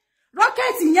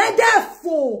rocket yẹn dẹ̀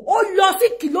fò ó lọ sí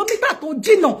kìlómítà tó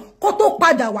jìnnà kó tó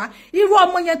padà wá. Irú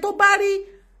ọmọ yẹn tó bá rí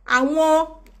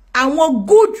àwọn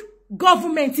good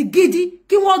government gidi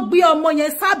kí wọ́n gbé ọmọ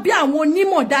yẹn sábẹ́ àwọn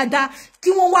onímọ̀ dáadáa kí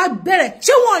wọ́n wá bẹ̀rẹ̀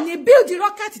ṣé wọ́n ní build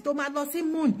rocket tó máa lọ sí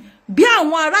moon bí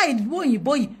àwọn ará ìlú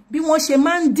òyìnbó yìí bí wọ́n ṣe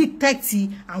máa ń dictate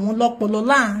àwọn lọ́pọlọ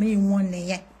láàrin wọn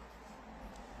nìyẹn.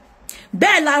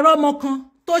 Bẹ́ẹ̀ la rọ́mọ kan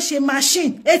tó ṣe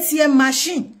machine ATM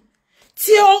machine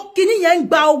tí ó kíní yẹn ń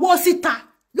gba owó síta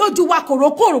lójú wa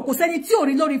kòrókòrò kò sẹ́ni tí ò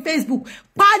rí lórí Facebook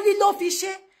pálí ló fi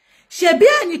ṣe ṣebí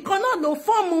ẹnìkan náà ló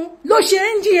fọ́ọ̀mù ló ṣe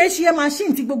ATM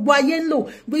machine tí gbogbo ayé ń lò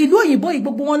ìlú òyìnbó yìí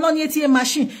gbogbo wọn lọ ní ATM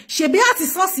machine ṣebí àti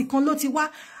ṣọ́ọ̀ṣì kan ló ti wá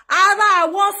ara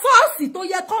àwọn ṣọ́ọ̀ṣì tó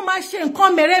yẹ kó máa ṣe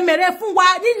nǹkan mèremère fún wa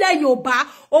nílẹ̀ Yorùbá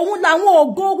òun làwọn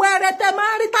ògo wẹ́rẹ́ tẹ́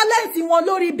máa ń rí tálẹ́ǹtì wọn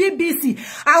lórí BBC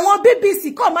àwọn BBC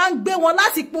kò máa ń gbé wọn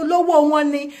láti polówó wọn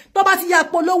ni tó bá ti ya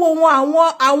polówó wọn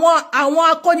àwọn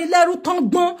akọ́nilẹ́rú tán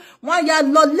gbọ́n wọ́n ya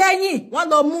lọ lẹ́yìn wọ́n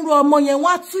lọ múrò ọmọ yẹn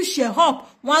wọ́n túṣe up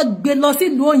wọ́n gbé lọ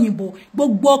sílùú òyìnbó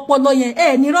gbogbo ọpọlọ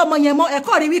yẹn ní rọ́mọ yẹn mọ́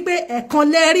ẹ̀kọ́ rí wípé ẹ̀kan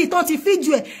lẹ́rí tó ti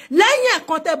fíjù ẹ̀ lẹ́yìn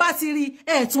ẹ̀kan tẹ́ bá ti rí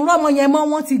tún rọ́mọ yẹn mọ́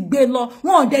wọ́n ti gbé lọ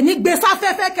wọn ò dẹ̀ ní gbé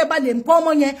sáfẹ́fẹ́ kẹba lè nǹkan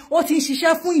ọmọ yẹn ó ti ń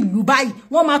ṣiṣẹ́ fún ìlú báyìí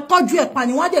wọ́n máa tọ́jú ẹ̀ pa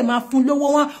ni wọ́n dẹ̀ máa fún lówó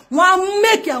wọn á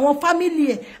make àwọn family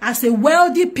ẹ̀ as a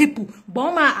wealthy people but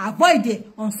wọ́n máa avoid ẹ̀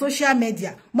on social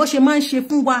media bó ṣe máa ń ṣe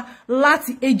fún wa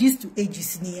láti ages to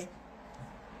ages nìyẹn.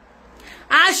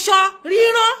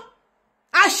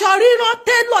 aṣọ ríran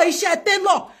télọ̀ iṣẹ́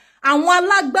télọ̀ àwọn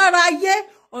alágbára ayé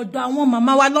ọ̀dọ̀ àwọn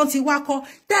màmá wa ló ti wá kọ́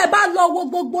tẹ́ bá lọ wo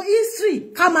gbogbo history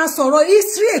ká máa sọ̀rọ̀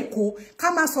history Èkó ká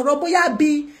máa sọ̀rọ̀ bóyá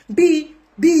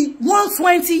bí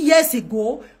 120 years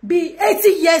ago bí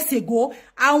 80 years ago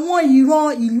àwọn ìran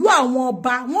ìlú àwọn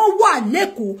ọba wọ́n wà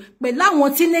lẹ́kọ̀ọ́ pẹ̀lú àwọn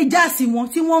teenagers wọn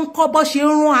tí wọ́n ń kọ́ bó ṣe ń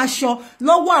rán aṣọ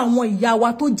lọ́wọ́ àwọn ìyá wa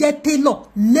tó jẹ́ tailor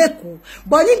lẹ́kọ̀ọ́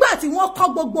bọ̀ nígbà tí wọ́n kọ́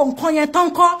gbogbo nǹkan yẹn tán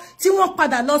kọ́ tí wọ́n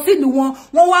padà lọ sílùú wọn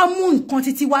wọ́n wá mú nǹkan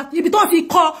títí wa ibi tó ti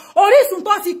kọ́ orísun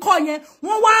tó ti kọ́ yẹn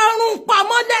wọ́n wá rún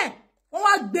pamọ́lẹ̀ wọ́n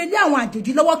wá gbélé àwọn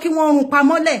àjèjì lọ́wọ́ kí wọ́n rún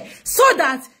pamọ́lẹ̀ so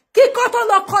that kíkọ́ tó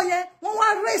lọ kọ́ yẹn wọ́n wá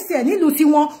rèsì ẹ̀ nílùú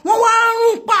tiwọn wọ́n wá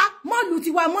rún pa mọ́lùú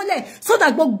tiwa mọ́lẹ̀ sódà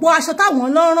gbogbo aṣọ táwọn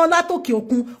lọ́rán látòkè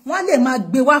òkun wọ́n lè máa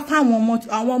gbé wá fáwọn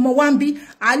ọmọ wa ń bí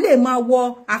a lè máa wọ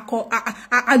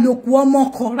àlòkù ọmọ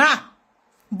kọ̀ọ̀rà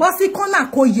bọ́sí kọ́nà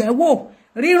kò yẹ̀ wò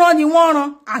ríran ni wọ́n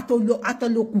rán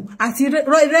àtọlòkù àti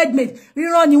redmade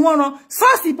ríran ni wọ́n rán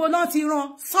ṣọ́ọ̀ṣì ibo náà ti rán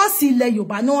ṣọ́ọ̀ṣì ilẹ̀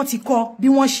Yorùbá ni wọ́n ti kọ́ bí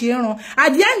wọ́n ṣe rán at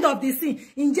the end of the scene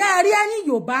ǹjẹ́ ẹ rí ẹni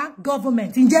Yorùbá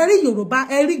government ǹjẹ́ rí Yorùbá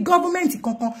ẹ rí government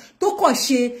kankan tó kọ̀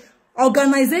ṣe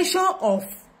organization of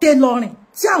tailoring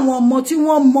tí àwọn ọmọ tí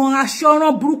wọ́n mọ aṣọ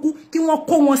rán burúkú kí wọ́n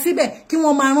kó wọn síbẹ̀ kí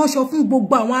wọ́n máa ránṣọ fún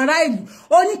gbogbo àwọn ará ìlú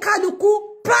oníkálukú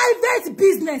private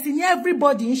business in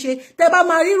everybody ń ṣe tẹ́ bá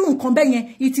máa rírun nǹkan bẹ́ẹ̀ yẹn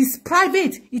it is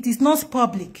private it is not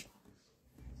public.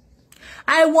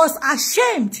 I was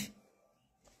ashamed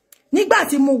nígbà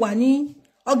tí mo wà ní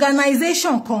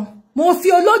organization kan mo fi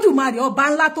Olódùmarè ọba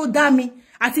ńlá tó dá mi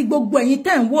àti gbogbo ẹ̀yin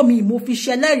tẹ́ ń wò mí mo fi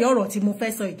ṣẹlẹ́rìí ọ̀rọ̀ tí mo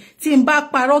fẹ́ sọ yìí tí n bá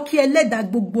parọ́ kí ẹlẹ́dàá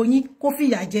gbogbo yín kó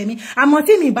fìyà jẹ mí àmọ́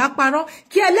tí mi bá parọ́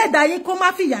kí ẹlẹ́dàá yín kó má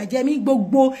fìyà jẹ mí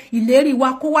gbogbo ìlérí wa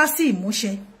kó wá sí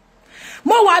ìmúṣẹ.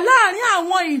 Mo wà láàrin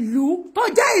àwọn ìlú tó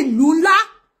jẹ́ ìlú ńlá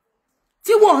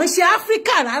tí wọ́n ń ṣe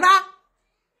Áfríkà rárá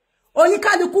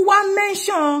oníkálukú wá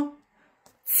mention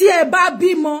tí ẹ bá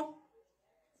bímọ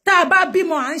tá a bá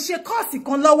bímọ à ń ṣe kọ́ọ̀sì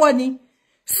kan lọ́wọ́ ni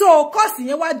so kọ́ọ̀sì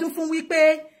yẹn wá dún fún wípé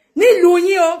nílùú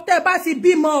yín o tẹ́ bá ti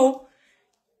bímọ o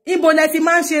ibo lẹ ti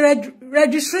máa ń ṣe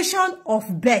registration of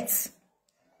birth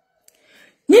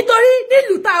nítorí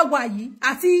nílùú tá a wà yìí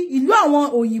àti ìlú àwọn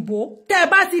òyìnbó tẹ́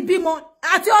bá ti bímọ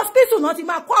àti hospital náà ti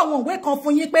máa kọ àwọn ìwé kan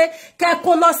fún yín pé kẹ́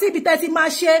kó lọ síbi tẹ́ ti máa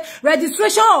ṣe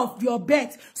registration of your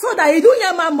birth so that ìlú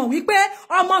yẹn máa mọ̀ wípé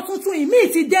ọmọ tuntun ìmíì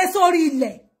ti dé sórí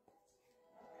ilẹ̀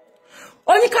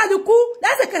oníkálukú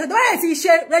lẹ́sẹ̀kẹsẹ̀ tó báyẹ̀ ti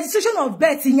ṣe registration of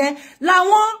birth yẹn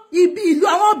làwọn ibi ìlú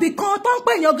àwọn ibì kan tó ń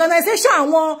pè ní organization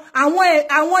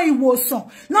àwọn ìwòsàn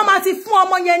náà máa ti fún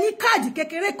ọmọ yẹn ní káàdì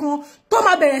kékeré kan tó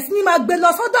máa bẹ̀rẹ̀ sí ní máa gbé lọ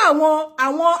sọ́dọ̀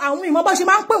àwọn ìmọ̀ bó ṣe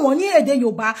máa ń pè wọ́n ní èdè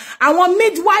Yorùbá àwọn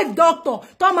midwife doctor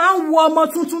tó máa ń wo ọmọ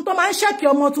tuntun tó máa ń ṣẹ́kì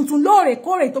ọmọ tuntun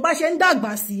lóòrèkóòrè tó bá ṣe ń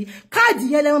dàgbà sí káàdì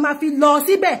yẹn lẹ́wọ̀n máa fi lọ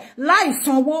síbẹ̀ láì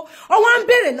sanwó ọwọ́ ń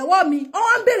béèrè lọ́wọ́ mi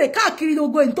ọwọ́ ń béèrè káàkiri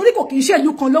gbogbo nítorí kò kì í ṣe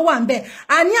ìlú kan ló wà ń bẹ̀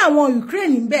a ní àwọn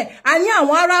Ukraine ń bẹ̀ a ní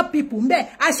àwọn Arab people ń bẹ̀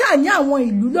a ṣáà ní àwọn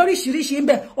ìlú lóríṣiríṣi ń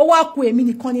bẹ̀ ó wá kù èmi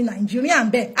nìkan ní Nigeria ń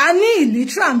bẹ̀ a ní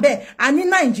Ilitra ń bẹ̀ a ní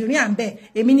Nigeria ń bẹ̀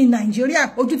èmi ní Nigeria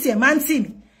ojú tiẹ̀ máa ń tì mí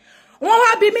wọ́n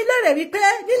wá bí mi lérè wípé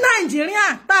ní Nigeria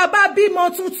tá a bá bímọ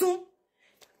tuntun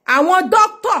àwọn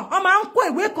doctor wọ́n máa ń kó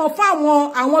ìwé kan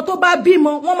fún àwọn tó bá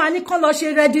bímọ wọ́n máa ní kán lọ ṣe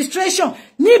registration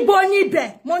níbo níbẹ̀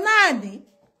mo náà ní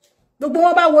gbogbo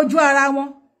wọn bá wojú ara wọn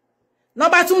lọ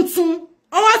bá tún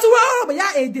wọ́n wá tún wá bóyá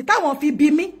èdè táwọn fi bí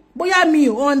mi bóyá mi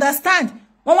ò understand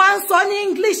wọ́n wá ń sọ ní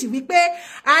English wípé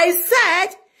I said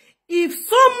if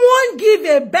someone give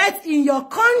a birth in your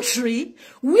country,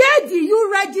 where do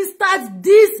you register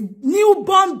this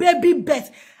newborn baby birth?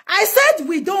 I said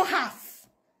we don't have.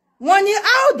 Money,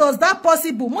 how does that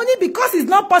possible? Money, because it's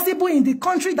not possible in the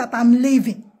country that I'm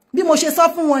living. Bí mo ṣe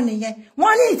sọ fún wọn nìyẹn.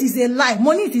 Money, it is a lie.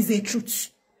 Money, it is a truth.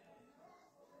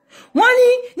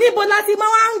 Money, níbo láti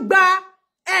máa ń gba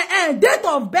date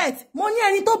of birth. Money,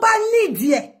 ẹni tó bá need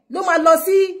ẹ̀. Ló máa lọ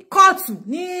sí kóòtù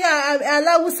ní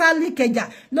Aláwùsá Líkẹjà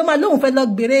ló máa lóhùn fẹ́ lọ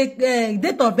gbèrè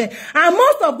date of birth. And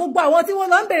most of gbogbo àwọn tí wọ́n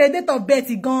lọ ń bèrè date of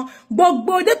birth gan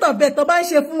gbogbo date of birth tó bá ń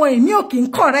ṣe fún wọn èmi ò kì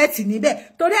í correct níbẹ̀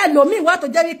torí ẹlòmíì wà tó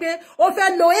jẹ́ wípé ó fẹ́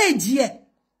lo age ẹ̀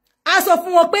a sọ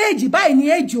fún wọn pé age báyìí ni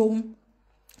age òun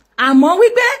àmọ́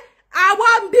wípé àwa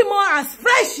ń bímọ as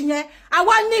fresh yẹn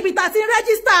àwa níbi tá ti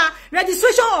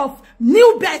registration of new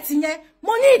birth yẹn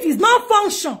mo ní it is not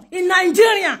function in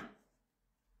Nigeria.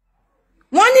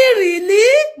 Money really?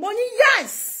 Money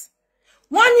yes.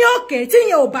 Money okay. Tí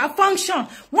yẹn ò bá function.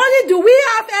 Money do we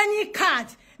have any card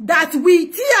that we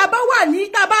tí a bá wà ní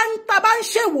tá bá ń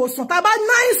ṣe ìwòsàn tá bá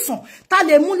náìsàn tá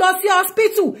lè mú lọ sí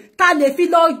hospital tá lè fi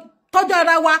lọ tọ́jú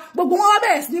ara wa gbogbo wọn wá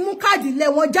bẹ̀rẹ̀ sí ní mú káàdì lẹ̀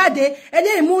wọn jáde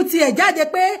eléyìí mú tiẹ̀ jáde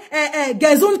pé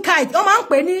gezun card wọ́n máa ń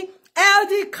pè ní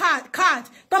LD card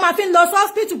tó máa fi lọ sí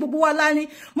hospital gbogbo wa lani.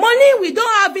 Money we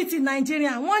don't have it in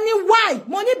Nigeria. Money why?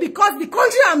 Money because the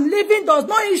country I'm living does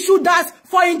not issue that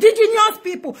for indigenous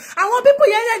people. I want people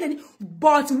here.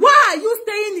 But why are you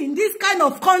staying in this kind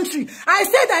of country? I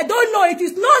said I don't know. It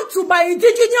is not to my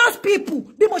indigenous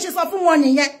people.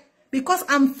 Because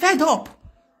I'm fed up.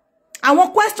 I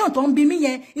want question to be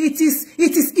me. It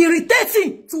is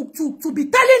irritating to be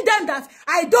telling them that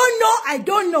I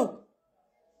don't know.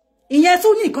 Ìyẹn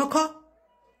tún ní kọ́kọ́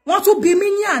wọ́n tún bí mi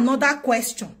ní another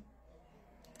question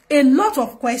a lot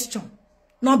of question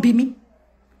no bí mi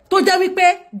tó jẹ́ wípé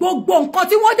gbogbo nǹkan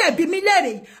tí wọ́n dẹ̀ bí mi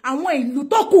lérè àwọn ìlú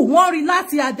tó kù wọ́n rí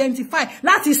láti identify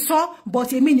láti sọ but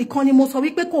èmi nìkan ni mo sọ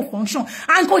wípé kò function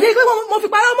and kò jẹ́ pé mo fi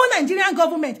parọ́ mọ́ Nigerian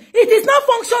government it is not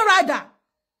function rather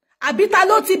àbí ta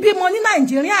ló ti bímọ ní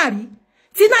Nigeria rí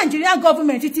tí Nigerian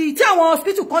government tí àwọn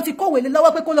hospital kan ti kówèlé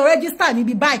lọ́wọ́ pé kó lọ register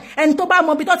níbi báyìí ẹni tó bá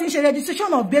mọ bí tó ti ń ṣe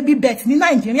registration of baby birth ní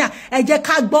Nigeria ẹ jẹ́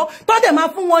ká gbọ́ tó dẹ̀ máa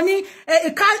fún wọn ní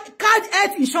card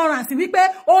health insurance wípé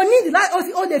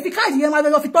o lè fi card yẹn máa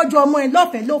lọ fi tọ́jú ọmọ ẹ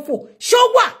lọ́fẹ̀ẹ́ lófò ṣó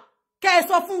wà kẹ́ ẹ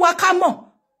sọ fún wa ká mọ̀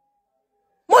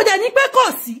mo dẹ̀ ní pé kò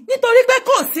sí nítorí pé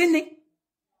kò sí ni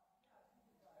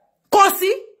kò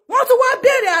sí wọ́n tún wá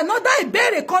béèrè another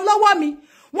ìbéèrè kan lọ́wọ́ mi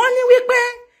wọ́n ní wípé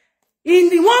in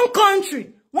the one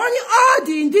country, all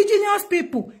the indigenous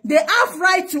people, they have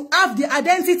right to have the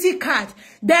identity card.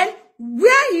 Then,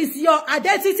 where is your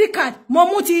identity card?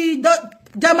 Momuti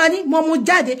Germany, Momu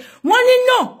Jade. Wọ́n ní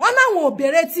no, wọ́n náwọn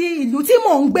òbèrè ti ìlú tí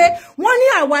mò ń gbé. Wọ́n ní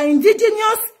àwa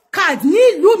indigenous card ní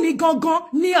ìlú mi gangan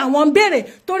ni àwọn ń béèrè.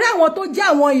 Torí àwọn tó jẹ́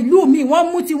àwọn ìlú mi, wọ́n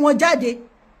mú ti wọn jáde.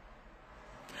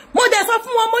 Mo dẹ̀ sọ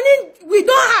fún wọn, mo ní we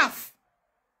don't have.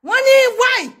 Wọ́n ní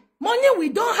why? Mo ní we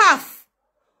don't have.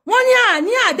 Wọ́n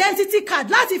ní identity card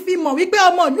láti fi mọ̀ wípé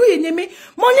ọmọ ìlú yìí ni mí.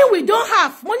 Money we don't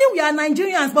have. Money we are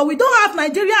Nigerians but we don't have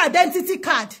Nigeria identity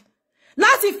card.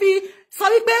 Láti fi sọ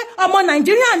wípé ọmọ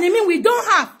Nigeria ni mí we don't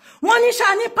have. Wọ́n ní ṣá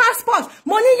ní passport.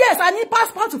 Money yes I need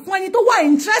passport fún ẹni tó wà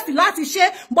interested láti ṣe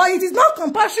but it is not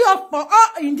compulsory for all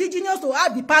indigenous to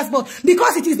have the passport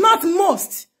because it is not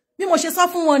most. Bí mo ṣe sọ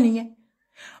fún wọn nìyẹn.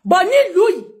 But nílùú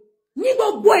yìí ní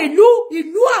gbogbo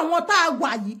ìlú àwọn tá a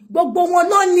wà yìí gbogbo wọn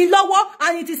náà ní lọ́wọ́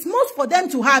and it is most for them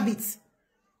to have it.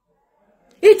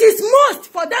 It is most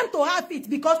for them to have it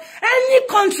because any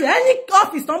country, any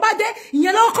office, tán bá dé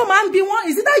ìyẹn lọ́wọ́ kọ́ máa ń bí wọn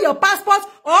is either your passport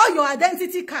or your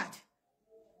identity card.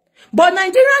 But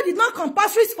Nigeria did not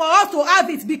compulsory for us to have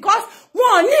it because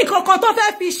wọ́n ní kankan tó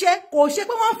fẹ́ fi ṣe kò ṣe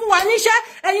pé wọ́n fún wa níṣẹ́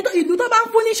ẹni tó ìlú tó bá ń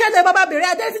fún níṣẹ́ lẹ bàbá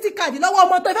bẹ̀rẹ̀ identity card lọ́wọ́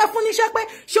ọmọ tó fẹ́ fún níṣẹ́ pé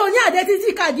ṣé o ní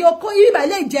identity card o kó ibà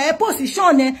lè jẹ́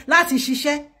position ẹ láti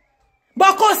ṣiṣẹ́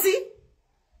bọ́ kó sí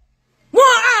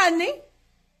wọ́n á ní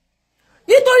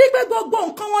nítorí pé gbogbo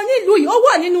nǹkan wọn nílùú yìí ó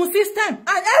wà nínú system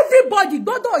and everybody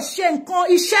gbọ́dọ̀ ṣe nǹkan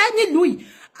iṣẹ́ nílùú yìí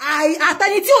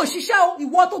àtẹni tí ò ṣiṣẹ́ o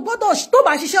ìwọ tó gbọ́dọ̀ tó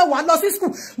bá ṣiṣẹ́ wà lọ sí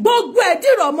school gbogbo ẹ̀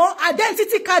dìrọ̀ mọ́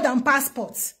identity card and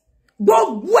passport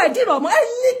gbogbo ẹ̀ dìrọ̀ mọ́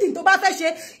anything tó bá fẹ́ ṣe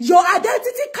your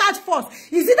identity card first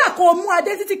is either kó mú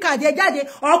identity card ẹ jáde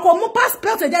or kó mú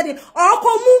passport ẹ jáde or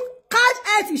kó mú card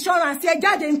health insurance ẹ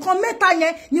jáde nǹkan mẹ́ta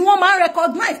yẹn ni wọ́n máa ń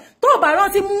recognize tó bá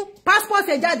rántí mú passport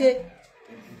ẹ jáde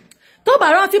tó bá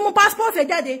rántí mú passport ẹ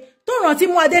jáde tó rántí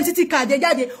mú identity card ẹ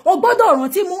jáde o gbọ́dọ̀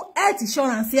rántí mú health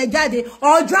insurance ẹ jáde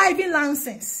or driving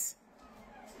license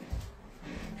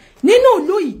nínú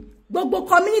ìlú yìí gbogbo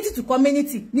community to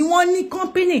community ni wọ́n ní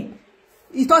company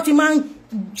ìtọ́ ti máa ń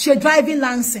ṣe driving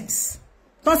license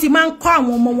tó ti máa ń kọ́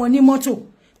àwọn ọmọ wọn ní mọ́tò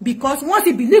because wọ́n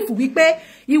ti believe wípé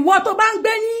ìwọ tó bá ń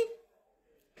gbé ní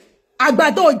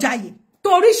àgbàdo òjàyè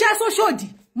tó ríṣẹ́ sóṣòdì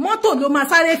mọ́tò ló máa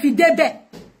sáré fi débẹ̀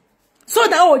so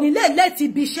that ò ní lè lẹ́ti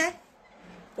ibi iṣẹ́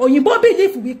òyìnbó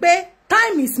believe wípé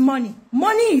time is money,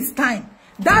 money is time.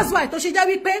 That's why tó ṣe jẹ́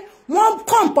wípé wọ́n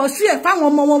compulsory ẹ̀ fáwọn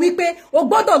ọmọ wọn wípé o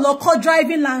gbọ́dọ̀ lọ kọ́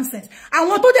driving license.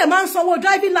 Àwọn tó dẹ̀ máa ń sanwó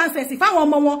driving license fáwọn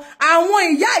ọmọ wọn, àwọn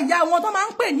ìyá wọn tó máa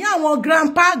ń pè ní àwọn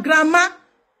grandpa, grandma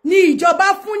ní ìjọba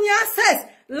fún ní access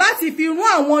láti fi rún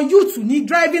àwọn youth ní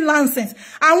driving license.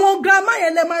 Àwọn grandma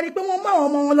yẹn lè máa rí pé wọ́n mú àwọn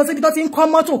ọmọ wọn lọ síbi tó ti ń kọ́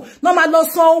mọ́tò, wọ́n máa lọ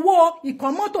san owó ìkọ́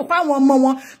mọ́tò fáwọn ọmọ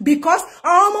wọn because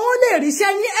àwọn ọmọ wọn lè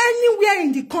ríṣẹ́ ní anywhere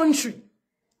in the country.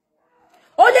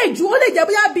 Ó lè jẹ́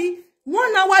bóyá bí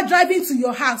 1 hour driving to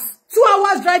your house, 2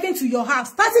 hours driving to your house,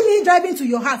 30 minutes driving to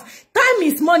your house. Time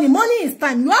is money, money is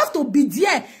time. You have to be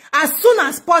there as soon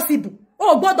as possible.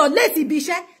 Oh, gbọ́dọ̀ late ibi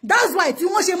iṣẹ́. That's why tí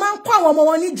wọ́n ṣe máa ń kọ́ àwọn ọmọ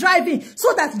wọn ní driving,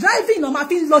 so that driving ó máa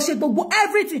fi lọ ṣe gbogbo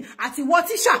everything. Àti ìwọ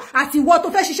teacher, àti ìwọ tó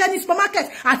fẹ́ ṣiṣẹ́ ní supermarket,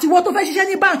 àti ìwọ tó fẹ́ ṣiṣẹ́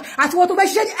ní bank, àti ìwọ tó fẹ́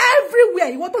ṣiṣẹ́ ní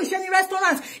everywhere, ìwọ tó ṣiṣẹ́ ní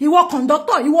restaurant, ìwọ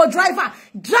conductor, ìwọ driver.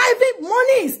 Driving,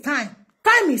 money is time.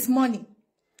 Time is money.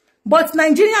 But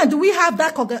Nigeria, do we have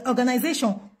that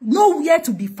organization? Nowhere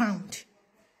to be found.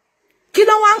 Kí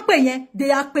ló wá ń pè yẹn? They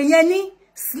are pè yẹn ní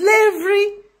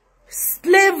slavery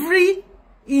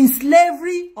in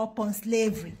slavery upon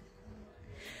slavery.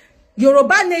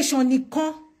 Yoruba nation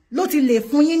nìkan ló ti lè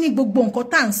fún yín ní gbogbo nǹkan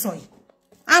tá ń sọ yìí.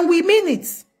 And we mean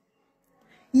it.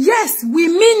 Yes, we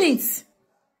mean it.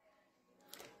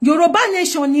 Yoruba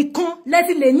nation nìkan lẹ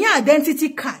ti lè ní identity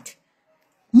card.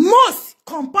 Most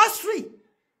compulsory.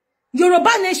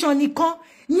 Yoruba nation nìkan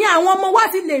ni àwọn ọmọ wa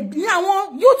ti lè ní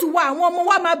àwọn youth wa àwọn ọmọ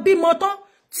wa máa bímọ tán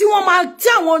tí wọ́n máa tí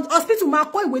àwọn hospital máa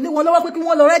kọ ìwé lé wọn lọ́wọ́ pé kí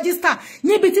wọ́n lọ register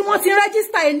níbi tí wọ́n ti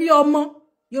register ilé ọmọ.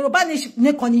 Yoruba nation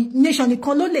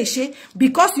nìkan ló lè ṣe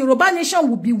because Yoruba nation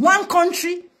will be one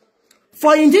country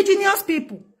for indigenous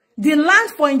people, the land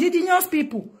for indigenous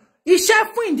people,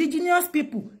 iṣẹ́ fún indigenous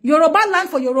people, Yoruba land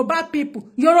for Yoruba people,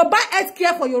 Yoruba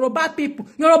healthcare for Yoruba people,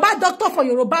 Yoruba doctor for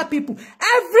Yoruba people,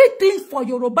 everything for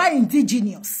Yoruba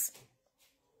indigenous.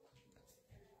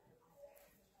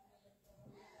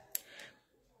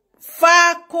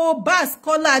 Fakobas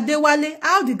Kola Adewale,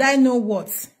 how did I know what?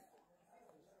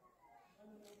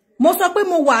 Mo sọ pé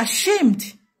mo wà ashamed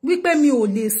wípé mi ò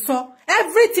lè sọ.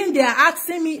 Everything they are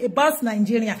asking me about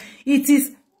Nigeria, it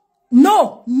is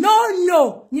no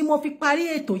ni mo fi parí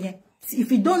ètò yẹn.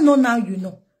 If you don't know now, you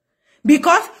know.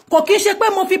 Because kò kí ṣe pé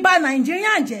mo fi bà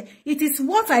Nigeria jẹ́, it is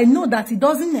what I know that it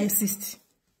doesn't exist.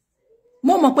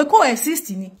 Mo mọ̀ pé kò exist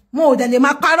ni. Mo ò dẹ̀ lè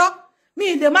máa parọ́.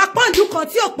 Mi lè máa pọ́njú kan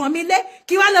tí ò pọ́n mi lé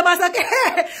kí wá lọ bá sọ pé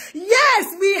yes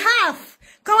we have.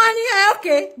 Kó wá ní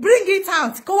okay, bring it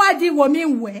out. Kó wá di wo mi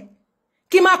wẹ̀.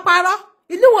 Kí máa parọ́.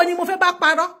 Ìlú wo ni mo fẹ́ bá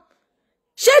parọ́?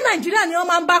 Ṣé Nigeria ni wọ́n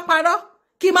máa ń bá parọ́?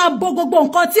 Kí máa bo gbogbo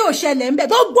nǹkan tí ò ṣẹlẹ̀ ńbẹ̀.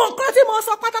 Gbogbo nǹkan tí mo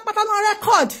sọ pátápátá no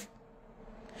record.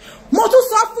 Mo tún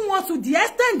sọ fún wọn to the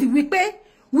extent wípé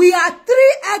we are 3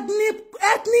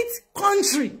 ethnic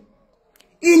country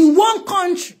in one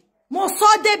country. Mo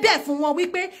sọ débẹ̀ fún wọn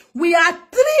wípé we are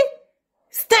 3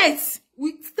 states.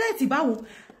 State báwo?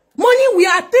 Mo ní we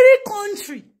are 3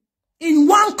 country in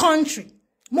one country.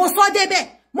 Mo sọ débẹ̀.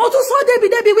 Mo tún sọ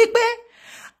débi wípé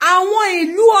àwọn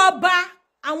ìlú ọba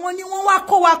àwọn ni wọ́n wá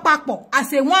kó wa papọ̀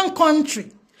as a one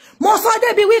country. Mo sọ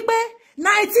débi wípé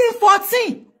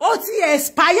 1914 ó ti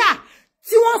expire.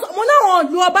 Tí wọ́n mo náà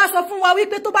ìlú ọba sọ fún wa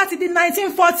wípé tó bá ti di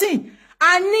 1914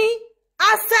 a ní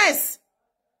access.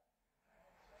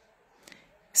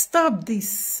 Stop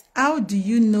this. How do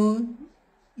you know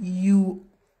you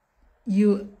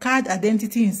card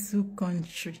identity in some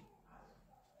country?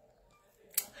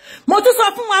 Mo tún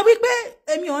sọ fún wa wípé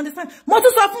èmi ò understand. Mo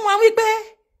tún sọ fún wa wípé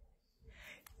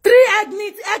 3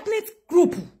 ethnic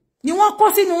group ni wọ́n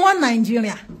kó sínú wọn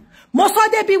Nigeria. Mo sọ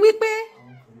débi wípé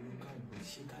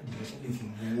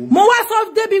mo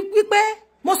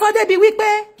sọ débi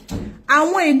wípé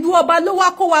àwọn ìlú ọba ló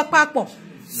wá kó wa papọ̀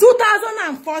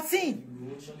 2014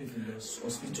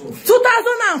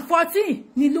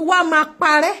 ni ìlú wa máa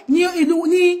parẹ́ ní ìlú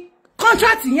ní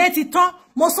contract yẹn ti tán.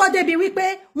 Mo sọ débi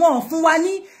wípé wọn ò fún wa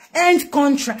ní end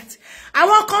contract.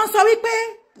 Àwọn kan sọ wípé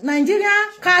Nigerian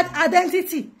card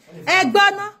identity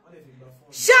ẹgbọ́n náà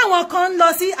ṣé àwọn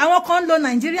kan lo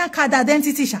Nigerian card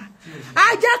identity ṣá.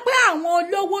 A jẹ́ pé àwọn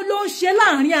olówó ló ń ṣe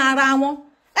láàrin ara wọn.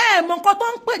 Mọ nǹkan tó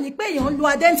ń pè ní pé èèyàn lo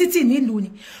identity nílùú ni.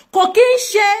 Kò kí ń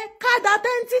ṣe card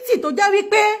identity tó jẹ́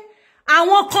wípé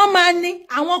àwọn kan máa ní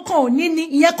àwọn kan ò ní ní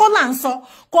ìyẹn kọ́ là ń sọ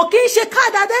kò kí ń ṣe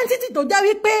card identity tó jẹ́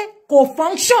wípé kò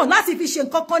function láti fi ṣe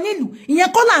nǹkan kan nílùú ìyẹn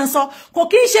kọ́ là ń sọ kò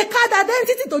kí ń ṣe card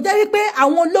identity tó jẹ́ wípé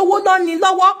àwọn olówó ló ní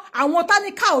lọ́wọ́ àwọn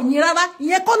táníkà ò ní rárá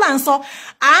ìyẹn kọ́ là ń sọ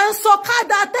à ń sọ card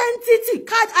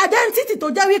identity tó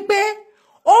jẹ́ wípé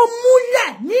ó múlẹ̀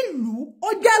nílùú ó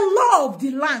jẹ́ law of the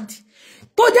land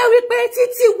tó jẹ́ wípé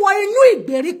títí wọ inú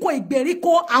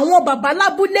ìgbèríko àwọn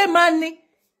babalábúlé máa ní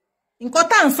nǹkan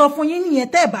tá ń sọ fún yín nìyẹn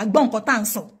tẹ́ ẹ bá gbọ́ nǹkan tá ń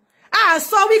sọ a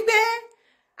sọ wípé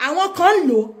àwọn kan ń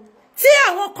lò tí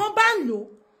àwọn kan bá ń lò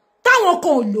táwọn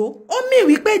kan ò lò ó mì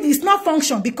wípé this not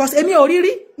function because èmi ò rí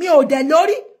mi ò dẹ̀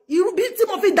lórí irú bí tí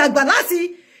mo fi dàgbà láti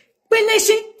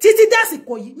pínísí títí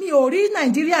dásìkò yìí mi ò rí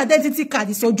Nigeria identity card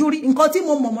sójú rí nǹkan tí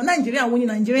mo mọ̀ mọ́ Nigeria wọ́n ní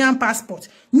Nigerian passport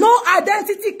no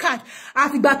identity card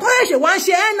àfìgbà tó ṣe wá ń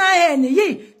ṣe NIN yìí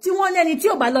tí wọ́n lẹ́ni tí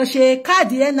ò bá lọ ṣe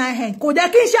káàdì NIN kò dẹ̀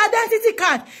kí n ṣe identity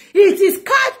card it is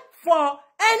card for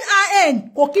NIN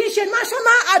kò kí n ṣe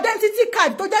national identity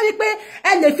card tó jẹ́ wípé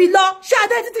ẹ lè fi lọ ṣe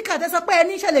identity card ẹ sọ pé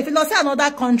ẹni ṣe lè fi lọ sí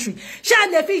another country ṣe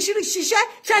lè fi ṣiṣẹ́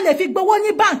ṣe lè fi gbowó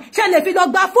ní bank ṣe lè fi lọ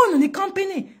gba fóònù ní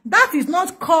company that is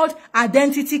not called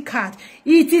identity card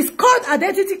it is called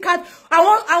identity card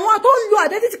àwọn tó ń lo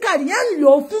identity card yẹn ń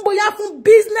lò fún bóyá fún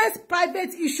business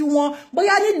private issue wọn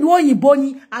bóyá nílùú òyìnbó ni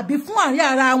àbí fún àárín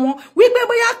ara wọn wípé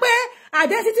bóyá pé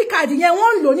identity card yẹn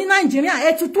wọ́n ń lò ní Nigeria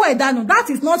ètùtù ẹ̀dánù that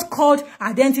is not called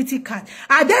identity card.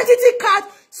 Identity card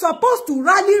supposed to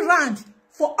rally round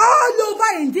for all over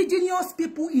indigenous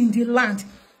people in the land.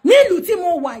 Nílùú tí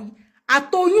mo wà yìí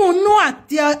àtoyún inú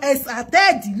àti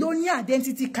àtẹ́ẹ̀dì ló ní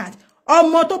identity card.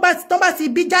 Ọmọ tó bá ti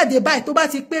bí jáde báyìí tó bá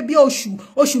ti pé bí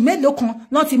oṣù mélòó kan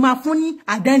ló ti máa fún ní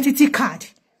identity card.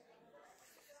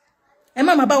 Ẹ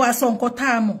má bá wa sọ nǹkan tá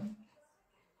a mọ̀.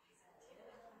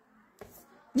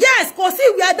 Yes, kò sí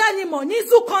ìwé àdánimọ̀ ní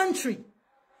zoo country.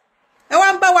 Ẹ wá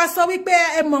ń bá wa sọ wípé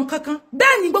ẹ mọ̀ nǹkankan.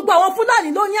 Bẹ́ẹ̀ ni gbogbo àwọn Fúlàní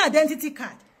ló ní identity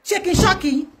card. Ṣé kí n ṣọ́ọ̀kì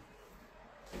yín?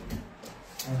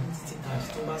 Identity card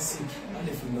tó bá sick, a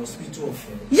lè fi lọ hospital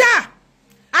ọ̀fẹ́. Yeah,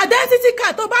 identity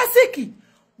card tó bá sick,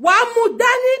 wà á mú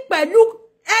dání pẹ̀lú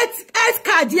health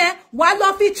card yẹn, wà á lọ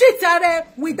fi treat ara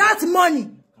without money.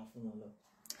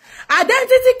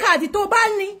 Identity card tó bá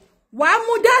ní, wà á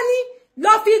mú dání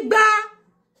lọ fi gba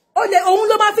òun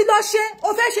ló máa fi lọ ṣe ó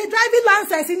fẹ́ ṣe driving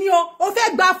license ni ó fẹ́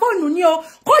gba fóònù ni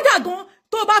kódà gan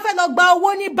tó bá fẹ́ lọ gba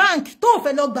owó ní bank tó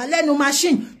fẹ́ lọ gbà lẹ́nu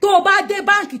machine tó bá dé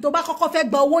bank tó bá kọ́kọ́ fẹ́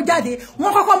gba owó jáde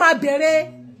wọ́n kọ́kọ́ máa bẹ̀rẹ̀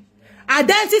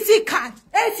identity card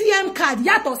ATM card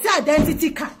yàtọ̀ sí identity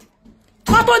card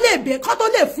kó tó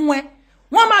lè fún ẹ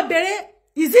wọ́n máa bẹ̀rẹ̀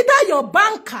is either your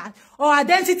bank card or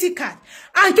identity card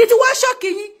and kí tí wá ṣọ́ọ̀kì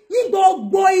yín ní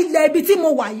gbogbo ilẹ̀ ibi tí mo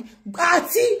wà yìí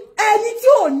àti ẹni tí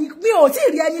ò ní mi ò tí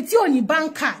rí ẹni tí ò ní bank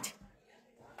card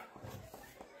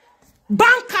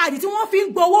tí wọ́n fi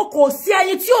ń gbowó kò sí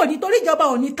ẹni tí ò ní torí ìjọba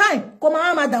ò ní time kó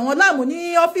máa dà wọ́n láàmú ní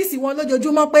ọ́fíìsì wọn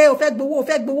lójoojúmọ́ pé ó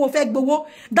fẹ́ gbowó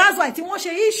that's why tí wọ́n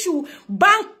ṣe issue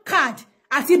bank card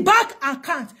àti bank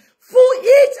account fún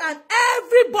each and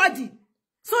everybody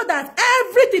so that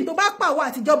everything tó bá pàwọ́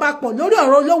àtijọba pọ̀ lórí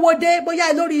ọ̀rọ̀ olówó dé bóyá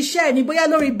lórí iṣẹ́ ẹni bóyá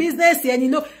lórí business ẹni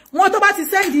ló wọ́n tó bá ti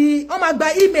send wọ́n máa gba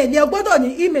email ẹ gbọ́dọ̀ ní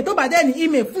email tó bá dẹ̀ ní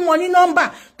email fún wọn ní number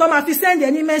tó máa fi send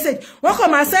ẹni message wọ́n kàn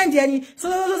máa send ẹni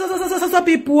so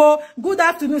people o good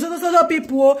afternoon so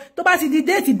people o tó bá ti di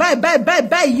date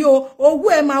báyìí o owó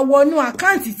ẹ máa wọnú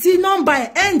account tí number ẹ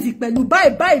end pẹ̀lú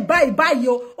báyìí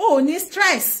o ò ní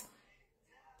stress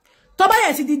tó bá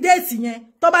yẹ ti di date yẹn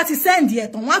tó bá ti send ẹ̀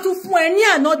tán wọ́n á tún fún ẹ ní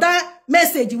another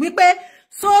message wípé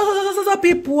so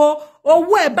people o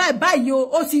owó ẹ báyìí o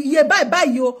ó ti iye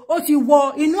báyìí o ó ti wọ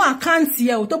inú àkáǹtì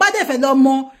ẹ o tó bá dẹ̀ fẹ́ lọ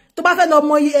mọ̀ tó bá fẹ́ lọ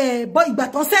mọ̀ ìgbà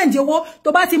tán send owó tó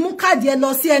bá ti mú káàdì ẹ lọ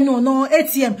sí ẹnu ọ̀nà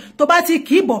ATM tó bá ti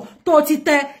kìbọ̀ tó ti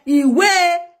tẹ ìwé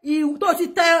tó ti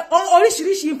tẹ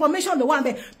oríṣiríṣi information ló wà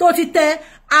ńbẹ̀ tó ti tẹ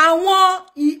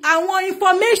àwọn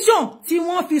information tí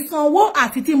wọ́n fi sanwó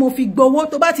àti tí mo fi gbowó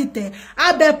tó bá ti tẹ̀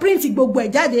abẹ print gbogbo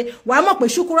ẹ̀ jáde wàá mọ̀ pé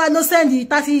Shukura ló send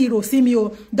 30 euro sí mi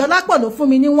o Dọlápọ̀ ló fún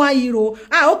mi ní 1 euro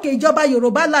okay ìjọba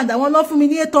Yorùbá land àwọn ló fún mi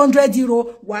ní 800 euro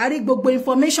wàá rí gbogbo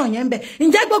information yẹn ńbẹ̀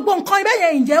ǹjẹ́ gbogbo nǹkan ibẹ̀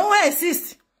yẹn ǹjẹ́ wọ́n exist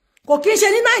kò kí ń ṣe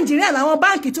ní Nàìjíríà làwọn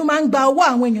báǹkì tún máa ń gba owó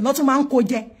àwọn èèyàn ló tún máa ń kó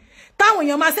jẹ táwọn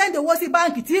èèyàn máa send owó sí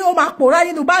báǹkì tí ó máa pòórá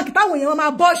nínú báǹkì táwọn èèyàn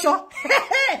máa bọ́ṣọ́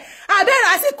àbẹ̀rẹ̀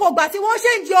àsìkò ìgbà tí wọ́n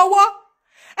ṣe ń jí owó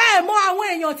ẹ mọ àwọn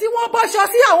èèyàn tí wọ́n bọ́ṣọ́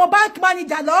sí àwọn báǹkì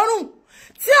manager lọ́rùn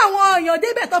tí àwọn èèyàn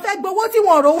débẹ̀ tó fẹ́ gbowó tí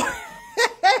wọ́n rò wọ́n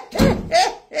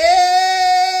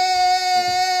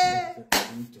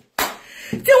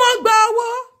tí wọ́n gba owó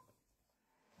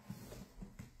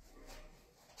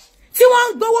tí wọ́n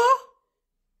ń gbowó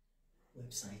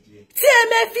tí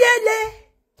Emefiele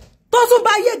tó tún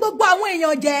bá yé gbogbo àwọn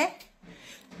èèyàn jẹ́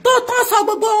tó tán sọ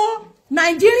gbogbo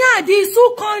Nigeria di su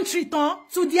country tán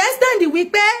to the extent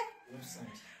wípé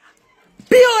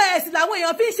POS làwọn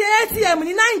èèyàn fi ṣe ATM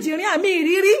ní Nigeria mi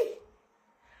ìrírí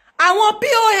àwọn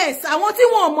POS àwọn tí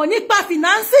wọn mọ̀ nípa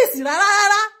finances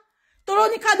rárá toro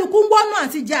oníkálukú ń wọ́nà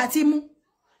àti jẹ àti mu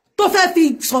tó fẹ́ fi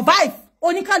survive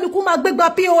oníkálukú máa gbégbá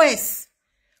POS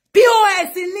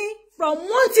ni from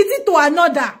one city to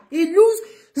another ìlú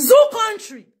zoo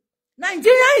country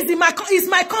Nigeria is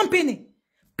my company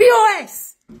POS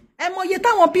ẹ mọ iye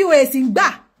táwọn POS ń gbà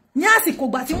ní àsìkò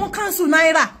gbà tí wọ́n cancel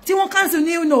naira tí wọ́n cancel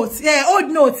new note old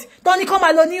note tó ní kó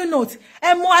máa lo new note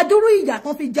ẹ mọ adúrú ìyà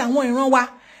kan fi jẹ àwọn ìran wa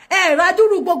ẹ ra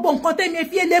adúrú gbogbo nǹkan tẹ́mi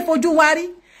fi ele fojú wa rí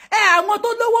àwọn tó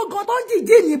lówó gan tó ń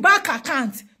jìjì ní back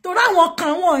account tó ráwọn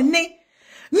kan wọn ní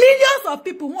millions of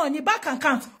people wọn ní back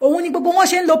account òun ni gbogbo wọn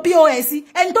ṣe ń lo POS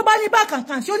ẹni tó bá ní back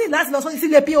account ṣó ní láti lọ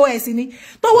sílé POS ni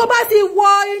tówó bá ti wọ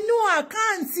inú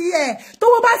àkáǹtì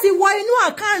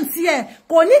ẹ̀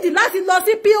kò nídìí láti lọ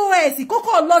sí POS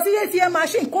kókò lọ sí ATM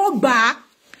machine kó gbà á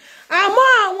àmọ́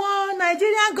àwọn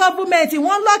Nigerian government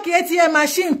wọ́n lọ́ọ̀kì ATM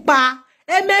machine pa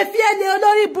Emefiele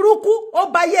olórí burúkú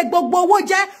ó bá yé gbogbo owó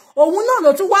jẹ́ òun náà ló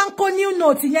tún wá ń kó new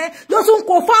note yẹn ló tún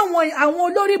kó fáwọn àwọn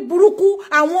olórí burúkú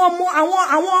àwọn ọmọ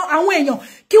àwọn èèyàn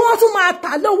kí wọ́n tún máa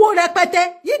tà lówó rẹpẹtẹ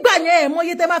yígbà yẹn ẹ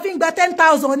mọye tẹ́ máa fi ń gba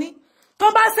 10,000 ní tó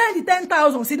bá send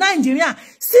 10,000 sí Nàìjíríà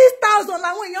 6,000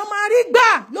 làwọn èèyàn máa rí gbà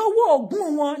lówó ògùn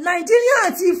wọn Nàìjíríà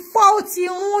ti fọ́ ti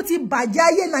rún ti bàjẹ́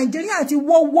ayé Nàìjíríà ti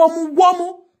wọ́ wọ́mú.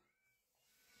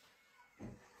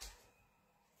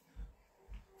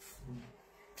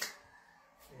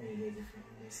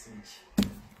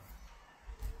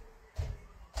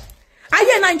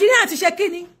 Ayé Nàìjíríà ti ṣe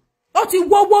kíni ó ti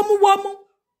wọ́ wọ́mú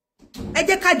ẹ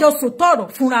jẹ́ ká jọ sòótọ́ ọ̀rọ̀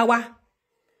fúnra wa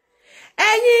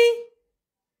ẹ̀yin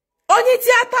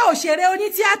onítíátà òṣèré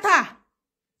onítíátà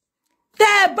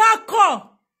tẹ́ bá kọ̀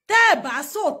tẹ́ bá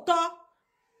sòótọ́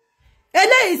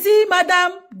eléyìí tí Madam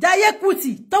Daye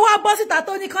Kuti tó wá bọ́ síta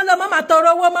tó ní kán lọ máa tọrọ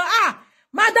owó mọ́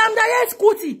Madam Daye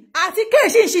Kuti àti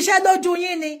kéèṣì ń ṣiṣẹ́ lójú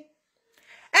yín ni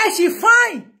ẹ sì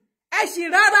fine ẹ sì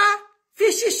rárá fi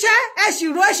ṣiṣẹ́ ẹ sì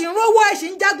rówó ẹ sì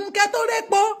ń jagun kẹ́ tó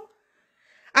répo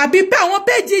àbí pé àwọn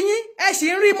péjì yín ẹ sì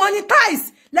ń rí monetize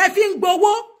lẹ fi ń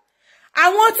gbowó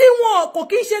àwọn tí wọn kò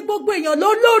kí ń ṣe gbogbo èèyàn ló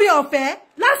lórí ọ̀fẹ́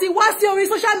láti wá sí orí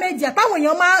social media táwọn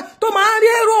èèyàn tó máa ń rí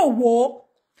èrò wò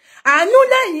àánú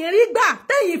lẹ́yìn rí gbà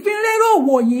tẹ́yìn fi ń rérò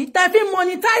wò yín tẹ́ fi ń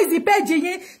monetize péjì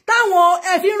yín táwọn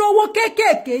ẹ fi ń rówó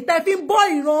kéékèèké tẹ́ fi ń bọ́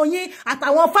ìran yín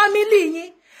àtàwọn fámílì yín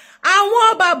àwọn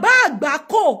bàbá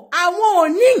àgbákò àwọn ò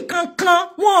ní nǹkan kan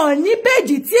wọn ò ní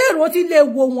péjì tí èrò ti lè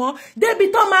wò wọ́n débi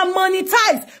tó máa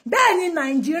monetize bẹ́ẹ̀ ni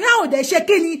Nàìjíríà ò dẹ̀ ṣe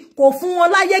kíni kò fún wọn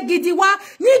láyé gidi wá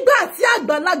nígbà tí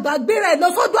àgbàlagbà gbéra ẹ̀ lọ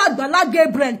sọ́dọ̀ Agbala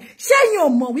Gabriel ṣẹ́yìn ò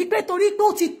mọ̀ wípé torí pé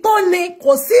ó ti tó ni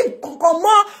kò sí nǹkan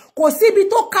mọ́ kò síbi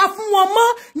tó ka fún wọn mọ́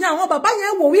ni àwọn bàbá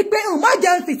yẹn wò wípé má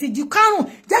jẹ́ ń fìtìjú kárùn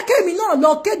jẹ́ kémi náà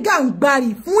lọ ké gàǹgbàrì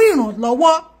fún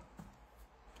ìrànlọ́wọ́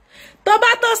tó bá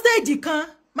tó stage kan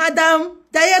Madam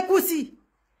Daye Kuti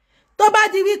tó bá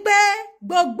di wípé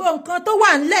gbogbo nǹkan tó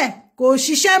wà ńlẹ̀ kò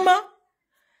ṣiṣẹ́ mọ́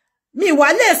mi wá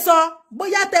lè sọ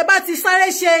bóyá tẹ́ bá ti sáré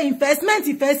ṣe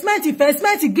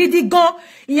investment gidi gan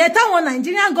ìyẹn táwọn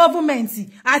Nigerian government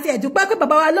àti ẹ̀dúpẹ́ pé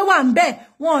bàbá wa ló wà ńbẹ̀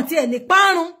wọn ò tiẹ̀ lè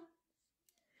parun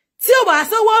tí ò wá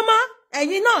sówó mọ́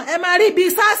ẹ̀yin náà ẹ máa rí bí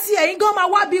sá sí ẹ̀yin gan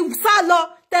máa wá bí sá lọ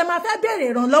tẹ́ máa fẹ́ béèrè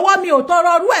ìrànlọ́wọ́ mi ò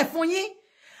tọrọ rú ẹ̀ fún yín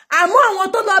àmọ́ àwọn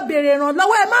tó lọ béèrè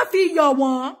ìrànlọ́wọ́ ẹ má fi yọ̀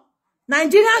wọ́n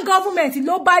Nigerian government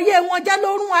ló bà ayé wọn jẹ́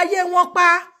lórún ayé wọn pa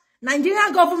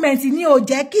Nigerian government ni ò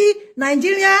jẹ́ kí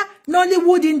Nigeria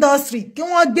Nollywood industry kí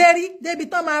wọ́n gbérí débi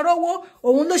tán máa rówó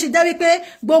òun ló ṣe jẹ́ wípé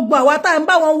gbogbo àwa tá ń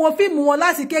bá wọn wo fíìmù wọn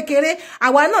láti kékeré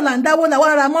àwa náà là ń dáwó làwa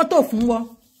ra mọ́tò fún wọn.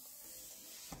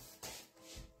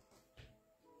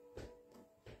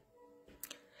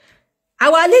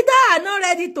 Our leader are not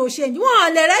ready to change wọn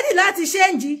lè ready láti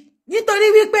change nítorí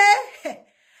wípé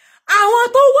àwọn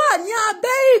tó wà ní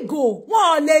abẹ́ ìgò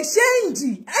wọn lè change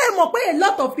ẹ mọ̀ pé a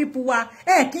lot of people wa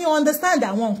kí n understand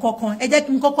àwọn nǹkan kan ẹ jẹ́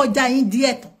kí n kọ́kọ́ já yín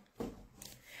díẹ̀ tán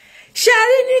ṣe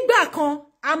rí nígbà kan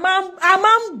a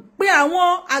máa ń pe àwọn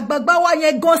àgbààgbà wa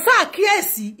yẹn gan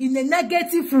ṣàkíyèsí in a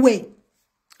negative way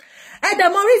ẹ dẹ̀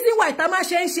mọ̀ reason why tá máa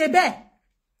ṣe ń ṣe bẹ́ẹ̀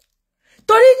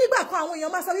torí nígbà kan àwọn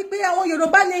èèyàn máa sọ wípé àwọn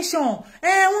Yorùbá nation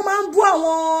wọ́n máa ń bú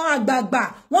àwọn àgbààgbà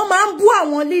wọ́n máa ń bú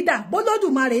àwọn leader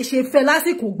bólódùmarè ṣe fẹ́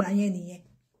lásìkò gbà yẹn nìyẹn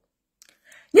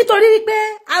nítorí wípé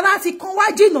ara ti kan wá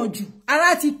jìnà jù ara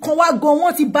ti kan wá gan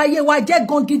wọ́n ti bayé wa jẹ́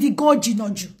gan gidi gan jìnà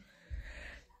jù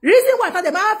reason why tá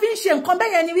dẹ̀ máa fi ń ṣe nǹkan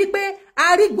bẹ́ẹ̀ yẹn ni wípé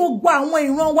a rí gbogbo àwọn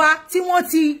ìran wa tí wọ́n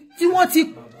ti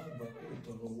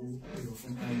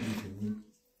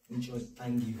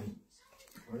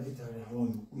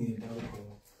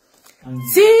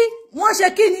tí wọ́n ṣe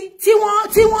kíni tí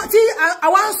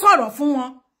àwa ń sọ̀rọ̀ fún wọn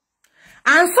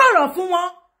à ń sọ̀rọ̀ fún wọn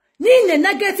ní in a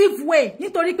negative way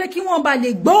nítorí pé kí wọ́n bá lè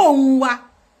gbọ́ ohùn wa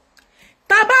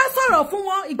tá bá sọ̀rọ̀ fún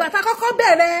wọn ìgbà tá kọ́kọ́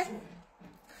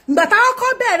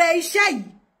bẹ̀rẹ̀ iṣẹ́ yìí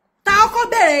tá kọ́kọ́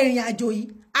bẹ̀rẹ̀ ìrìn àjò yìí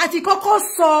àti kọ́kọ́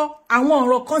sọ àwọn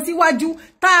ọ̀rọ̀ kan síwájú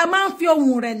tá a máa ń fi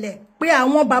ohùn rẹ̀lẹ̀ pé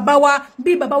àwọn bàbá wa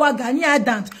bí bàbá wa Gani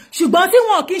Adams ṣùgbọ́n tí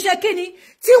wọn kì í ṣe kíni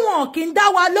tí wọn kì í dá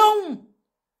wa lóhùn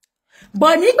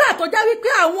bọ̀ nígbà tó jẹ́ wípé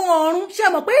àwọn ọ̀run ṣe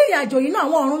mọ̀ pé ìrìn àjò yìí náà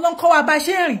àwọn ọ̀run ló ń kọ́ wa bá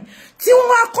ṣe rìn tí wọ́n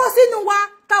wá kọ́ sínú wa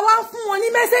tá wá ń fún wọn ní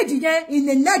mẹ́sẹ̀jì yẹn in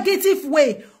a negative way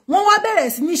wọ́n wá bẹ̀rẹ̀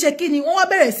sí ní ṣe kíni wọ́n wá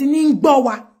bẹ̀rẹ̀ sí ní gbọ́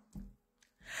wa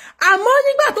àmọ́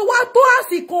nígbà tó wá tó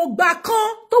àsìkò ìgbà kan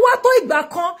tó wá tó ìgbà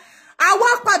kan àwa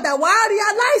padà wá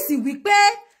realize wípé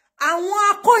àwọn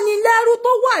akọ́nilẹ́rú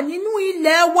tó wà nínú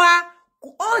ilẹ̀ wa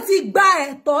ó ti gba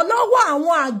ẹ̀tọ́ lọ́wọ́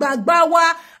àwọn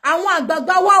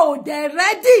àgbààgbà wa ò dẹ̀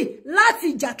ready láti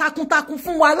jà takuntakun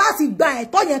fún wa láti gba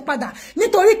ẹ̀tọ́ yẹn padà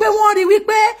nítorí pé wọ́n rí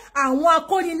wípé àwọn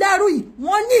akọ́nilẹ́rú yìí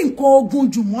wọ́n ní nǹkan ogun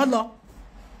jù wọ́n lọ.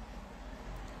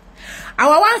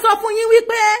 Àwa wá ń sọ fún yín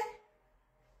wípé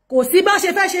kò sí bá ṣe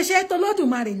fẹ́ ṣe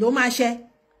t'Olódùmarè ló máa ṣe.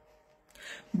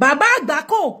 Bàbá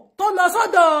Àgbákò tó lọ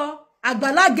sọ́dọ̀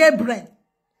Agbala Gabriel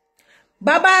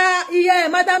bàbá iye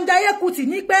Madam Jaye Kuti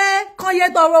ní pé kán yé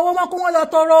tọrọ owó mọ́ kó wọ́n lọ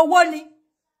tọrọ owó ni.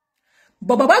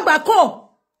 Bàbá Àgbákò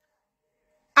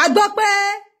a gbọ́ pé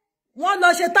wọ́n lọ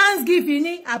ṣe Thanksgiving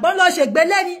ni àbọ̀ lọ ṣe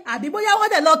gbélé ni àbí bóyá wọ́n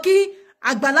dẹ̀ lọ kí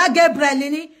Agbala Gabriel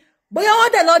ni bóyá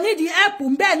wọ́n dẹ̀ lọ nídìí help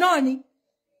ńbẹ̀ náà ni.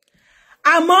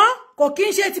 Àmọ́ kò kí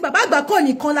ń ṣe ti bàbá Àgbákò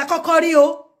nìkan la kọ́kọ́ rí o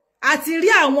àti rí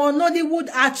àwọn Nollywood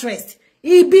actress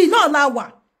ibi náà la wà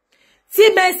tí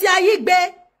Mercy Aigbe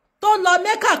tó lọ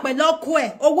Mẹ́kà pẹ̀lú ọkọ ẹ̀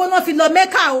owó náà fi lọ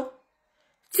Mẹ́kà o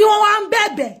tí wọ́n wá ń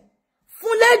bẹ̀bẹ̀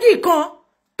fún lady kan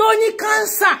tó ní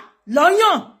cancer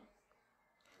lọ́yàn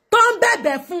tó ń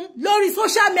bẹ̀bẹ̀ fún lórí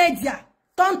social media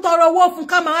tó ń tọrọ owó fún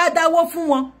ká máa dáwó fún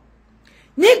wọn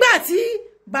nígbà tí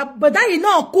bàbá yìí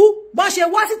náà kú bó ṣe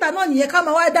wá síta náà nìyẹn ká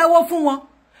máa wá dáwó fún wọn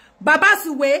bàbá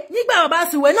Sùwé nígbà bàbá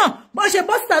Sùwé náà bó ṣe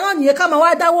bọ́ síta náà nìyẹn ká máa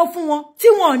wá dáwó fún wọn tí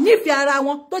wọn ò nífẹ̀ẹ́ ara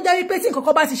wọn tó jẹ́ wípé tí nǹkan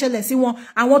kan bá ti ṣẹlẹ̀ sí wọn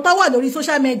àwọn tó wà lórí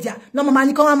social media lọ́mọ máa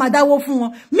ní kán wá máa dáwó fún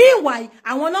wọn meanwhile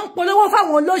àwọn náà ń polówó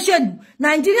fáwọn olóṣèlú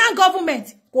Nigerian government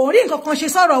kò rí nǹkan kan ṣe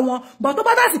sọ̀rọ̀ wọn but tó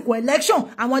bá dásìkò election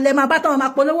àwọn lè máa bá tán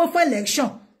máa polówó fún election.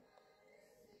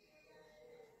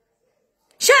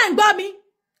 Ṣé ń gbọ́ mi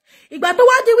ìgbà tó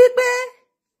wá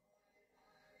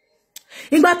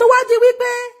di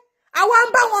wípé àwa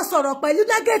ń bá wọn sọ̀rọ̀ pẹ̀lú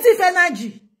negative energy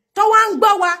tó wá ń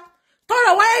gbọ́ wa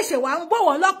tọ́rọ̀ wá ẹ̀ṣẹ̀ wá ń gbọ́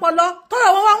wọ́n lọ́pọlọ tọ́rọ̀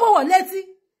wọ́n wá ń wọ̀ wọ́n létí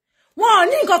wọn ò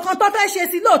ní nǹkan kan tó fẹ́ ṣe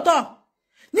sí lóòótọ́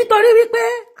nítorí wípé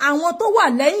àwọn tó wà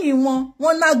lẹ́yìn wọn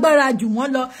wọ́n lágbára jù wọ́n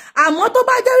lọ àmọ́ tó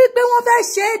bá jẹ́ wípé wọ́n fẹ́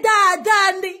ṣe dáadáa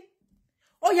ni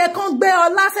ó yẹ kán gbé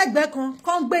ọlá sẹ́gbẹ́ kan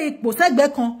kán gbé ipò sẹ́gbẹ́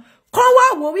kan kán wá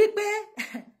wò wípé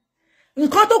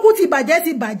nǹkan tó kù ti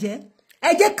bàjẹ́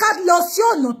ẹ jẹ́ ká lọ sí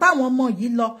ọ̀nà táwọn ọmọ yìí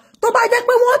lọ tó bá jẹ́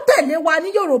pé wọ́n tẹ̀lé wa ní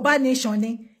Yorùbá nation ni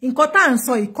nǹkan tá à ń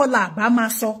sọ ìkọlà àbá máa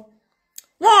sọ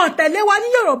wọn ò tẹ̀lé wa ní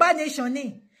Yorùbá nation ni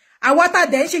àwa tá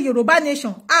dẹ̀ ń ṣe Yorùbá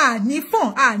nation a ní fọ́n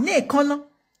a ní ìkànnà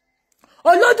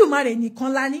Olódùmarè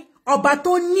nìkan la ní ọba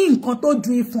tó ní nǹkan tó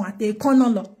ju ìfọ̀n àti ìkànnà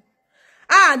lọ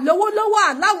a lówó lọ́wọ́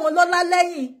àláwọn lọ́lá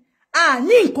lẹ́yìn a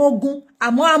ní nǹkan ogun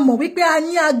àmọ́ a mọ̀ wípé a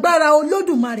ní agbára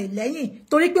Olódùmarè lẹ́yìn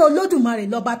torí pé Olódùmarè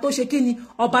lọ́ba tó ṣe kíni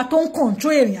ọba tó ń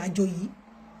control ìrìn àjò yìí.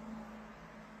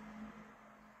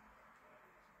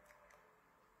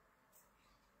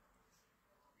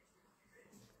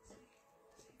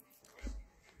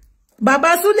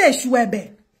 Bàbá Súlè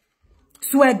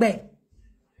Ṣùẹ̀gbẹ̀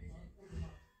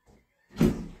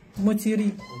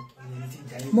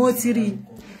mo ti rí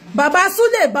bàbá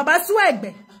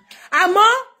Ṣùẹ̀gbẹ̀ àmọ́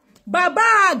bàbá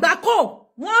Àgbákò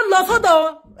wọ́n lọ sọ́dọ̀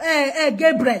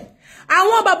Gabriel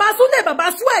àwọn bàbá Súlè bàbá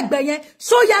Ṣùẹ̀gbẹ̀ yẹn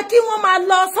ṣó yẹ kí wọ́n máa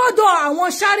lọ sọ́dọ̀ àwọn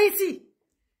charity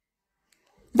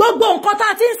gbogbo nǹkan tá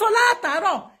ti ń sọ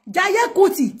látàárọ̀ Jaye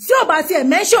Kuti tí ó bá ti ẹ̀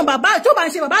mention bàbá tí ó bá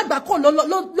ń ṣe bàbá Àgbákò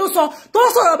ló sọ tó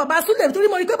sọ̀rọ̀ bàbá Súlè torí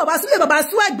mo rí pé bàbá Súlè bàbá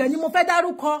Ṣùẹ̀gbẹ̀ ni mo fẹ́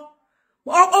dárúkọ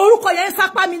orúkọ yẹn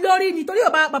sápá mi lórí nítorí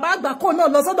bàbá Àgbákò náà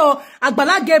lọ sọ́dọ̀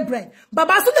Agbala Gabriel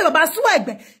bàbá Súlè bàbá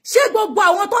Ṣùẹ̀gbẹ̀ ṣé gbogbo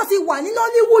àwọn tó ti wà ní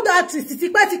Nollywood artist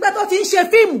tipẹ́tipẹ́ tó ti ń ṣe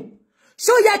fíìmù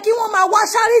ṣó yẹ kí wọ́n máa wá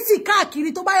charity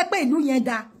káàkiri tó bá yẹ pé ìlú yẹn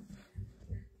dá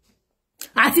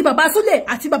àti bàbá Súlè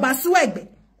àti bàbá Ṣùẹ̀gbẹ̀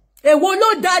èwo ló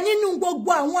dá nínú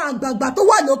gbogbo àwọn àgbààgbà tó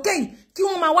wà lókè yìí kí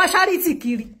wọ́n máa wá charity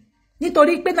kiri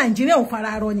nítorí pé Nàìjíríà ò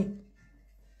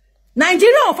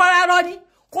fararọ ni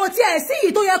kò tiẹ̀ sí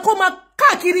yìí tó yẹ kó máa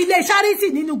káàkiri ilé charity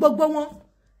nínú gbogbo wọn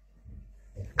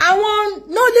àwọn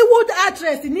Nollywood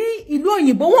actress ní ìlú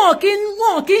òyìnbó wọn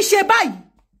kì í ṣe báyìí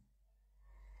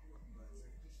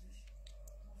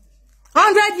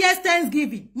 100 years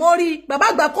Thanksgiving mo rí bàbá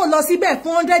àgbà kò lọ síbẹ̀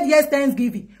fún 100 years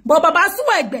Thanksgiving but bàbá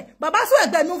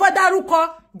Suegbe nu fẹ́ dárúkọ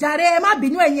jàre ẹ má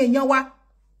bínú ẹ̀yin èèyàn wa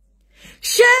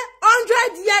ṣé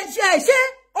 100 years ṣé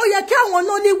ó yẹ kí àwọn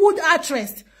Nollywood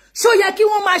actress ṣó yẹ kí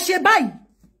wọ́n máa ṣe báyìí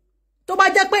tó bá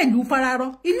jẹ́ pé ìlú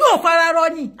ò fararọ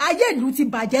ni ayé ìlú ti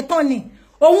bàjẹ́ tán ni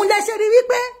òun lẹ ṣe rí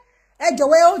wípé ẹ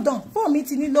jọ̀wọ́ hold on fóònù mi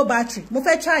ti ní low battery mo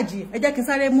fẹ́ charge ẹ jẹ́ kí n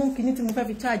sáré mú kíní tí mo fẹ́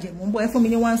fi charge mo ń bọ̀ ẹ fún mi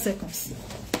ní 1 second.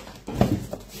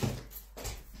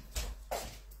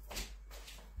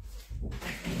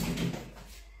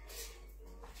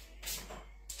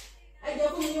 ẹ jẹ́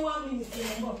fún mi ní 1 minute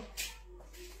mo ń bọ̀.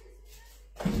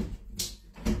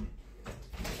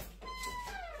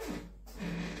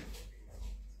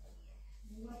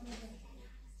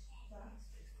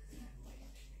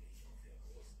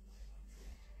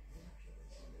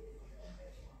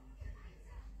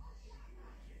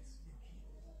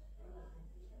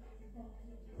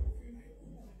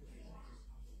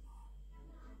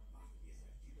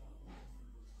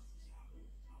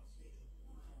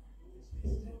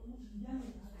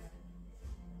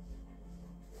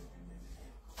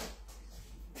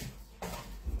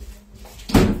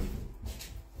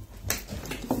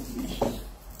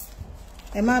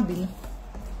 Ẹ má bínú.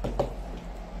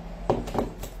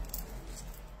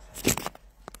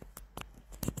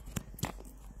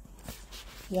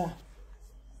 Yeah.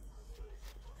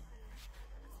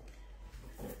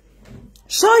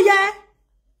 Ṣó yẹ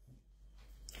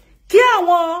kí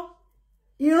àwọn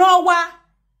ìran wa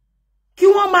kí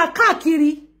wọ́n máa káàkiri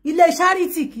ilé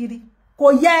charity kiri kò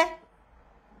yẹ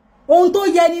ohun tó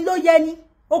yẹ ni ló yẹ ni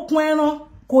okùn ẹran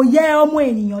kò yẹ ọmọ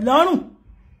ènìyàn lọ́rùn.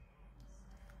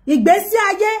 Ìgbésí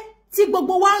ayé tí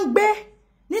gbogbo wa ń gbé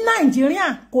ní Nàìjíríà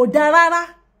kò dá rárá.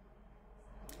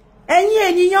 Ẹ̀yin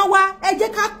ènìyàn wa ẹ jẹ́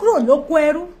ká kúrò lóko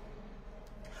ẹrú.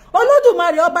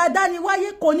 Olódùmarè ọba dániwáyé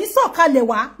kò ní sọ̀kalẹ̀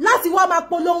wá láti wá máa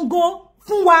polongo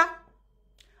fún wa.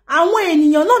 Àwọn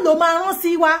ènìyàn náà ló máa rán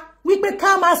sí wa wípé ká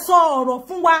máa sọ ọ̀rọ̀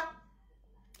fún wa.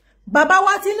 Bàbá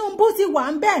wa Tinubu ti wà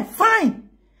ń bẹ̀ fine.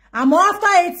 Àmọ́ after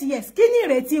 8 years kí ni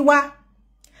ìrètí wa?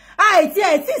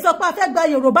 Àìtí sọ pé a fẹ́ gba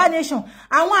Yorùbá nation.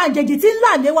 Àwọn àjèjì tí ń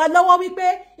là lé wa lọ́wọ́ wípé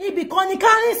ibì kan ni ká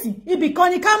rìn sí, ibì kan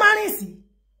ni ká má rìn sí.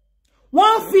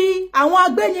 Wọ́n fi àwọn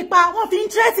agbénipa, wọ́n fi ń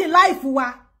threaten life wa.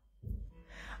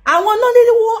 Àwọn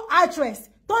Nollywood actress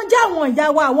tó ń jẹ́ àwọn ìyá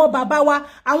wa, àwọn bàbá wa,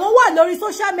 àwọn wà lórí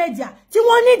social media tí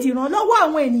wọ́n ní ìdìrànlọ́wọ́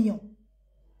àwọn ènìyàn.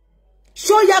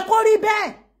 Ṣó yẹ kó rí bẹ́ẹ̀?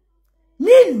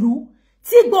 Ní ìlú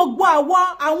tí gbogbo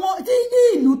àwọn tí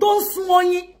ìlú tó ń sun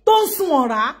oyin, tó ń sun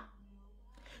ọ̀rá.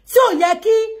 Tí ó yẹ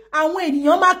kí àwọn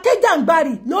ènìyàn máa ké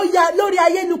jàǹgbàrì lórí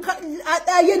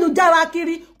ayélujára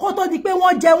kiri kó tó di pé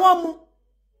wọ́n jẹ wọ́n mu.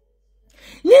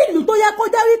 Ní ìlú tó yẹ kó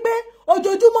jẹ́ wípé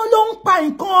ojoojúmọ́ ló ń pa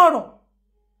nǹkan ọrọ̀.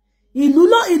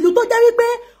 Ìlú tó jẹ́ wípé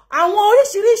àwọn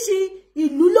oríṣiríṣi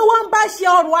ìlú ló wá ń bá ṣe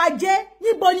ọrọ̀ ajé.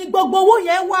 Níbo ni gbogbo owó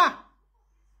yẹn wà?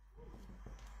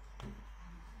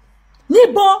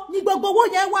 Níbo ni gbogbo owó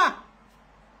yẹn wà?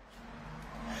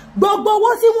 Gbogbo owó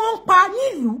tí wọ́n ń pa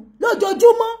nílùú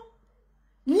lójoojúmọ́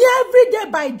ní every day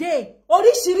by day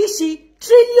oríṣiríṣi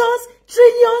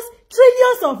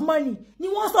trillions of money ni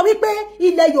wọ́n sọ wípé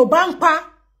ilẹ̀ Yorùbá ń pa.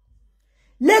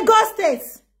 Lagos State,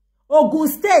 Ogun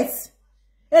State,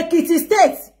 Ekiti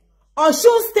State,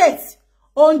 Ọ̀ṣun State,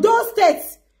 Ondo State,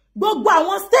 gbogbo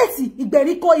àwọn state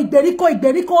ìgbèríko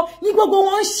ní gbogbo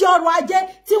wọn ń ṣe ọrọ̀ ajé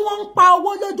tí wọ́n ń pa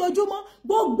owó lójoojúmọ́.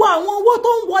 Gbogbo àwọn owó tó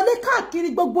ń wọlé káàkiri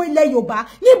gbogbo ilẹ̀ Yorùbá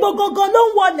níbo gangan ló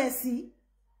ń wọlé sí?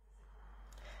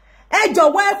 Ẹ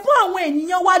jọ̀wọ́ ẹ fún àwọn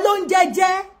ènìyàn wa lóúnjẹ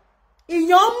jẹ.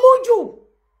 Ìyàn mú jù.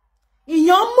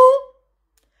 Ìyàn mú.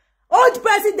 Old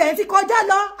president kọjá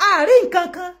lọ àárín nǹkan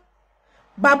kan.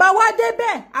 Bàbá wa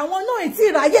débẹ̀ àwọn náà ti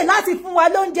ráyè láti fún wa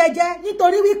lóúnjẹ jẹ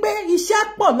nítorí wípé iṣẹ́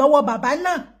pọ̀ lọ́wọ́ bàbá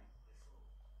náà.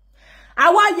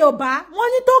 Àwa Yorùbá wọ́n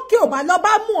ní tó kí ò bá lọ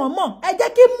bá mú ọmọ ẹ jẹ́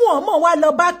kí mú ọmọ wa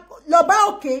lọ bá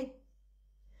òkè.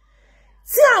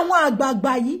 Tí àwọn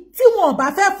àgbààgbà yìí tí wọn ò bá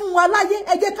fẹ́ fún wa láyé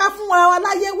ẹ jẹ́ ká fún wa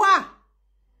láyé wá.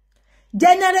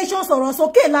 Generation sọ̀rọ̀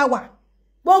sókè la wà.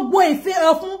 Gbogbo ìfẹ́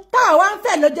ọ̀fun táwa wá ń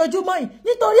fẹ́ lójoojúmọ́ yìí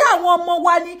nítorí àwọn ọmọ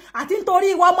wa ni àti nítorí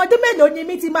ìwà ọmọdé mélòó ni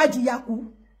mi ti máa jìyà kú.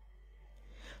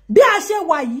 Bí a ṣe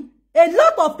wà yìí a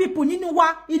lot of people nínú wa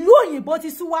ìlú òyìnbó ti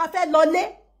sú wa fẹ́ lọlé.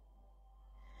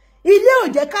 Ilé ò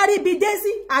jẹ́ kárí ibi dé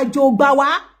sí àjò gbà wá.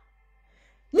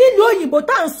 Nílùú òyìnbó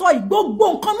tá à ń sọ yìí gbogbo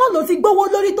nǹkan náà ló ti gbówó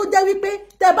lórí tó jẹ́ wípé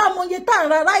tẹ́ bá mọ iye tá à ń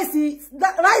ra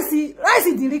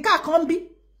ráìsì dìríkà kan bí.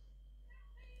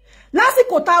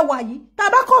 Lásìkò tá a wà yìí tá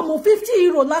bá kọ̀ mú 50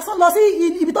 euro lásán lọ sí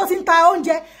ibi tó ti ń ta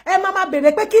oúnjẹ ẹ máa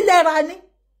béèrè pé kí lẹ ra ni.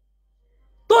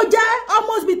 Tó jẹ́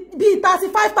almost bí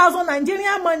 35,000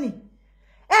 Nigerian money.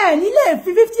 ẹ ní lè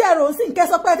fi 50 euro sí nke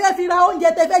sọ pé fẹ́ fi ra oúnjẹ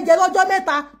tẹ́ fẹ́ jẹ lọ́jọ́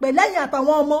mẹ́ta pé lẹ́yìn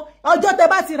àtàwọn ọmọ ọjọ́ tẹ́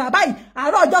bá ti rà báyìí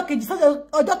àárọ̀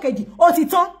ọjọ́ kejì ó ti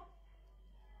tán.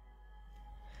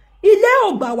 Ilé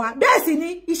ò gbà wá bẹ́ẹ̀ sì ni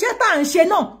iṣẹ́ tá ń ṣe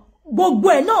náà gbogbo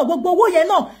ẹ̀ náà gbogbo owó yẹn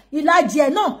náà ìlàjì ẹ̀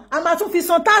náà a máa tún fi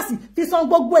san táàsì fi san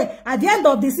gbogbo ẹ̀ at the end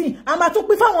of the scene a máa tún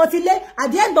pín fáwọn ti lé at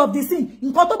the end of the scene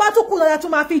nǹkan tó bá tún kù lọ́la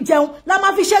tún máa fi jẹun la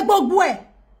máa fi ṣe gbogbo ẹ̀.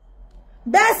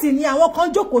 Bẹ́ẹ̀ sì ni àwọn kan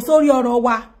jókòó sórí ọ̀rọ̀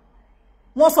wa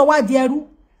wọ́n sọ wá di ẹrú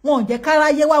wọn ò jẹ́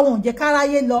káráyé wá wọn ò jẹ́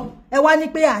káráyé lọ ẹ wá ní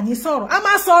pé àní sọ̀rọ̀ a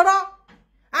máa sọ̀rọ̀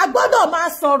a gbọ́dọ̀ máa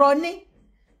sọ̀rọ̀ ni.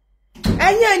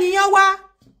 Ẹ̀yin ènìyàn wa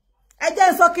ẹ jẹ́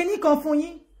n sọ kinní kan fún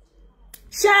yín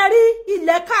ṣe rí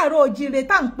ilẹ̀ káàárọ̀ òjìrè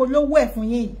tá ń polówó ẹ̀ fún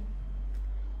yín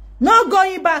no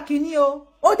going back ni o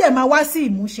ó dẹ̀ máa wá sí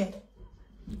ìmúṣẹ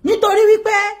nítorí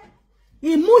wípé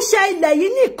ìmúṣẹ ilẹ̀ yìí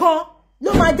nìkan ló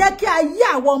máa jẹ́ kí ayé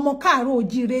àwọn ọmọ káàárọ̀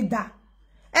òjìrè dà.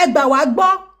 Ẹ gbà wá gbọ́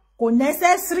kò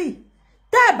necessary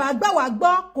tẹ́ ẹ bá gbà wá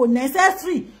gbọ́ kò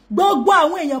necessary gbogbo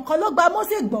àwọn èèyàn kan ló gba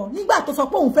Mósè gbọ́ nígbà tó sọ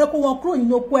pé òun fẹ́ kó wọn kúrò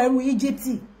nínú oko ẹrú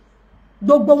Íjíbítì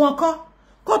gbogbo wọn kọ́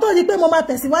kó tó di pé mo máa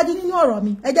tẹ̀síwájú nínú ọ̀rọ̀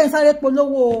mi ẹ jẹ́ n sáré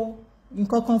polówó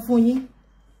nǹkan kan fún yín.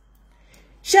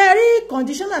 Ṣé rí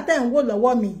conditioner tẹ́ ń wò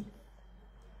lọ́wọ́ mi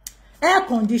air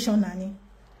conditioner ni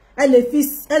ẹ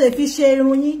lè fi ṣe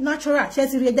irun yín natural ṣé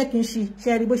ti rí ẹ jẹ́ kí n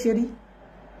ṣe rí bó ṣe rí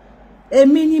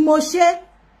èmi ni mo ṣe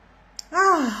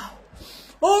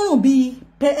òórùn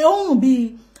bí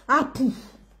apple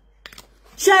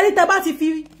ṣé rí tẹ́ bá ti fi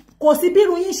kò sí bí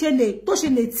irun yín ṣe lè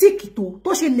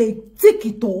tíìkì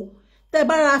tó tẹ́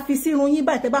bá ra fi sí irun yín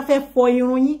báyìí tẹ́ bá fẹ́ fọ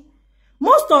irun yín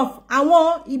most of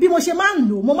àwọn ibi mo ṣe máa ń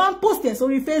lò mo máa ń post ẹ̀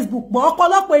sórí Facebook bọ̀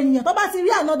ọ̀pọ̀lọpọ̀ ènìyàn tó bá ti rí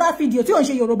another video tí ò ń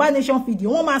ṣe Yorùbá Nation video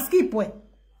wọ́n máa skip ẹ̀.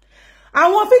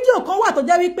 Àwọn fídíò kan wà tó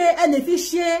jẹ́ wípé ẹ lè fi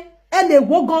ṣe ẹ lè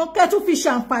wò gan kẹ́ tún fi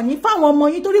ṣàǹfààní fáwọn ọmọ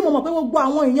yín torí mo mọ̀ pé gbogbo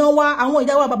àwọn èèyàn wa àwọn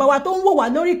ìyá wa bàbá wa tó ń wò wá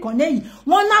lórí ìkànnì yìí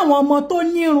wọ́n láwọn ọmọ tó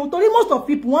nírun torí most of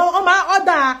people wọ́n máa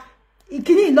order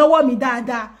ìkíní lọ́wọ́ mi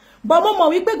dáadáa bọ̀ mo mọ̀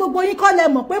wípé gbogbo yín kọ́ lẹ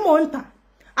mọ̀ pé mò ń tà.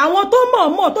 Àwọn tó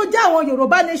mọ̀ tó jẹ́ àwọn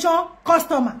Yorùbá Nation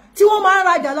customer tí wọ́n máa ń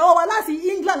rajà lọ́wọ́ wa láti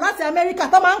England láti America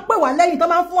tó máa ń pè wá lẹ́yìn tó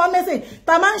máa ń fún wa message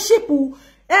tá máa ń ṣìpù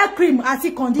hair cream àti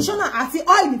conditioner àti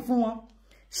oil fún wọn.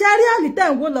 Ṣé rí àlìtẹ́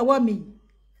ń wò lọ́wọ́ mi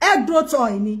hair growth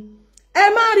oil ni ẹ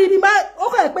máa rí ni ó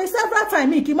kọ̀ pé several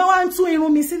times kí n máa wá ń tún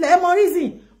irun mi sílẹ̀ ẹ mọ reason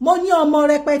mo ní ọmọ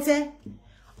rẹpẹtẹ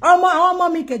àwọn ọmọ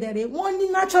mi kedere wọ́n ní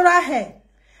natural hair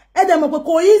ẹ dẹ̀ mọ̀ pé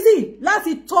kò easy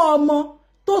láti tọ́ ọmọ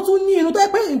tó tún ní irun tó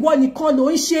pé ìwọ nìkan ló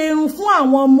ń ṣe irun fún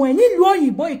àwọn ọmọ ẹ̀ nílùú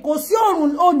òyìnbó kò sí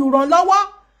olùrànlọ́wọ́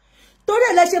torí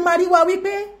ẹ̀ lẹ ṣe máa rí wa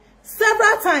wípé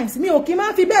several times mi ò kí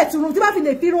máa fi bẹ́ẹ̀ turun tí bá fi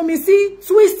lè fi irun mi sí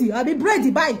twist àbí braid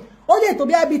báyìí ó lè tó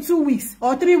bí 2 weeks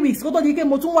or 3 weeks kó tó di pé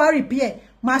mo tún wá repair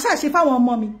màá ṣàṣe fáwọn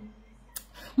ọmọ mi.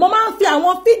 Mo máa ń fi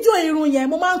àwọn fídíò irun yẹn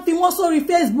mo máa ń fi wọ́n sórí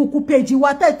Facebook page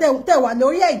wa tẹ́ wà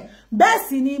lórí ẹ̀ bẹ́ẹ̀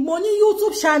sì ni mo ní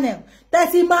YouTube channel tẹ́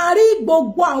ti máa rí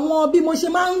gbogbo àwọn bí mo ṣe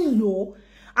máa ń lò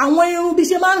àwọn irun bí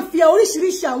ṣe máa ń fi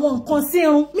oríṣiríṣi àwọn nǹkan sí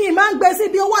irun mi máa ń gbé sí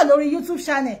bí ó wà lórí YouTube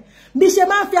channel bí ṣe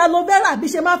máa ń fi aloe vera bí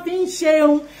ṣe máa fi ń ṣe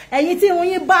irun ẹ̀yin tí irun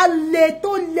yín bá le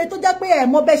tó jẹ́ pé ẹ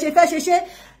mọ̀ bẹ́ ṣe fẹ́ ṣe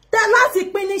tẹ́ láti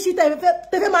pín ní ṣí tẹ́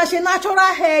fẹ́ máa ṣe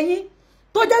natural hair yín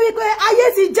tó jẹ́ wípé ayé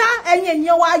ti já ẹ̀yin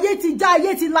èèyàn wa ayé ti já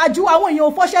ayé ti lajú àwọn èèyàn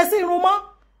ò fọṣẹ sí irun mọ́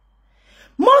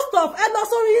most of ẹ lọ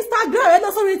sórí Instagram ẹ lọ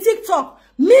sórí TikTok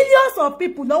millions of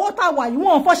people lọ́wọ́ tá wà yìí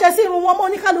wọ́n fọṣẹ sí irun wọn mọ́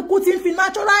oníkálukú tí ń fi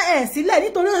natural hair sílẹ̀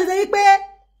nítorí ó ṣe wípé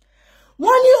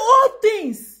wọ́n ní all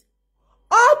things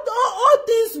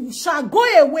shall go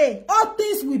away all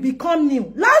things will become new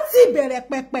láti ìbẹ̀rẹ̀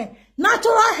pẹ̀pẹ̀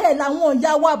natural hair làwọn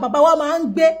ìyá wa bàbá wa máa ń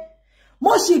gbé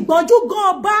mo sì gbọ́njú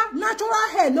gan bá natural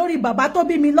hair lórí bàbá tó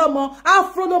bí mi lọ́mọ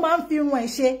afro ló máa ń fi irun ẹ̀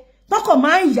ṣe tọkọ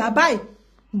máa ń yà báyìí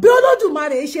bí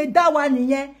Olódùmarè ṣe dá wa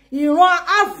nìyẹn ìran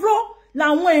afro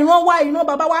làwọn ìran wa ìran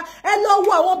bàbá wa ẹ lọ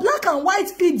wo àwọn black and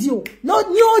white video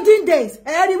ní olden days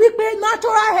ẹ rí wípé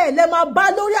natural hair lẹ máa bá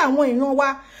lórí àwọn ìran wa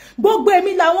gbogbo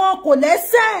èmi làwọn kò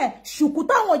lẹ́sẹ̀ ṣùkú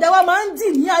táwọn ìyá wa máa ń dì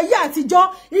ní ayé àtijọ́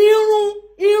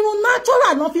irun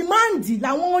natural náà fi máa ń dì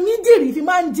làwọn onídìrí fi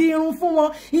máa ń di irun fún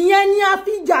wọn ìyẹn ni a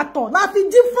fi yàtọ̀ la fi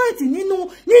different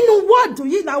nínú wọ́ọ̀dù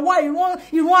yìí làwọn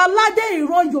ìran aládé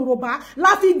ìran Yorùbá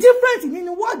la fi different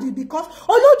nínú wọ́ọ̀dù because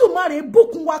Olódùmarè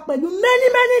bùkún wa pẹ̀lú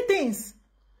many things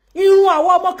irun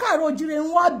àwọn ọmọ káàárọ̀ oòjíire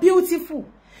irun wa beautiful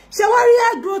ṣé wá rí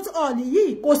hair growth oil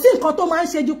yìí kò sí nǹkan tó máa ń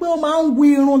ṣe ju pé ó máa ń wu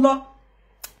irun lọ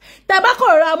tẹ́ bá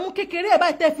kọ̀ ra mú kékeré ẹ̀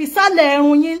báyìí tẹ́ fi sálẹ̀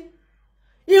irun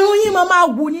yín máa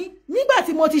wù ní nígbà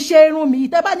tí mo ti ṣe irun mi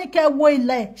tẹ́ bá ní kẹ́ wo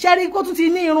ilẹ̀ ṣe rí kó tún ti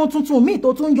ní irun tuntun mi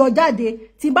tó tún yọ jáde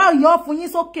tí bá yọ fún yín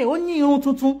sókè ó ní irun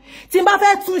tuntun tí bá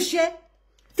fẹ́ tún ṣe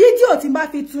fídíò tí n bá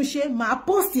fi tún ṣe máa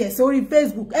post ẹ̀ sórí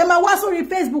Facebook. Ẹ máa wá sórí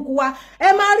Facebook wa, ẹ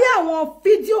máa rí àwọn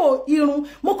fídíò irun.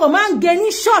 Mo kàn máa ń gé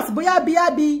ní short bóyá bí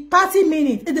 30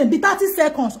 minutes, bí 30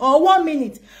 seconds or 1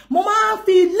 minute. Mo máa ń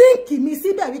fi link mi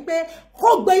síbẹ̀ wípé kó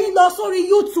gbé yín lọ sórí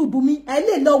YouTube mi, ẹ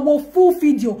lè lọ wo full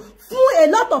video. Fún a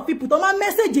lot of people tó máa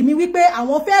message mi wípé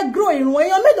àwọn fẹ́ grow irun,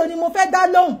 èèyàn mélòó ni mo fẹ́ dá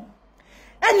lóhùn.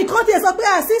 Ẹnìkan tí ẹ sọ pé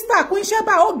sister Queen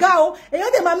Sheba ó ga o,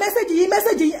 èèyàn dẹ̀ máa message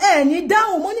yìí ẹ ní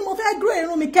dáhùn. Mo ní mo fẹ́ grow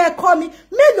irun mi kẹ́ kọ́ mi,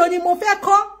 mélòó ni mo fẹ́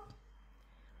kọ́?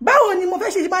 Báwo ni mo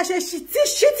fẹ́ ṣe máa ṣe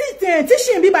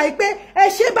tí bí báyìí pé ẹ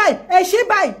ṣe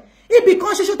báyìí ibì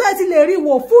kan ṣoṣo tó ti lè rí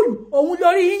wò full òun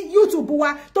lórí YouTube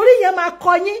wa, torí yẹn máa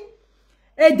kọ́ yín.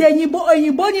 Èdè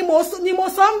òyìnbó ni mo sọ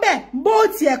ńbẹ̀, bó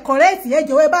ti ẹ̀ correct ẹ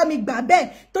jọ̀wọ́ ẹ bá mi gbà bẹ́ẹ̀,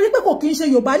 torí pé kò kí n ṣe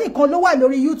Yorùbá nìkan ló wà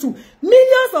lórí YouTube.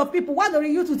 Millions of people wà lórí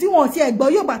YouTube tí wọ́n ti ẹ̀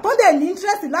gbọ́ Yorùbá tó dẹ̀ ní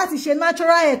interest láti ṣe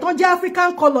natural hair tó jẹ́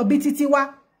African color bí titi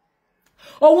wa.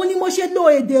 Òun ni mo ṣe lo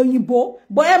èdè òyìnbó,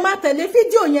 bọ́ ẹ má tẹ̀lé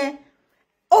fídíò yẹn.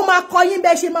 Ó máa kọ́ yín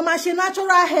bẹ́ẹ̀ ṣe máa ṣe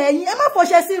natural hair yín. Ẹ má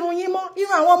fọṣẹ sí irun yín mọ́,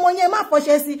 irun àwọn ọmọ yín ẹ má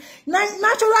fọṣẹ sí.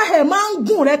 Natural hair máa ń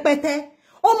gùn rẹpẹtẹ.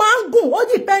 Ó máa ń gùn, ó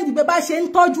depend bí bá ṣe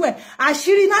ń tọ́jú ẹ̀.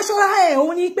 Àṣírí natural hair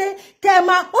òun ni pé kẹ́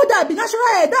máa, ó dàbí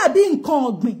natural hair dàbí nǹkan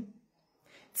ọ̀gbìn.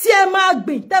 Tí ẹ máa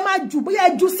gbìn, tẹ́ máa jù bóyá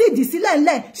ju seed sílẹ̀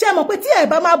ńlẹ̀. Ṣé mọ̀ pé tí ẹ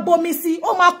bá máa bomi sí,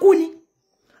 ó máa kú ni.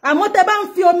 Àmọ́ tẹ́ bá ń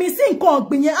fi omi sí nǹkan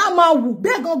ọ̀gbìn yẹn, á máa wù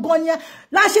bẹ́ẹ̀ gangan yẹn.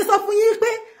 La ṣe sọ fún yín pé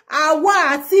àwa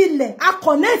àti ilẹ̀, a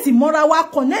connect mọ́ra wa,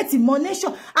 connect mọ́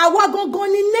nation. Àwa gangan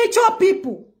ni nature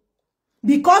people.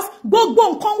 Because gbogbo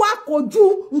nǹkan wa kò ju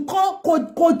nǹkan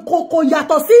kò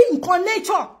yàtọ̀ sí nǹkan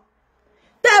nature.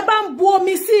 Tẹ́ bá ń bu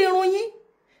omi sí irun yín,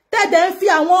 tẹ́ dẹ̀ ń fi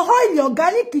àwọn oil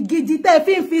organic gidi tẹ́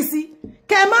fi ń fi sí,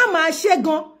 kẹ́ má máa ṣe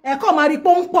gan, ẹ kàn máa rí pé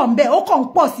ó ń pọ̀ ńbẹ̀, ó kàn ń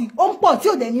pọ̀ sí, ó ń pọ̀ tí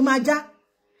ò dẹ̀ ní máa já.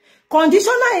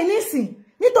 Conditioner yìí nísìn,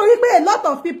 nítorí pé a lot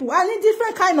of people I need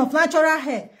different kind of natural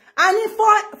hair. I need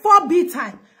 4B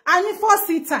type, I need 4C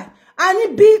type, I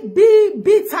need B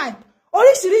type.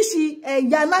 Oríṣiríṣi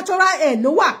ẹ̀yà natural hair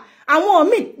ló wà. Àwọn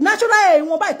míì natural hair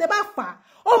wọn báyìí tẹ́ bá fà,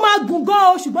 ó máa gùn gan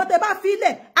o, ṣùgbọ́n tẹ́ bá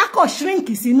filẹ̀ á kàn shrink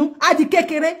sínú, á di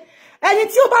kékeré. Ẹni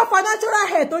tí ó bá fa natural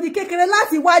hair tó di kékeré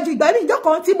láti wájú, ìgbà míì ìjọ́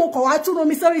kan tí mo kàn wá túnú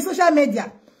mi sórí social media.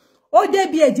 Ó dé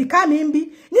bí èjìká mi ń bí.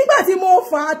 Nígbà tí mo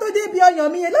fà á tó dé bí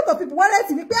ọyàn mi, a lot of people wọ́n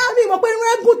ti wí pé mi mọ̀ pé irun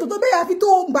ẹ̀gùn tó bẹ́ẹ̀ àfi tó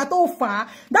gbà tó fà á.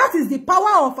 That is the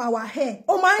power of our hair.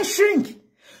 Ó máa ń shrink.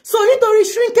 So nítorí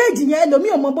shrinkage yẹn ẹlòmíì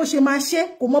ò mọ bó ṣe máa ṣe,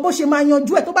 kò mọ bó ṣe máa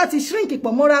yanjú ẹ̀ tó bá ti shrink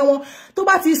pọ̀ mọ́ra wọn, tó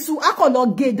bá ti su á kàn lọ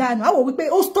gé dànù. Á wò wípé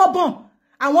ó stubborn.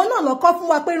 Àwọn náà lọ kọ́ fún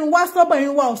wa pé irun wa stubborn,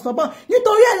 irun wa ò stubborn.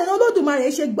 Nítorí ẹ̀ lọ́nà Olódùmarè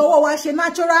ṣe gbọ́wọ́ wa ṣe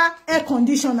natural hair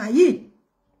conditioner yìí.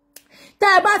 Tẹ́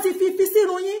ẹ bá ti fi sí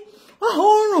irun yín, ó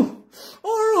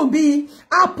rùn bí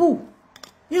apple.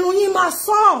 Irun yín máa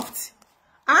soft.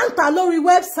 À ń tà lórí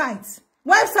website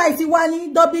wa ní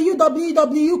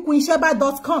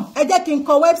www.queensheba.com. Ẹ jẹ́ kí n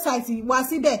kọ website wa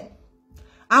síbẹ̀.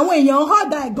 Àwọn èèyàn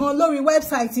họ́dà gan lórí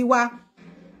website wa.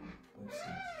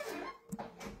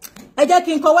 Ẹ jẹ́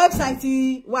kí n kọ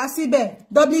website wa síbẹ̀,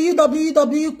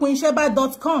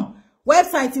 www.queensheba.com.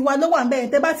 Website wa ló wà ńbẹ̀.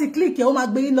 Tẹ́ bá ti click ẹ ó máa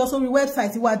gbé yín lọ sórí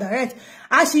website wa direct.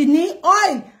 A sì ní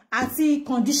oil àti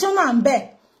conditioner ńbẹ̀.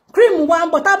 Cream wa ń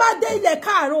bọ̀ tá bá dé ilẹ̀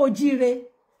Káàárọ̀ Oòjíire.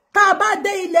 Tá bá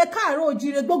dé ilẹ̀ Káàárọ̀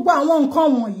Oòjíire gbogbo àwọn nǹkan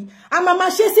wọ̀nyí a máa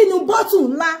ṣe sínú bottle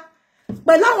ńlá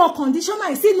pẹ̀lú àwọn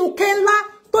conditioner sínú ke ńlá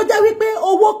tó jẹ́ wípé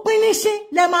owó píníṣín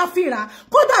lẹ máa fi rà.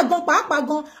 Kódà gan pàápàá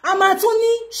gan a máa tún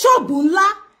ní ṣọ́ọ̀bù ńlá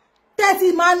tẹ́sí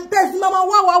máa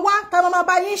wá tá máa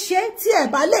bá yín ṣe tí ẹ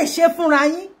bá lè ṣe fúnra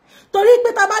yín. Torí pé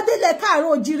tá bá dé ilẹ̀ Káàárọ̀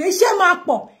Oòjíire iṣẹ́ máa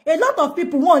pọ̀. A lot of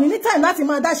people wọ́n ní time láti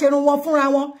máa dá ṣerun wọn fúnra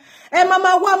wọn. Ẹ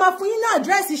máa wá máa fún yín ní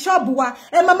àdírẹ́sì ṣọ́ọ̀bù wa,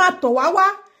 ẹ máa tọ̀ wá.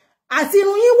 Àti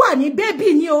irun yín wà ní baby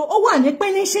ni o, ó wà ní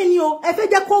píníṣín ni o, ẹ fẹ́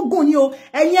jẹ́ kó gùn ni o,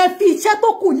 ẹ̀yin ẹ fi iṣẹ́ tó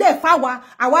kù lẹ̀ fáwa,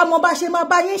 àwa mọ̀ bá ṣe máa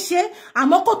bá yín ṣe.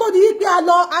 Àmọ́ kó tó di wípé a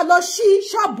lọ ṣí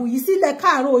ṣọ́ọ̀bù yìí sílẹ̀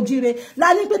Káàárọ̀ Oòjíire, la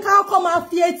ní pé ká kọ́ máa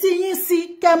fi etí yín sí,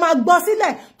 kẹ́ máa gbọ́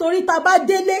sílẹ̀, torí tá bá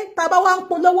délé, tá bá wá ń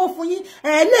polówó fún yín, ẹ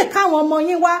lè káwọn ọmọ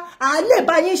yín wá, a lè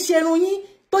bá yín ṣerun yín.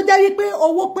 Tó jẹ́ wípé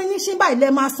owó píníṣín báyìí lẹ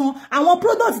máa san, àwọn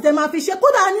product tẹ́ máa fi ṣe,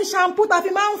 kódà ní shampoo tá fi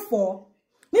máa ń fọ̀.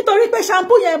 Nítorí pé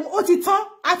shampoo yẹn ó ti tán,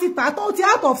 a ti tà tán, ó ti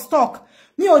out of stock.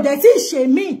 Mi ò dẹ̀ tí ṣe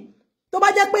mí. Tó bá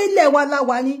jẹ́ pé ilẹ̀ wa la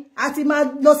wà ní, a ti máa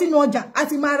lọ sínú ọjà, a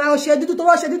ti máa ra ọṣẹ dúdú, tó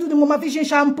ọṣẹ dúdú ni mo máa fi ṣe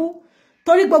shampoo.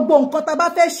 Torí gbogbo nǹkan tá bá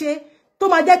fẹ́ ṣe tó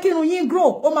máa jẹ́ kí irun yín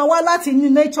grow, ó máa wá láti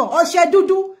nature. Ọṣẹ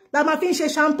dúdú la máa fi ń ṣe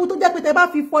shampoo tó jẹ́ pé tẹ́ bá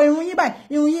fi fọ irun yín báyìí,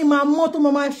 irun yín máa mọ́ tó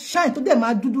máa shine tó dẹ̀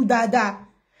máa dúdú dáadáa.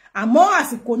 Àmọ́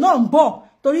àsìkò náà ń bọ̀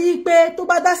torí pé tó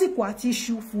bá dásìkò àti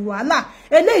iṣu fùràlà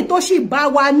eléyìí tó sì bá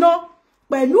wa ná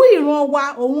pẹ̀lú ìran wa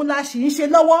òun la sì ń ṣe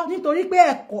lọ́wọ́ nítorí pé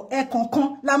ẹ̀kọ̀ọ̀kan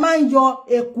la máa ń yọ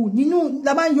ẹ̀kù nínú,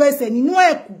 la máa ń yọ ẹsẹ̀ nínú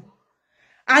ẹ̀kù.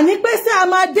 àní pé ṣé a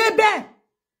máa dé bẹ́ẹ̀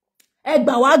ẹ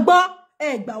gbà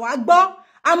wá gbọ́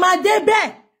a máa dé bẹ́ẹ̀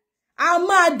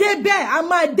a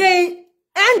máa dé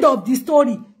end of the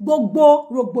story gbogbo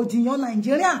rògbòdìyàn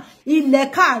Nàìjíríà ilẹ̀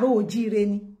káàárọ̀ oòjíire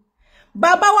ni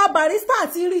bàbá wa Barrister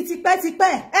ti rí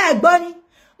tipẹ́tipẹ́ ẹ gbọ́ ni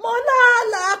mo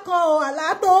lálà kan àlá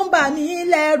tó ń bà mí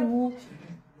lẹ́rù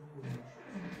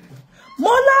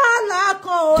mo lálà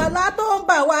kan àlá tó ń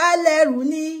bà wá lẹ́rù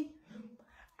ni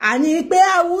àní pé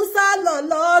Haúsá lọ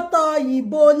lọ́tọ̀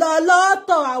Ìgbò lọ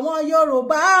lọ́tọ̀ àwọn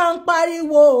Yorùbá ń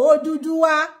pariwo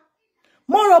Odùduwà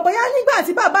mo rò bóyá nígbà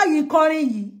tí bàbá yìí kọrin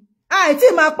yìí àìtí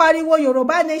máa pariwo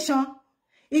Yorùbá nation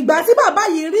ìgbà tí bàbá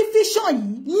yìí rí vision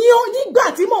yìí nígbà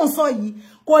tí mò ń sọ yìí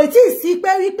kò tí ì sí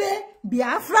pé wípé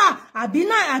Biafra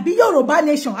àbí Yorùbá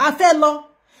nation a fẹ́ lọ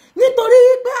nítorí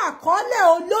wípé àkọọ́lẹ̀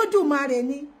Olódùmarè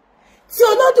ni tí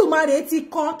Olódùmarè ti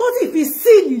kọ tó sì fi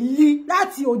síìlì lì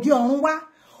láti òde ọ̀run wá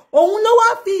òun ló wá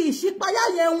fi ìṣípayá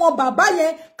yẹn wọn bàbá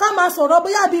yẹn ká máa sọ̀rọ̀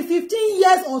bóyá bí 15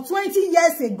 years or 20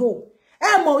 years ago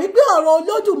ẹ mọ̀ wípé ọ̀rọ̀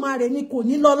Olódùmarè ni kò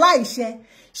ní lọ láìṣẹ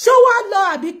ṣó wá lọ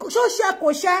àbí ṣó ṣe kò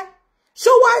ṣe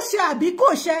ṣó wá ṣe àbí kò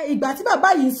ṣe ìgbà tí bàbá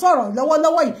yìí ń sọ̀rọ̀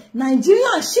lọ́wọ́lọ́wọ́ yìí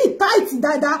Nàìjíríà ṣì tight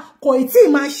dáadáa kò tí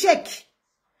ì máa shake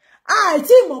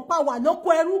àìtí ìmọ̀ pa wà lóko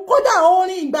ẹrú kódà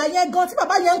orin ìgbà yẹn gan tí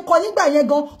bàbá yẹn ń kọ nígbà yẹn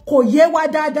gan kò yé wa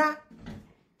dáadáa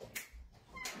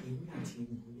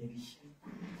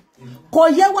kò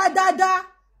yé wa dáadáa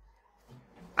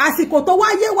àsìkò tó wá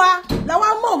yé wa la wá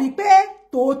mọ̀ wípé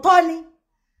tòótọ́ ni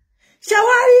ṣé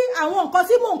wá rí àwọn nǹkan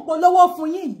tí mò ń polówó fún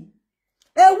yín yìí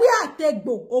ewé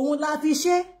àtegbò òun la fi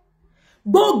ṣe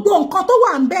gbogbo nǹkan tó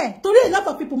wà ńbẹ̀ torí a lot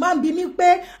of people máa ń bi mí pé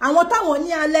àwọn táwọn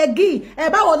ní allergy ẹ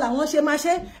báwo làwọn ṣe máa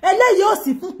ṣe eléyìí ò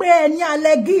sì fún pé ẹ ní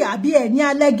allergy àbí ẹ ní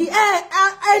allergy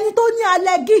ẹni tó ní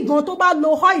allergy gan tó bá lo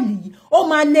oil yìí ó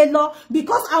máa lè lọ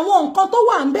because àwọn nǹkan tó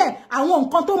wà ńbẹ̀ àwọn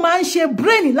nǹkan tó máa ń ṣe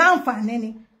brain láǹfààní ni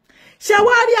ṣé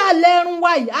wá rí alẹ́ ẹrun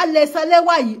wa yìí alẹ́ sẹlẹ̀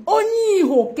wa yìí ó ní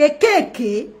ihò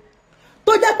kéékèèké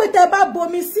tó jẹ́ pé tẹ́ bá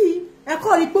bomi sí ẹ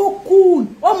kọ́ rí pé ó cool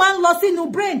ó máa ń lọ sínú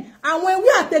brain àwọn ewé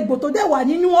àtegbò tó dẹ̀ wà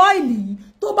nínú ọ́ìlì yìí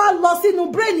tó bá lọ sínú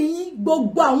brain yín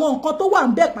gbogbo àwọn nǹkan tó wà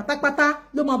ńbẹ̀ pátápátá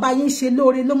ló máa bá yín ṣe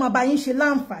lóore ló máa bá yín ṣe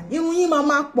láǹfààní irun yín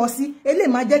máa pọ̀ sí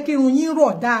eléyìí máa jẹ́ kí irun yín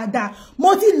rọ̀ dáadáa mo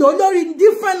ti lò lórí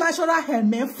different natural hair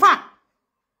mẹ́fà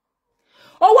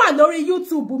ó wà lórí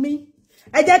YouTube mi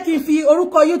ẹ jẹ́ kí n fi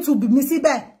orúkọ YouTube mi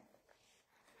síbẹ̀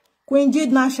Queen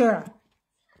Jade Natural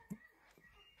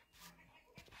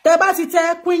tẹ́ bá ti tẹ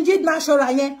Queen Jade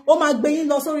Natural yẹn ó máa gbé yín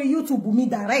lọ sórí YouTube mi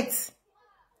direct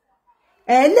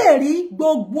ẹ lè rí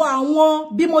gbogbo àwọn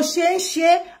bí mo ṣe ń ṣe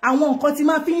àwọn nǹkan tí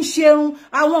máa fi ń ṣerun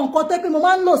àwọn nǹkan tó pé mo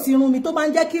máa ń lò sí irun mi tó máa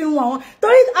ń jẹ́ kí irun àwọn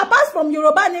torí apart from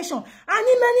Yorùbá nation a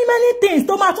ní many things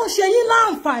tó máa tún ṣe yín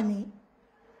láǹfààní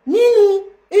nínú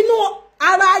inú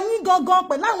ara yín gangan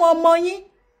pẹ̀lú àwọn ọmọ yín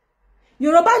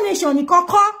Yorùbá nation ní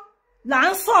kọ́kọ́ là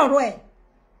ń sọ̀rọ̀ ẹ̀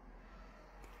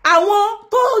àwọn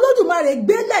tó Olódùmarè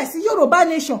gbélẹ̀ sí Yorùbá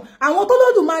nation àwọn tó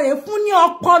Olódùmarè fún ní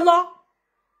ọpọlọ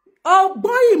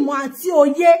ọgbọ́n ìmọ̀ àti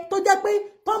òye tó jẹ́ pé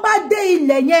tó bá dé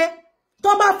ilẹ̀ yẹn tó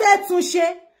bá fẹ́ tún ṣe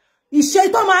ìṣe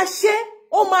tó máa ṣe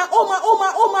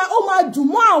ó máa dùn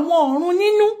mọ́ àwọn ọ̀run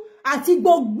nínú àti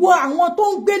gbogbo àwọn tó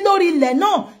ń gbé lórí ilẹ̀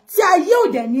náà tí ayé ò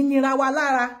dẹ̀ ní nira wa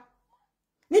lára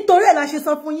nítorí ẹ̀ la ṣe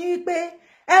sọ fún yín wípé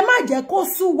ẹ má jẹ́ kó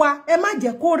sú wa ẹ má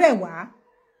jẹ́ kó rẹ̀ wá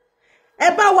ẹ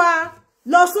bá wa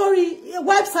lọ sórí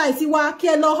wẹ́bsáìtì wa kí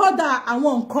ẹ lọ order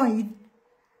àwọn nǹkan yìí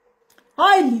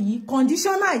ọ́ìlì yìí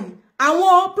conditioner yìí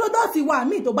àwọn product wa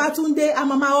míì tó bá tún dé a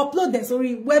máa upload ẹ̀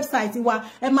sórí wẹ́bsáìtì wa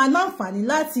ẹ máa láǹfààní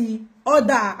láti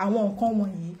order àwọn nǹkan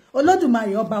wọ̀nyí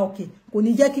Olódùmarè ọba òkè kò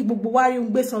ní jẹ́ kí gbogbo wa rí un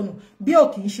gbé sọnù bí ò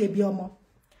kì í ṣe bí ọmọ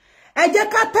ẹ jẹ́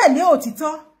ká tẹ̀lé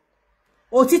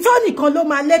òtítọ́ nìkan ló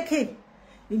máa lékè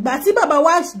ìgbà tí bàbá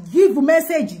wa give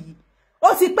message yìí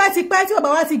ó ti pẹ́ tí bàbá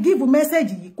wa ti give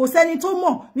message yìí kò sẹ́ni tó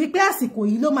mọ̀ wípé àsìkò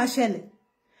yìí ló máa ṣẹlẹ̀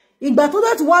ìgbà tó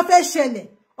dọ̀tí wá fẹ́ ṣẹlẹ̀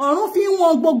ọ̀run fi ń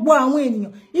wọn gbogbo àwọn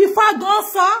ènìyàn Ifá gan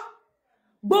sọ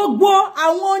gbogbo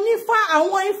àwọn onífá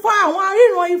àwọn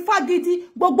aríran Ifá gidi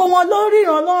gbogbo wọn ló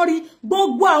ríran lórí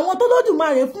gbogbo àwọn tó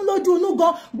Lódùmarè fún lójú inú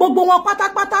gan gbogbo wọn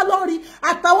pátápátá lórí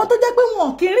àtàwọn tó jẹ́ pé wọn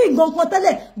kì í rí nǹkan kan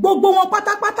tẹ́lẹ̀ gbogbo wọn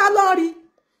pátápátá lórí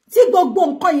tí gbogbo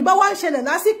nǹkan yìí bá wá ń ṣẹlẹ̀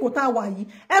lásìkò tá a wà yìí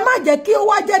ẹ má jẹ́ kí ó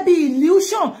wá jẹ́ bí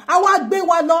illusion àwa gbé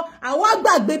wa lọ àwa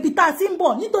gbàgbé ibi tá a ti ń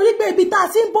bọ̀ nítorí pé ibi tá a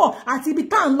ti ń bọ̀ àti ibi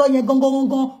tá a ń lọ yẹn gangan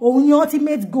òun ni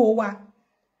ultimate goal wa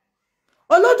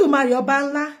Olódùmarè ọba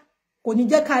ńlá kò ní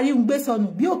jẹ́ ká rí un gbé sọnù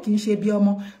bí ò kì í ṣe bí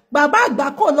ọmọ bàbá àgbà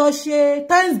kò lọ ṣe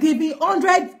Thanksgiving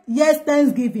 100 years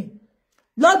Thanksgiving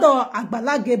lọ́dọ̀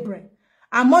Agbala Gabriel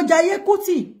àmọ́ Jayé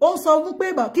Kútì ó ń sọ fún pé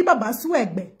kí bàbá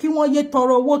Suegbe kí wọ́n yé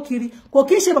tọrọ owó kiri kò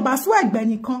kí ń ṣe bàbá Suegbe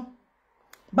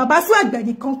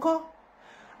nìkan kọ́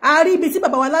a rí ibi tí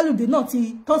bàbá wa Lálùdé náà ti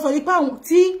tó sọ wípé àwọn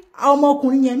tí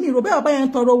ọmọkùnrin yẹn mi rò bẹ́ẹ̀ bàbá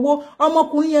yẹn tọrọ owó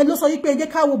ọmọkùnrin yẹn ló sọ wípé ẹ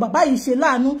jẹ́ ká wo bàbá yìí ṣe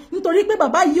láàánú nítorí pé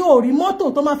bàbá yìí ò rí mọ́tò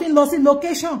tó máa fi ń lọ sí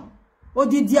location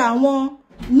odidi àwọn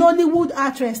Nollywood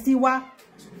actress ti wá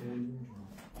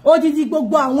odidi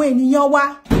gbogbo àwọn ènìyàn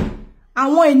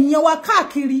wa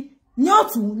káàkiri ní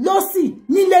ọ̀tún lósì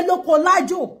nílé lóko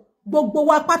lájò gbogbo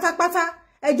wa pátápátá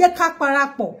ẹ jẹ́ ká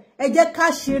parapọ̀ ẹ jẹ́ ká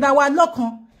ṣera wa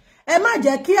lọ́kan ẹ má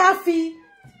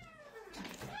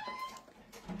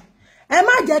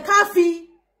jẹ́ ká fi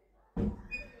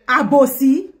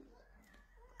àbòsí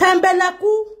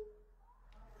tẹ́ńbẹ́lẹ́kú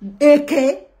èké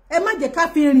ẹ má jẹ́ ká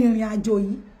fi rìnrìn àjò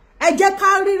yìí ẹ jẹ́ ká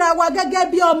ríra wa gẹ́gẹ́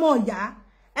bí ọmọ ìyá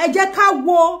ẹ jẹ́ ká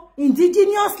wo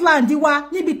indigenous land wa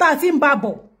níbi tá ti ń bá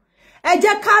bọ̀ ẹ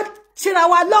jẹ́ ká ṣera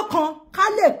wa lọ́kan ká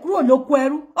lè kúrò lóko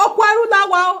ẹrú oko ẹrú la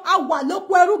wà a wà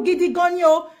lóko ẹrú gidi gan ni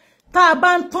o tá bá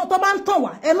ń tàn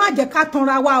wá ẹ má jẹ́ ká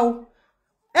tanra wa o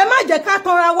ẹ má jẹ́ ká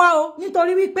tanra wa o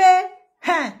nítorí wípé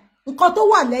nǹkan tó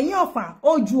wà lẹ́yìn ọ̀fà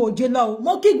ó ju òjé lọ o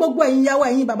mo kí gbogbo ẹ̀yin ìyá wa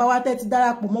ẹ̀yin bàbá wa tẹ́ ti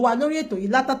darapọ̀ mọ́ wa lórí ètò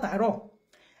yìí látàtàárọ̀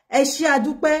ẹ ṣé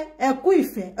adúpẹ́ ẹ kú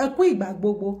ìfẹ́ ẹ kú ìgbà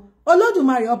gbogbo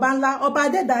Olódùmarè ọba ńlá ọba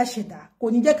adẹ́dà àṣẹ̀dá kò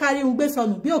ní jẹ́ ká rí un gbé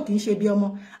sọnù bí ò kì í ṣe bí ọmọ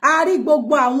a rí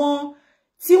gbogbo àwọn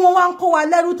tí wọ́n wá ń kó wa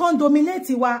lẹ́rú tó ń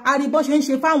dominate wa a rí bọ́n ṣe ń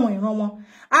ṣe fáwọn ìran wọn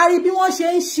a rí bí wọ́n ṣe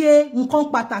ń ṣe nǹkan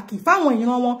pàtàkì fáwọn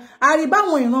ìran wọn a rí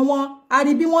báwọn ìran wọn a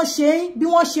rí bí wọ́n ṣe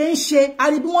ń ṣe a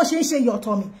rí bí wọ́n ṣe ń ṣe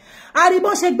yọ̀tọ̀mì a rí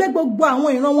bọ́n ṣe gbé gbogbo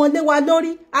àwọn ìran wọn lé wa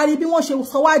lórí a rí bí wọ́n ṣe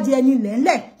sọ wá di ẹni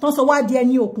lẹ́ńlẹ̀ tán sọ wá di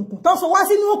ẹni òkùnkùn tán sọ wá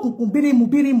sínú òkùnkùn bírímù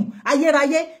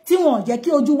ayérayé tí wọn ò jẹ́ kí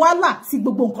ojú wa là sí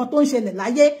gbogbo nǹkan tó ń ṣẹlẹ̀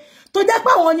láyé tó jẹ́ pé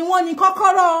àwọn ni wọ́n ní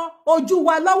kọ́kọ́rọ́ ojú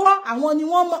wa lọ́wọ́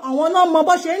àwọn náà mọ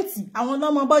bó ṣe ń tì àwọn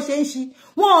náà mọ bó ṣe ń ṣí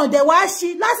wọn ò dẹ̀ wá ṣí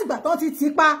látìgbà tán ti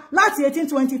pa láti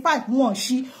 1825 wọn ò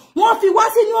ṣí wọ́n fi wá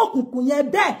sínú òkùnkùn yẹn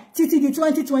bẹ́ẹ̀ títí di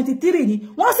 2023 ni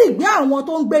wọ́n sì gbé àwọn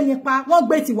tó ń gbé nípa wọ́n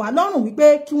gbé tiwa lọ́rùn wípé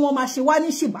kí wọ́n máa ṣe wá ní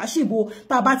ṣìbáṣìbò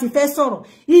tá a bá ti fẹ́ sọ̀rọ̀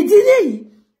ìdí nìyí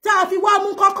tá a fi wá mú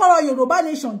kọ́kọ́rọ́ Yorùbá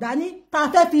nation dání tá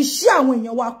a fẹ́ fi ṣí àwọn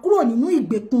èèyàn wa kúrò nínú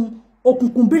ìgbèkùn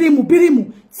òkùnkùn bírímù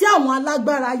tí àwọn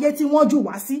alágbára ayé tí wọ́n jù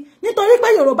wá sí nítorí pé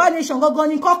Yorùbá nation gangan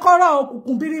ni kọ́kọ́rọ́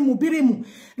òkùnkùn bírímù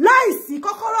láìsí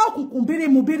kọ́kọ́rọ́ òkùnkùn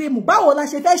bírímù báwo la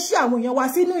ṣe fẹ́ ṣí àwọn èèyàn wa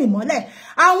sínú ìmọ́lẹ̀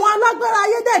àwọn alágbára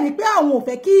ayé dẹ̀ ní pé àwọn ò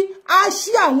fẹ́ kí a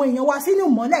ṣí àwọn èèyàn wa sínú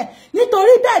ìmọ́lẹ̀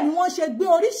nítorí bẹ́ẹ̀ ni wọ́n ṣe gbé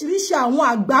oríṣiríṣi àwọn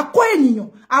àgbákò ènìyàn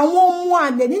àwọn ọmọ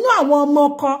àlè nínú àwọn ọmọ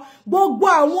ọkọ gbogbo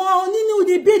àwọn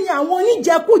onínúdibí ni àwọn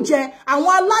oníjẹkújẹ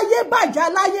àwọn aláyébàjẹ́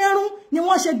aláyérún ni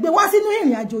wọ́n ṣe gbé wá sínú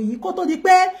ìrìn àjò yìí kó tó di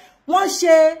pé wọ́n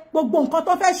ṣe gbogbo nǹkan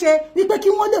tó fẹ́ ṣe wípé kí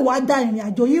wọ́n lè wá da ìrìn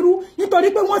àjò yìí rú nítorí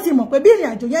pé wọ́n ti mọ̀ pé bí ìrìn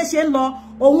àjò yẹn ṣe ń lọ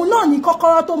òun náà ní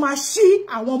kọ́kọ́rọ́ tó máa ṣí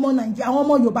àwọn ọmọ Nàìjíríà àwọn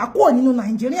ọmọ Yorùbá kúrò nínú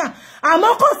Nàìjíríà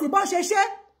àmọ́ kò sí bọ́n ṣe ṣe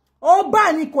ó bá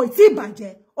ní kò tí ì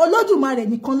bàjẹ́ Olódùmarè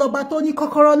nìkan lọ́ba tó ní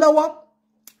kọ́kọ́rọ́ lọ́wọ́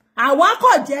àwa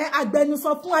kò jẹ́ agbẹnusọ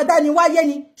fún adániwáyé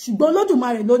ni ṣùgbọ́n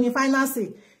Olódùmarè ló ní fáínánsì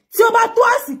tí ó bá tó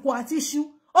àsìkò àti ṣú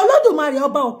Olódùmarè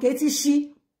ọba òkè ti ṣí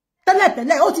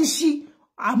tẹ́lẹ̀tẹ́lẹ̀ ó ti ṣí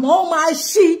àmọ́ ó máa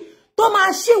ṣí tó máa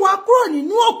ṣí wa kúrò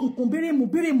nínú òkùnkùn bírímù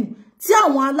tí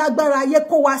àwọn alágbára ayé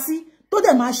kó wa sí tó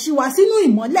dẹ̀ máa ṣí wa sínú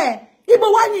ìmọ́lẹ̀ ibo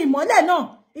wá ní ìmọ́lẹ̀ náà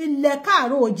ilẹ̀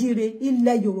káàró òjíire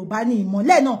ilẹ̀ Yorùbá ní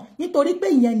ìmọ́lẹ̀ náà nítorí pé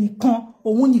ìyẹn nìkan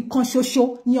òun nìkan ṣoṣo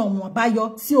ní ọ̀nà àbáyọ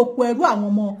sí oko ẹrú àwọn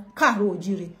ọmọ káàró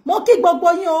òjíire mo kí gbogbo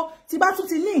yín o tí bá tún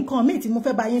ti ní nǹkan míì tí mo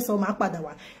fẹ́ bá yín sọ máa padà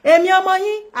wá èmi ọmọ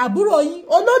yín àbúrò yín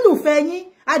olólùfẹ́ yín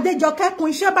Adéjọkẹ́kun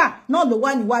Iṣẹ́bà náà ló wà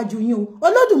níwájú yín o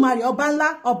Olódùmarè ọba ńlá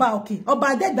ọba òkè ọba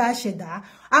adẹ́dà àṣẹ̀dá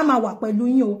a máa wà pẹ̀lú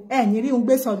yín o ẹ̀ ní rí un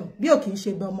gbé sọnù bí ò kì í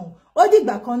ṣe bọmọ ó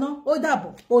dìgbà kan náà ó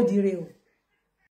dàbọ̀ ó dire o.